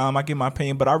things at time. I give my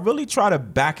opinion, but I really try to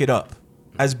back it up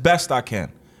as best I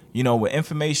can. With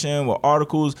information, with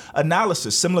articles,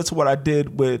 analysis, similar to what I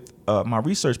did with my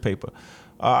research paper.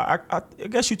 I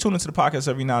guess you tune into the podcast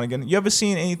every now and again. You ever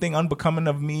seen anything unbecoming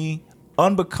of me,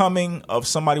 unbecoming of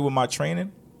somebody with my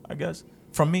training, I guess,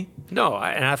 from me? No,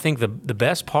 and I think the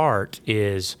best part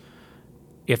is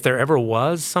if there ever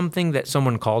was something that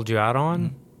someone called you out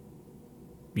on,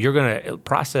 you're going to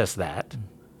process that.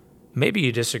 Maybe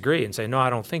you disagree and say, no, I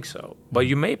don't think so. But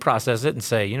you may process it and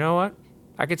say, you know what?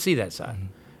 I could see that side.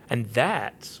 And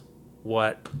that's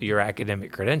what your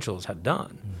academic credentials have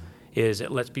done, is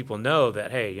it lets people know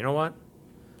that, hey, you know what?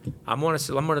 I'm going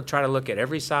to try to look at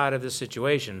every side of this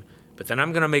situation, but then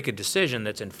I'm going to make a decision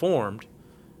that's informed,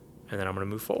 and then I'm going to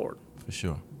move forward. For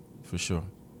sure. For sure.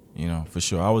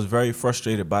 I was very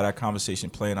frustrated by that conversation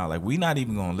playing out. Like, we not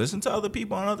even going to listen to other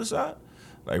people on the other side?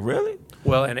 Like, really?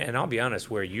 Well, and I'll be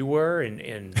honest, where you were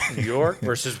in New York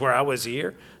versus where I was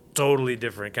here, totally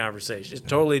different conversation. It's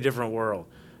totally different world.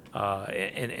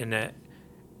 And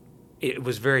it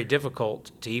was very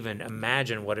difficult to even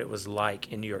imagine what it was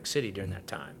like in New York City during that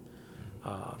time.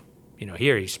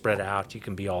 here you spread out, you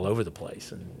can be all over the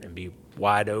place and be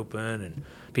wide open, and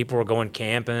people were going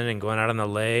camping and going out on the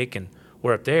lake, and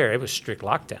we're up there, it was strict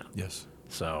lockdown. Yes.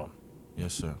 So.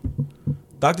 Yes, sir.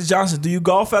 Dr. Johnson, do you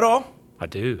golf at all? I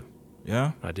do.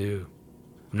 Yeah? I do.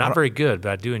 I'm not very good,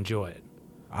 but I do enjoy it.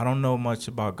 I don't know much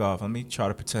about golf. Let me try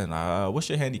to pretend. What's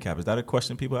your handicap? Is that a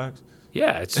question people ask?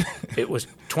 Yeah, it was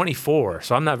 24,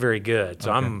 so I'm not very good.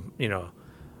 So Okay. I'm,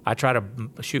 I try to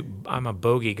shoot. I'm a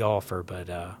bogey golfer, but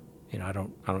I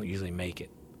don't usually make it.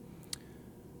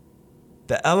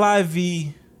 The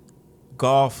LIV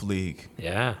Golf League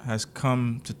Yeah, has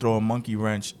come to throw a monkey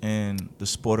wrench in the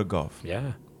sport of golf.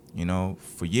 yeah,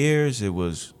 For years it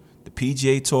was the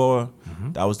PGA Tour.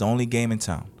 That was the only game in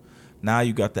town. Now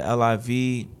you got the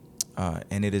LIV,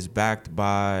 and it is backed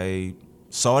by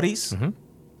Saudis.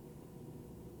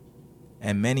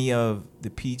 And many of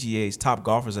the PGA's top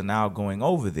golfers are now going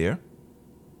over there.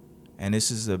 And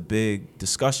this is a big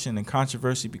discussion and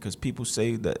controversy because people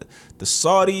say that the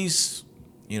Saudis,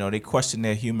 they question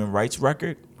their human rights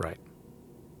record. right.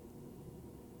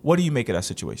 What do you make of that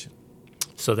situation?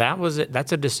 So that was it.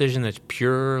 That's a decision that's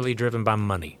purely driven by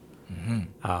money,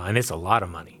 and it's a lot of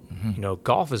money.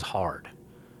 Golf is hard.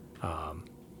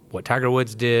 What Tiger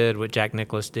Woods did, what Jack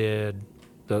Nicklaus did,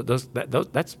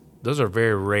 those are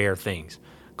very rare things.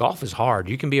 Golf is hard.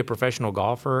 You can be a professional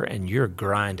golfer and you're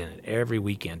grinding it every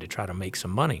weekend to try to make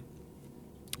some money.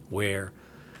 Where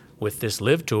with this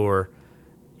Live Tour,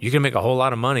 you can make a whole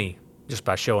lot of money just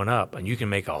by showing up, and you can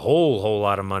make a whole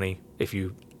lot of money if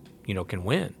you can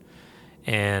win.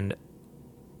 And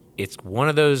it's one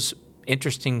of those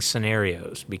interesting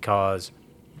scenarios because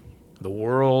the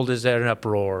world is at an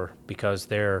uproar because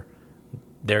they're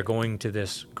going to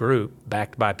this group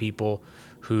backed by people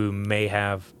who may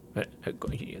have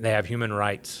human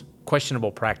rights,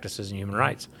 questionable practices in human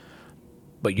rights.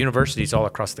 But universities all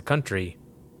across the country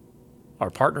are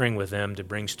partnering with them to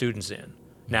bring students in.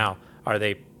 Now,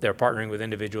 they're partnering with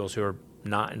individuals who are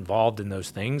not involved in those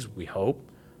things, we hope,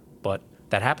 but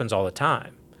that happens all the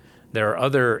time. There are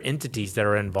other entities that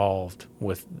are involved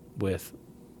with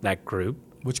that group.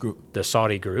 Which group? The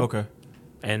Saudi group. Okay.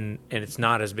 And it's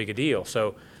not as big a deal.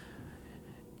 So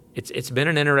it's been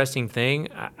an interesting thing.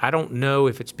 I don't know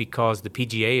if it's because the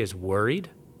PGA is worried.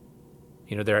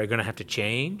 They're going to have to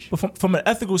change. But from an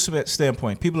ethical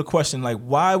standpoint, people are questioning, like,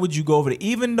 why would you go over there?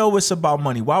 Even though it's about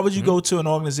money, why would you go to an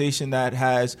organization that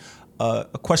has a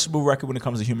questionable record when it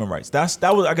comes to human rights? That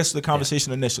was, I guess, the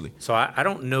conversation initially. So I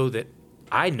don't know that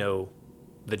I know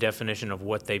the definition of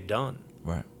what they've done.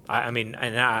 Right.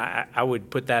 I would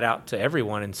put that out to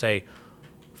everyone and say,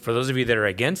 for those of you that are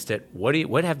against it,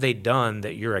 what have they done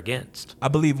that you're against? I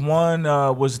believe one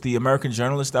was the American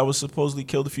journalist that was supposedly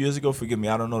killed a few years ago. Forgive me,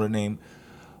 I don't know the name.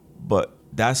 But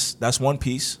that's one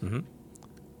piece.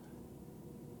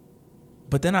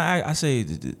 But then I say,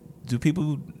 do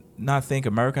people not think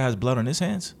America has blood on its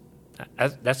hands?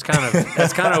 That's kind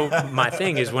of my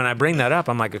thing is when I bring that up,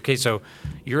 I'm like, okay, so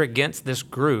you're against this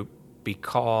group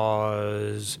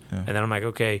because, and then I'm like,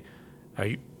 okay, are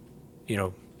you,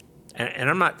 and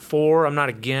I'm not for, I'm not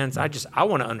against. I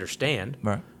want to understand,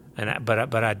 right?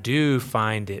 But I do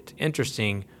find it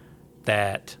interesting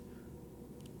that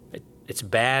it's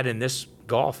bad in this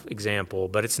golf example,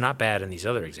 but it's not bad in these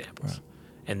other examples, right.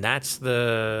 And that's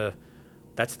the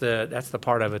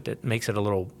part of it that makes it a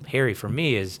little hairy for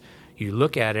me is you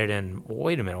look at it and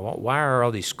wait a minute, why are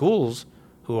all these schools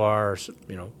who are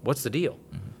what's the deal?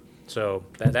 So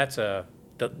that's an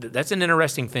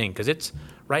interesting thing because it's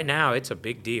right now it's a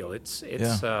big deal. It's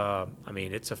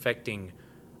affecting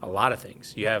a lot of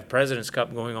things. You have President's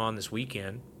Cup going on this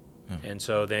weekend, and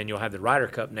so then you'll have the Ryder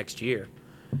Cup next year.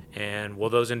 And will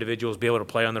those individuals be able to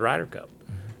play on the Ryder Cup?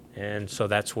 And so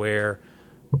that's where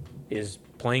is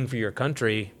playing for your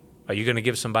country. Are you going to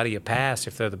give somebody a pass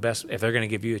if they're the best? If they're going to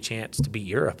give you a chance to beat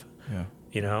Europe?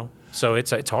 Yeah. So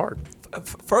it's hard.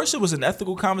 First, it was an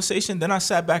ethical conversation. Then I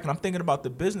sat back and I'm thinking about the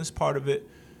business part of it.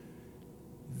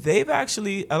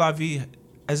 LIV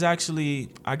has actually,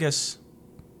 I guess,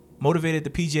 motivated the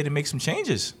PGA to make some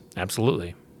changes.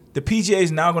 Absolutely. The PGA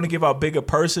is now going to give out bigger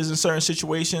purses in certain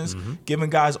situations, giving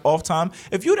guys off time.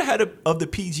 If you're the head of the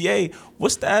PGA,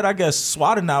 what's that, I guess,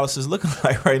 SWOT analysis looking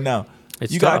like right now?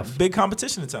 It's you tough. got big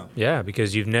competition in town. Yeah,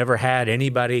 because you've never had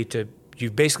anybody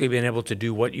you've basically been able to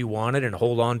do what you wanted and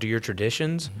hold on to your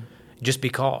traditions just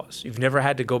because. You've never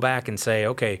had to go back and say,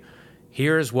 okay,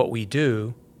 here's what we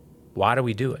do. Why do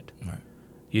we do it? Right.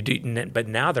 You do, but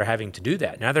now they're having to do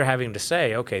that. Now they're having to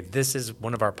say, okay, this is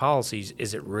one of our policies.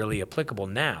 Is it really applicable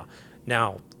now?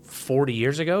 Now, 40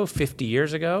 years ago, 50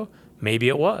 years ago, maybe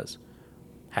it was.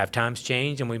 Have times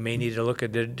changed and we may need to look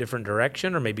at a different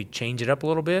direction or maybe change it up a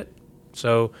little bit?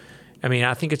 So, I mean,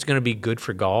 I think it's going to be good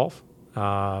for golf.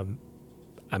 I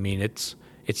mean, it's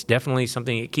definitely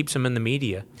something. It keeps them in the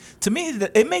media. To me,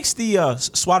 it makes the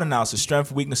SWOT analysis,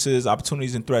 strengths, weaknesses,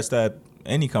 opportunities, and threats that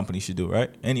any company should do,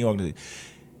 right? Any organization.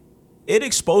 It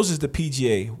exposes the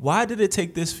PGA. Why did it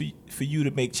take this for you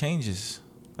to make changes?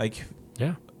 Like,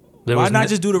 Yeah. why not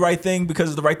just do the right thing because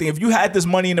it's the right thing? If you had this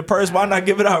money in the purse, why not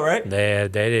give it out, right?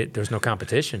 There's no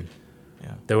competition.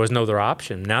 Yeah. There was no other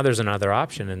option. Now there's another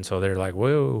option, and so they're like,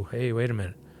 whoa, hey, wait a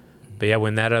minute. But yeah,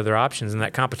 when that other options and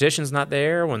that competition's not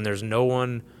there, when there's no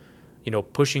one,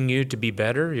 pushing you to be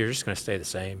better, you're just going to stay the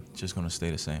same. Just going to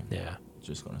stay the same. Yeah.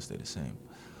 Just going to stay the same.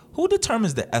 Who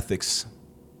determines the ethics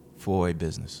for a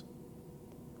business?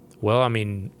 Well, I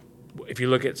mean, if you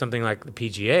look at something like the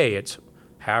PGA, it's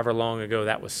however long ago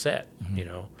that was set,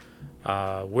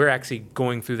 We're actually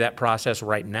going through that process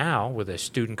right now with a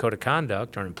student code of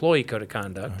conduct or an employee code of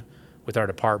conduct with our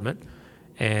department.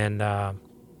 And,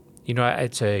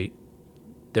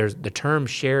 there's the term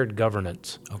shared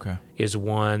governance is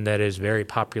one that is very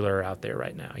popular out there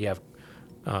right now. You have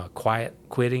quiet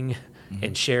quitting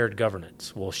and shared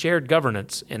governance. Well, shared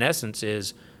governance, in essence,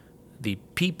 is the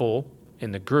people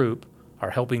in the group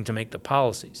are helping to make the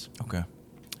policies. Okay.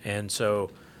 And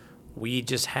so we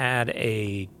just had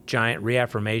a giant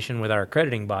reaffirmation with our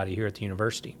accrediting body here at the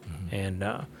university. And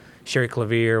Sherry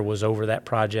Clavier was over that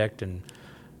project and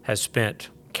has spent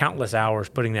countless hours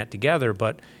putting that together,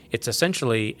 but it's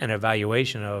essentially an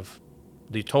evaluation of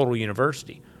the total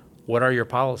university. What are your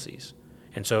policies?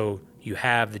 And so you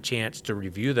have the chance to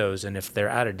review those, and if they're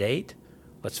out of date,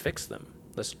 let's fix them.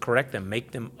 Let's correct them,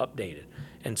 make them updated.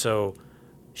 And so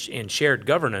in shared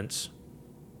governance,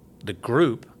 the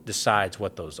group decides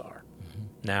what those are.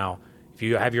 Now, if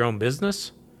you have your own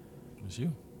business, It's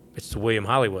you. it's the William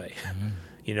Holly way.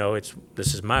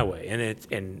 This is my way.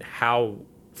 And how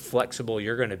flexible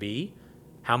you're going to be,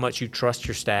 how much you trust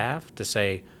your staff to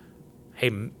say,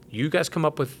 hey, you guys come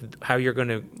up with how you're going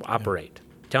to operate.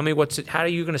 Tell me how are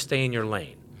you going to stay in your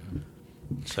lane?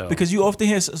 So Because you often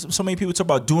hear so many people talk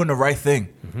about doing the right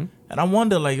thing. And I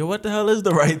wonder, what the hell is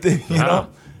the right thing, you know?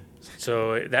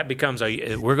 So that becomes,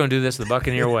 we're going to do this the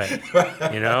Buccaneer way,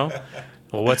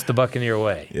 Well, what's the Buccaneer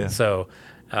way? Yeah. So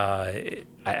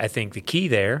I think the key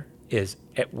there is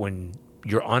when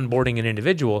you're onboarding an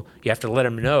individual, you have to let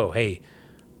them know, hey,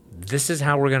 this is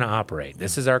how we're going to operate.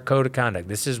 This is our code of conduct.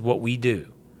 This is what we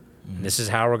do. And this is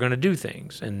how we're going to do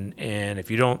things. And if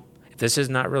this is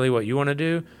not really what you want to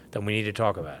do, then we need to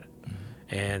talk about it.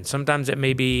 And sometimes it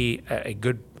may be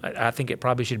I think it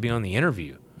probably should be on the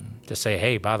interview to say,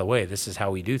 hey, by the way, this is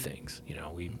how we do things.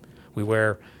 We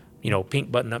wear,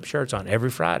 pink button-up shirts on every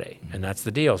Friday, and that's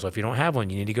the deal. So if you don't have one,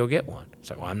 you need to go get one.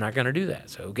 So I'm not going to do that.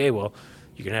 So, okay, well,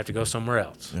 you're going to have to go somewhere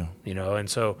else, And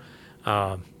so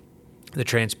the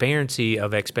transparency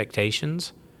of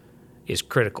expectations is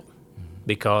critical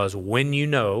because when you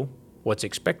know what's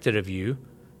expected of you,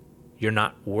 you're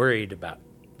not worried about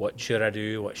what should I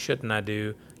do, what shouldn't I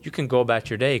do. You can go about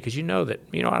your day because you know that,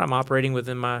 I'm operating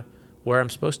within where I'm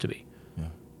supposed to be. Yeah.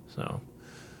 So.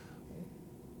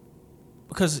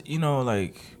 Because,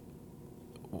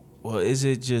 is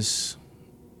it just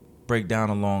break down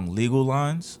along legal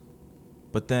lines?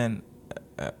 But then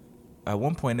at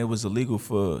one point it was illegal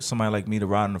for somebody like me to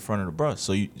ride in the front of the bus.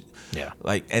 So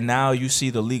and now you see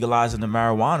the legalizing the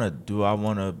marijuana. Do I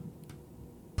want to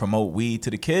promote weed to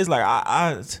the kids?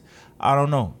 I don't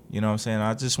know. You know what I'm saying?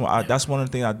 That's one of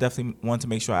the things I definitely want to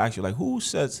make sure I ask you. Who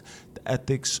sets the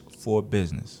ethics for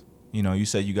business? You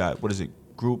said you got, what is it,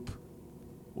 group,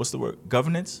 what's the word,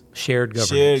 governance? Shared governance.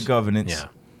 Shared governance. Yeah.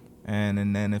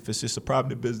 And then if it's just a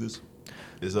private business,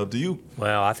 it's up to you.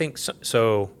 Well, I think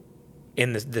so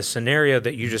in the scenario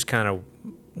that you just kind of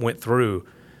went through,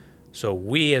 so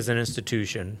we as an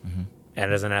institution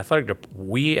and as an athletic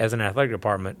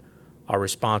department are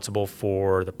responsible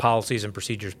for the policies and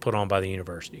procedures put on by the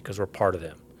university because we're part of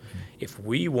them. If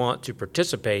we want to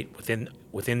participate within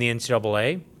the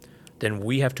NCAA, then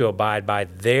we have to abide by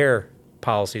their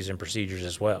policies and procedures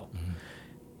as well.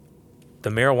 The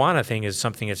marijuana thing is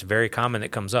something that's very common that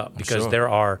comes up because there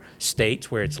are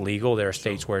states where it's legal, there are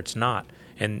states where it's not.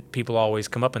 And people always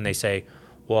come up and they say,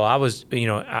 well, I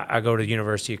go to the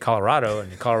University of Colorado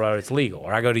and in Colorado it's legal,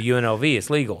 or I go to UNLV, it's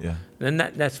legal. Yeah. Then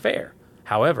that's fair.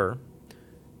 However,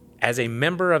 as a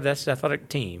member of that athletic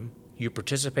team, you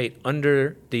participate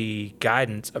under the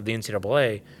guidance of the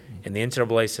NCAA, and the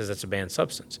NCAA says it's a banned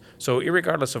substance. So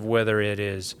irregardless of whether it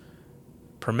is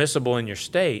permissible in your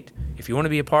state, if you want to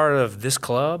be a part of this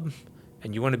club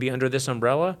and you want to be under this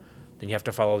umbrella, then you have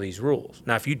to follow these rules.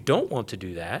 Now, if you don't want to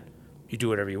do that, you do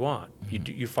whatever you want.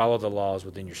 You follow the laws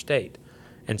within your state.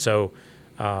 And so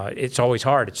it's always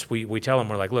hard. We tell them,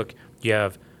 we're like, look, you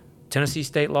have Tennessee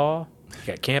state law, you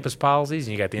got campus policies,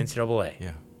 and you got the NCAA.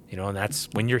 Yeah. You know, and that's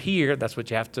when you're here, that's what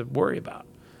you have to worry about.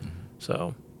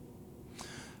 So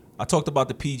I talked about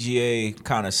the PGA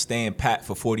kind of staying pat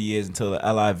for 40 years until the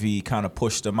LIV kind of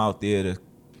pushed them out there to,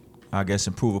 I guess,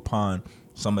 improve upon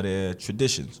some of their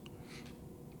traditions.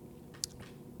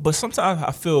 But sometimes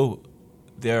I feel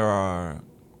there are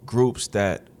groups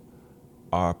that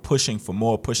are pushing for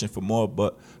more,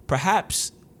 but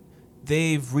perhaps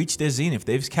they've reached their zenith.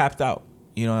 They've capped out.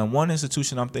 You know, and one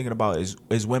institution I'm thinking about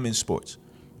is women's sports.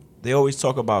 They always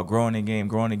talk about growing the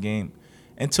game.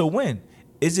 Until when?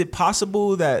 Is it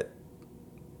possible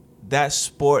that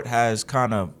sport has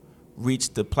kind of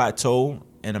reached the plateau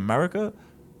in America?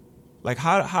 Like,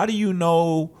 how do you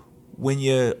know when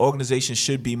your organization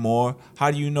should be more?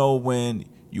 How do you know when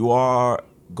you are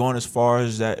going as far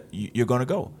as that you're going to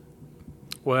go?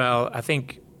 Well, I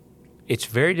think it's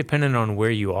very dependent on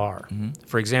where you are.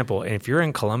 For example, if you're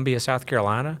in Columbia, South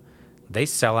Carolina, they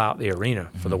sell out the arena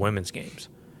for the women's games.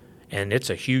 And it's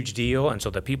a huge deal. And so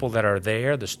the people that are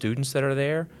there, the students that are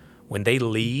there, when they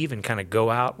leave and kind of go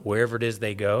out wherever it is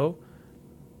they go,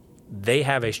 they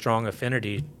have a strong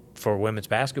affinity for women's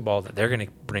basketball that they're going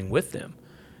to bring with them.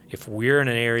 If we're in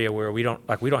an area where we don't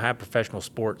have professional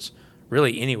sports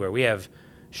really anywhere. We have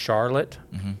Charlotte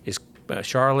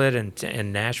Charlotte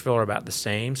and Nashville are about the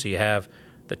same. So you have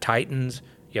the Titans,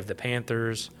 you have the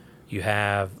Panthers, you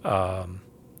have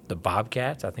the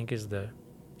Bobcats, I think is the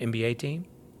NBA team.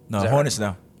 No, Hornets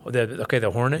now.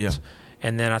 The Hornets. Yeah.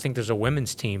 And then I think there's a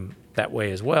women's team that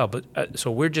way as well. But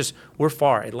so we're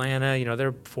far. Atlanta,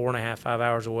 they're 4.5, 5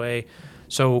 hours away.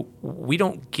 So we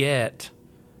don't get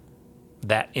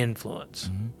that influence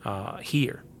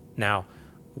here. Now,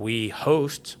 we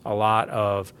host a lot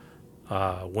of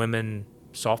women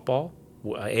softball,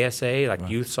 ASA, like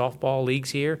youth softball leagues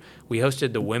here. We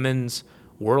hosted the Women's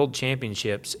World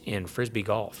Championships in Frisbee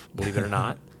golf, believe it or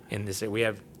not. We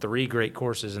have 3 great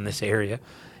courses in this area.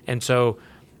 And so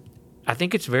I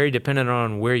think it's very dependent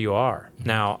on where you are.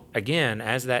 Now, again,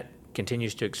 as that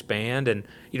continues to expand, and,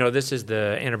 this is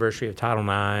the anniversary of Title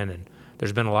IX, and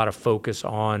there's been a lot of focus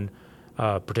on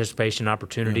participation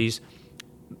opportunities. Yeah.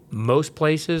 Most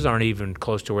places aren't even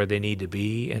close to where they need to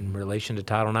be in relation to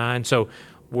Title IX. So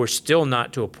we're still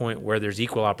not to a point where there's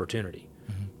equal opportunity.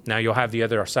 Now, you'll have the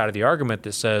other side of the argument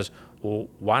that says, well,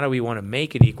 why do we want to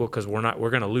make it equal? Because we're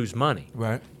going to lose money.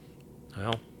 Right.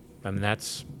 Well, I mean,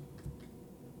 that's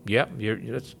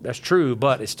true,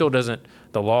 but it still doesn't.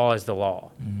 The law is the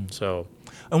law. So,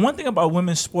 and one thing about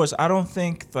women's sports, I don't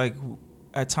think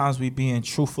at times we being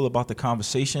truthful about the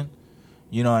conversation.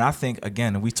 And I think,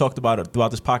 again, we talked about it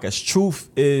throughout this podcast, truth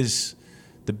is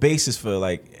the basis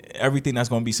for everything that's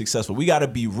going to be successful. We got to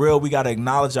be real. We got to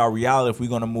acknowledge our reality if we're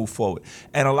going to move forward.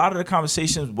 And a lot of the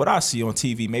conversations, what I see on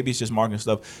TV, maybe it's just marketing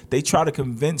stuff, they try to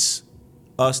convince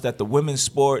us that the women's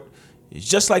sport is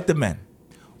just like the men.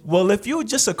 Well, if you're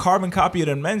just a carbon copy of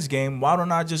the men's game, why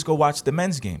don't I just go watch the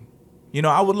men's game?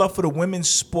 I would love for the women's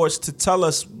sports to tell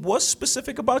us what's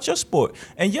specific about your sport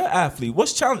and your athlete.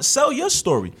 What's challenge? Sell your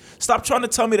story. Stop trying to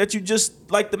tell me that you just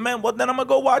like the men. Well, then I'm going to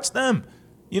go watch them.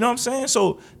 You know what I'm saying?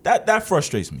 So that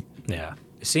frustrates me. Yeah.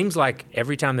 It seems like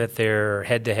every time that they're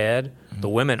head-to-head, the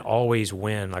women always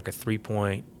win like a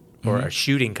 3-point or a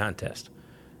shooting contest.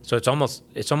 So it's almost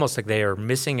like they are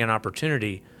missing an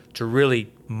opportunity to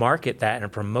really market that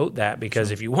and promote that,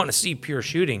 because if you want to see pure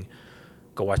shooting,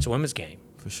 go watch the women's game.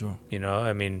 For sure.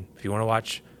 If you want to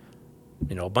watch,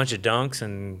 a bunch of dunks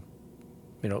and,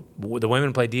 the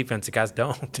women play defense, the guys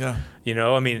don't. Yeah.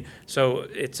 So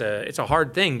it's a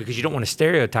hard thing because you don't want to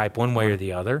stereotype one way or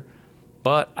the other.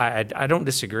 But I don't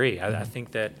disagree. I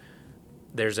think that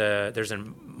there's a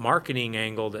marketing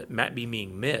angle that might be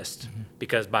being missed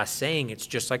because by saying it's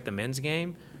just like the men's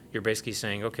game, you're basically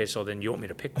saying, okay, so then you want me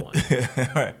to pick one.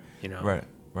 Right.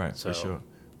 Right. So.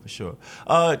 For sure.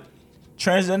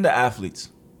 Transgender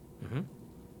athletes.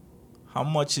 How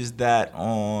much is that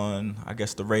on, I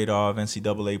guess, the radar of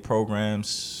NCAA programs,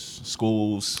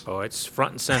 schools? Oh, it's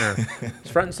front and center. It's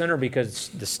front and center because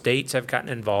the states have gotten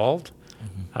involved.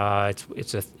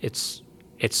 It's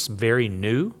very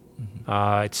new.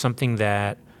 It's something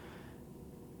that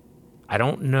I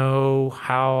don't know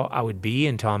how I would be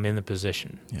until I'm in the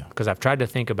position. Yeah. Because I've tried to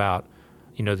think about,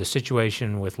 the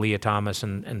situation with Leah Thomas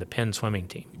and the Penn swimming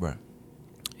team. Right.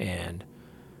 And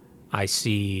I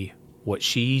see what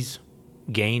she's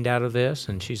gained out of this,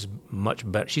 and she's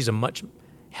much better. She's a much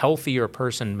healthier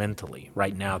person mentally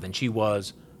right now than she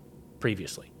was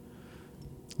previously.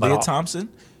 Leah Thompson?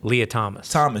 Leah Thomas.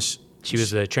 Thomas. She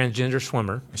was a transgender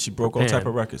swimmer. She broke all type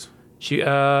of records.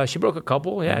 She broke a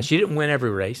couple. Yeah, she didn't win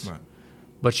every race, Right.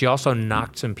 but she also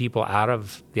knocked some people out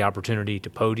of the opportunity to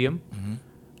podium.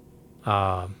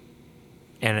 And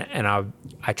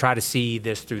I try to see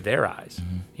this through their eyes,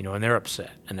 and they're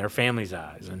upset, and their family's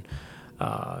eyes, and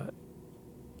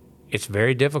it's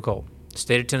very difficult. The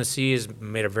state of Tennessee has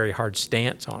made a very hard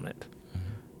stance on it.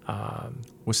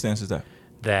 What stance is that?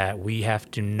 That we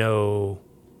have to know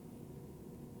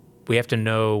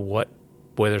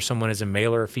whether someone is a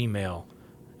male or a female,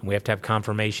 and we have to have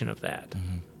confirmation of that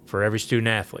for every student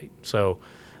athlete. So,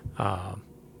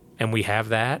 and we have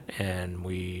that, and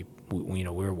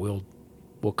we'll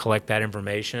collect that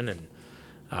information, and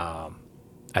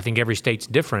I think every state's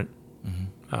different,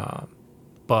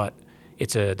 but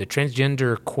the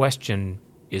transgender question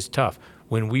is tough.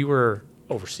 When we were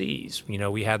overseas,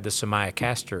 we had the Samaya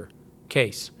Castor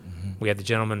case. We had the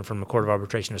gentleman from the Court of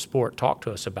Arbitration of Sport talk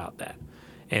to us about that,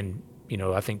 and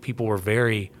I think people were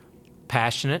very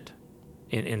passionate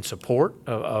in support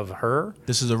of her.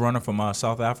 This is a runner from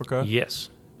South Africa? Yes.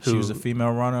 She was a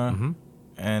female runner,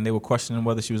 and they were questioning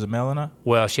whether she was a male or not?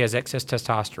 Well, she has excess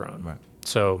testosterone. Right.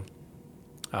 So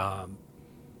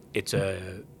it's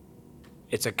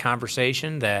a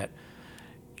conversation that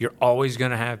you're always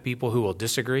going to have people who will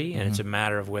disagree, and it's a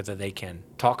matter of whether they can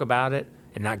talk about it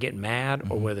and not get mad,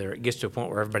 or whether it gets to a point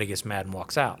where everybody gets mad and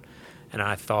walks out. And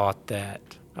I thought that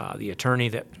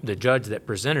the judge that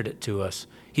presented it to us,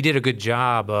 he did a good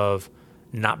job of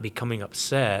not becoming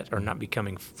upset or not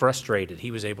becoming frustrated. He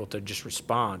was able to just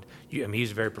respond.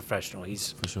 He's very professional.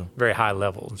 He's For sure. very high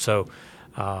level. And so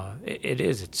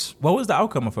it's What was the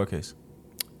outcome of her case?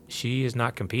 she is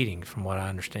not competing from what I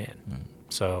understand.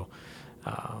 So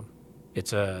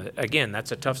that's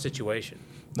a tough situation.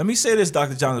 Let me say this,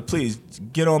 Dr. Johnson, please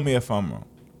get on me if I'm wrong.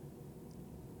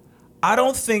 I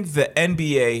don't think the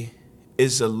NBA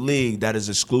is a league that is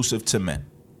exclusive to men.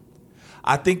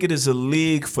 I think it is a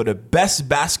league for the best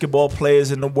basketball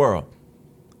players in the world.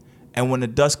 And when the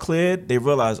dust cleared, they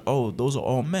realized, oh, those are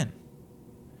all men.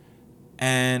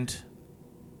 And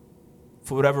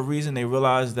for whatever reason, they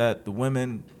realized that the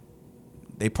women,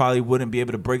 they probably wouldn't be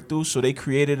able to break through, so they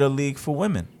created a league for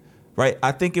women. Right?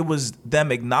 I think it was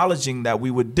them acknowledging that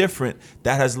we were different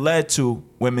that has led to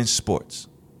women's sports.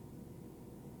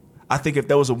 I think if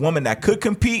there was a woman that could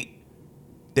compete,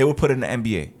 they would put her in the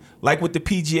NBA. Like with the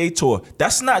PGA Tour,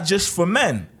 that's not just for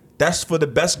men. That's for the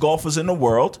best golfers in the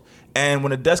world. And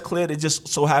when the dust cleared, it just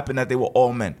so happened that they were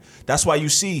all men. That's why you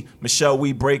see Michelle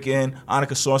Wie break in,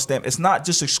 Annika Sorenstam. It's not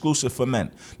just exclusive for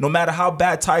men. No matter how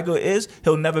bad Tiger is,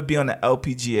 he'll never be on the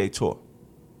LPGA Tour.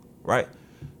 Right?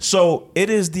 So it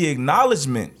is the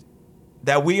acknowledgement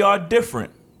that we are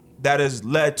different that has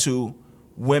led to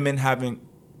women having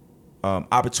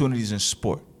opportunities in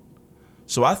sport.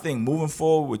 So I think moving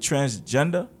forward with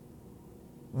transgender,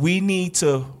 we need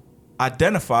to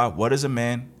identify what is a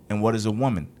man and what is a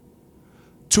woman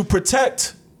to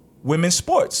protect women's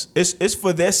sports. It's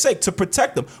for their sake, to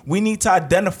protect them. We need to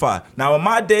identify. Now, in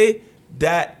my day,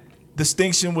 that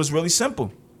distinction was really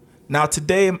simple. Now,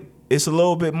 today, it's a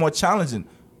little bit more challenging,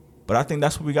 but I think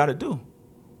that's what we got to do.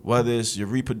 Whether it's your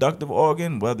reproductive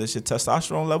organ, whether it's your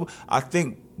testosterone level, I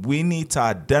think we need to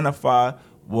identify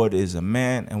what is a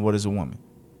man and what is a woman,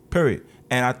 period.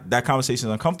 And that conversation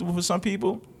is uncomfortable for some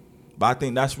people, but I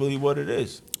think that's really what it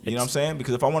is. You know what I'm saying?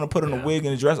 Because if I want to put on a wig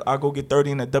and a dress, I'll go get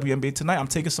 30 in the WNBA tonight. I'm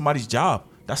taking somebody's job.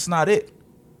 That's not it.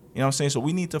 You know what I'm saying? So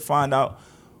we need to find out,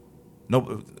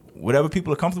 whatever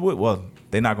people are comfortable with, well,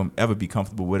 they're not going to ever be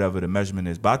comfortable with whatever the measurement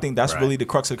is. But I think that's really the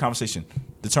crux of the conversation.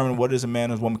 Determine what is a man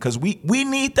and a woman. Because we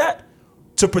need that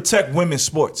to protect women's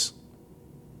sports.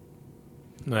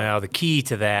 Well, the key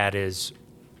to that is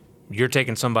you're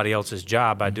taking somebody else's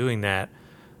job by doing that,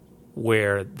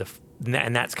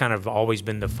 and that's kind of always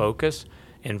been the focus,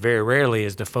 and very rarely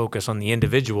is the focus on the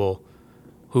individual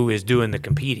who is doing the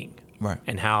competing. Right.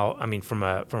 And how, from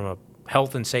a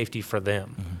health and safety for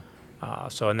them.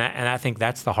 And I think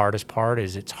that's the hardest part.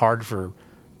 Is it's hard for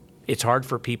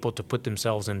people to put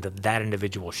themselves into that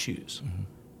individual's shoes,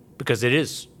 because it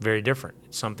is very different.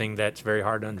 It's something that's very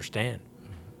hard to understand.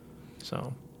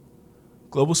 So,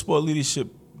 Global Sport Leadership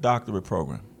Doctorate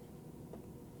Program.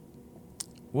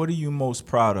 What are you most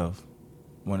proud of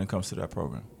when it comes to that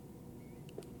program?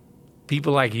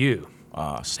 People like you.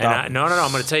 Stop. No.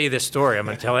 I'm going to tell you this story. I'm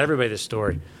going to tell everybody this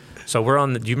story. So we're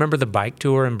on do you remember the bike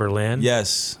tour in Berlin?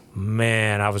 Yes.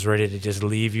 Man, I was ready to just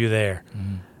leave you there.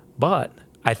 But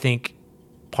I think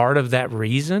part of that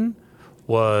reason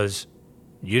was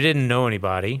you didn't know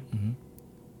anybody.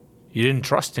 You didn't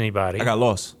trust anybody. I got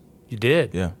lost. You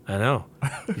did. Yeah. I know.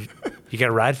 You got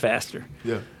to ride faster.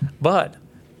 Yeah. But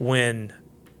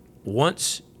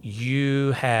once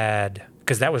you had,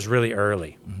 because that was really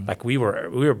early. Like we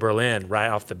were Berlin right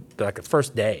off the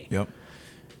first day. Yep.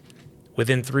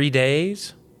 Within 3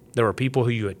 days, there were people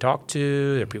who you had talked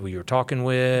to, there were people you were talking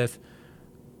with.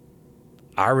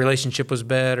 Our relationship was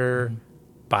better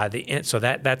by the end. So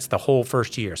that's the whole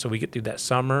first year. So we get through that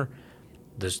summer.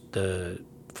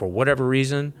 For whatever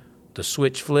reason, the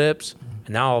switch flips,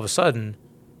 and now all of a sudden,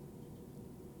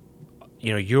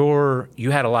 you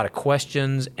had a lot of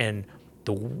questions, and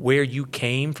where you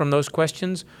came from those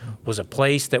questions was a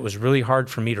place that was really hard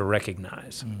for me to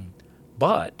recognize.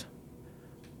 But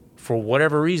for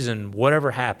whatever reason,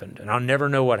 whatever happened, and I'll never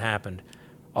know what happened,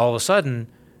 all of a sudden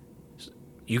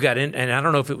you got in, and I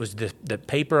don't know if it was the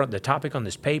paper, the topic on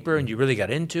this paper, and you really got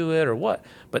into it or what,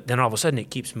 but then all of a sudden it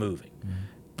keeps moving.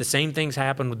 The same things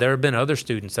happened. There have been other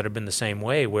students that have been the same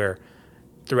way, where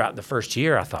throughout the first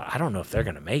year I thought, I don't know if they're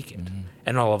going to make it.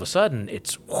 And all of a sudden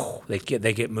it's, they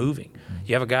get moving.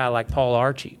 You have a guy like Paul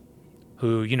Archie,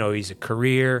 who, he's a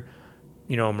career,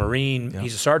 Marine.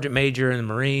 He's a sergeant major in the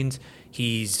Marines.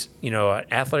 He's, an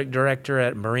athletic director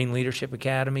at Marine Leadership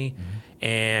Academy.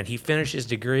 And he finished his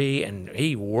degree, and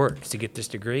he worked to get this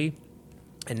degree.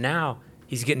 And now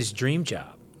he's getting his dream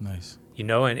job. Nice.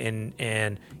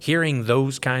 And hearing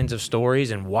those kinds of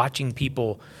stories and watching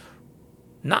people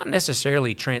not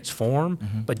necessarily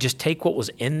transform, but just take what was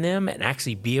in them and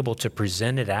actually be able to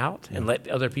present it out and let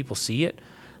other people see it,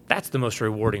 that's the most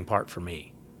rewarding part for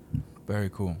me. Very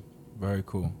cool. Very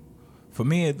cool. For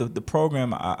me, the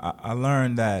program, I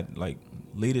learned that, like,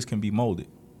 leaders can be molded.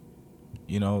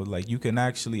 Like, you can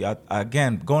actually,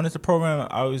 again, going into the program,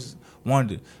 I always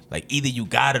wondered, like, either you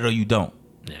got it or you don't.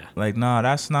 Yeah. Like, nah,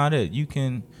 that's not it. You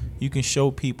can show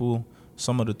people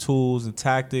some of the tools and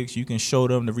tactics. You can show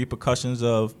them the repercussions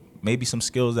of maybe some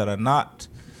skills that are not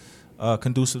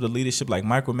conducive to leadership, like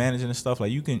micromanaging and stuff.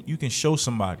 Like, you can show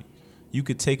somebody. You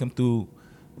could take them through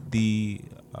the,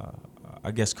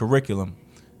 curriculum,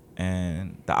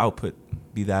 and the output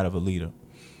be that of a leader.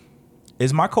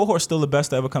 Is my cohort still the best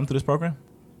to ever come through this program?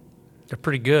 They're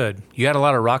pretty good. You had a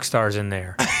lot of rock stars in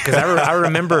there. Because I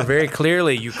remember very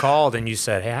clearly you called and you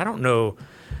said, hey, I don't know.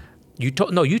 You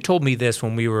told me this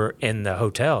when we were in the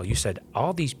hotel. You said,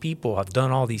 all these people have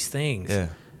done all these things. Yeah.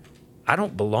 I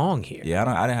don't belong here. Yeah,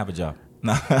 I didn't have a job.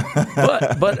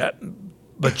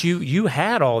 But you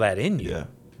had all that in you. Yeah.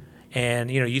 And,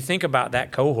 you think about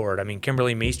that cohort. I mean,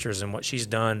 Kimberly Meesters and what she's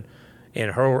done in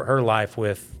her life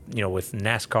with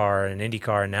NASCAR and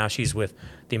IndyCar, and now she's with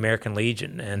the American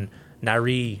Legion. And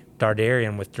Nairi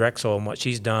Dardarian with Drexel and what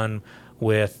she's done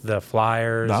with the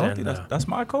Flyers. No, I don't think that's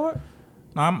my cohort.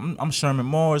 No, I'm Sherman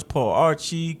Morris, Paul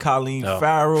Archie, Colleen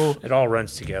Farrell. It all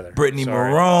runs together. Brittany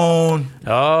Marone.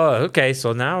 Oh, okay.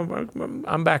 So now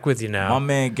I'm back with you now. My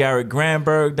man Garrett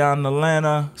Granberg down in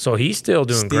Atlanta. So he's still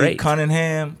doing great. Steve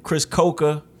Cunningham, Chris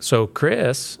Coker. So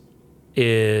Chris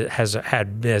has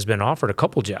been offered a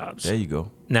couple jobs. There you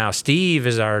go. Now Steve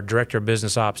is our director of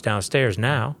business ops downstairs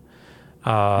now.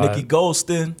 Nikki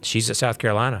Goldston. She's at South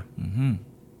Carolina.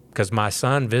 Because my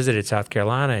son visited South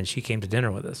Carolina and she came to dinner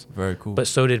with us. Very cool. But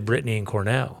so did Brittany and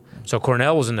Cornell. So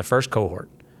Cornell was in the first cohort,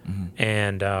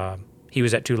 and he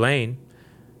was at Tulane,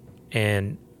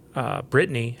 and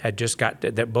Brittany had just got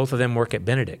that. Both of them work at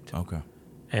Benedict. Okay.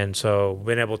 And so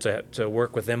been able to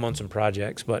work with them on some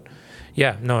projects. But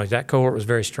yeah, no, that cohort was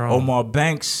very strong. Omar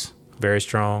Banks. Very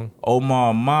strong.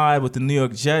 Omar Ahmad with the New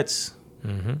York Jets.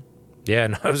 Yeah,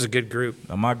 no, it was a good group.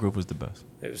 My group was the best.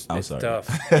 It's tough.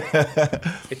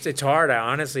 It's hard.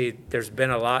 Honestly, there's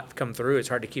been a lot come through. It's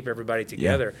hard to keep everybody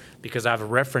together because I've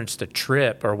referenced a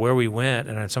trip or where we went,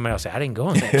 and then somebody else say, I didn't go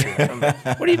on that trip. I'm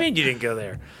like, what do you mean you didn't go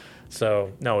there?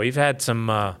 So, no, we've had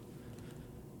some,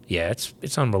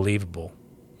 it's unbelievable.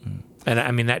 And,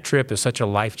 I mean, that trip is such a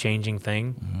life-changing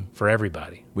thing for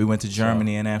everybody. We went to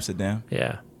Germany and Amsterdam.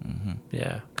 Yeah.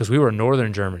 Yeah, because we were in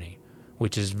northern Germany,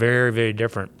 which is very, very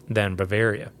different than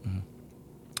Bavaria.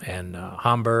 And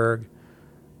Hamburg,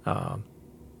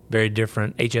 very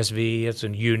different. HSV, it's a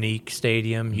unique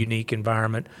stadium, unique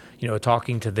environment.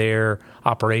 Talking to their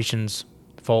operations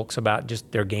folks about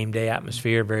just their game day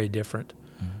atmosphere, very different.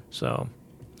 So,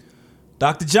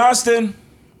 Dr. Johnston,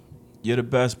 you're the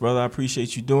best, brother. I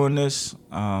appreciate you doing this.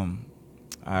 I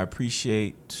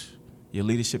appreciate your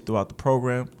leadership throughout the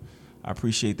program. I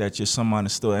appreciate that you're someone that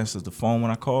still answers the phone when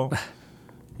I call.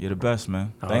 You're the best,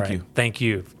 man. Thank you. Thank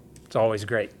you. It's always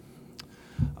great.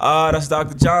 That's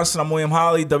Dr. Johnson. I'm William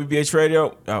Holly, WBH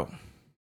Radio. Out.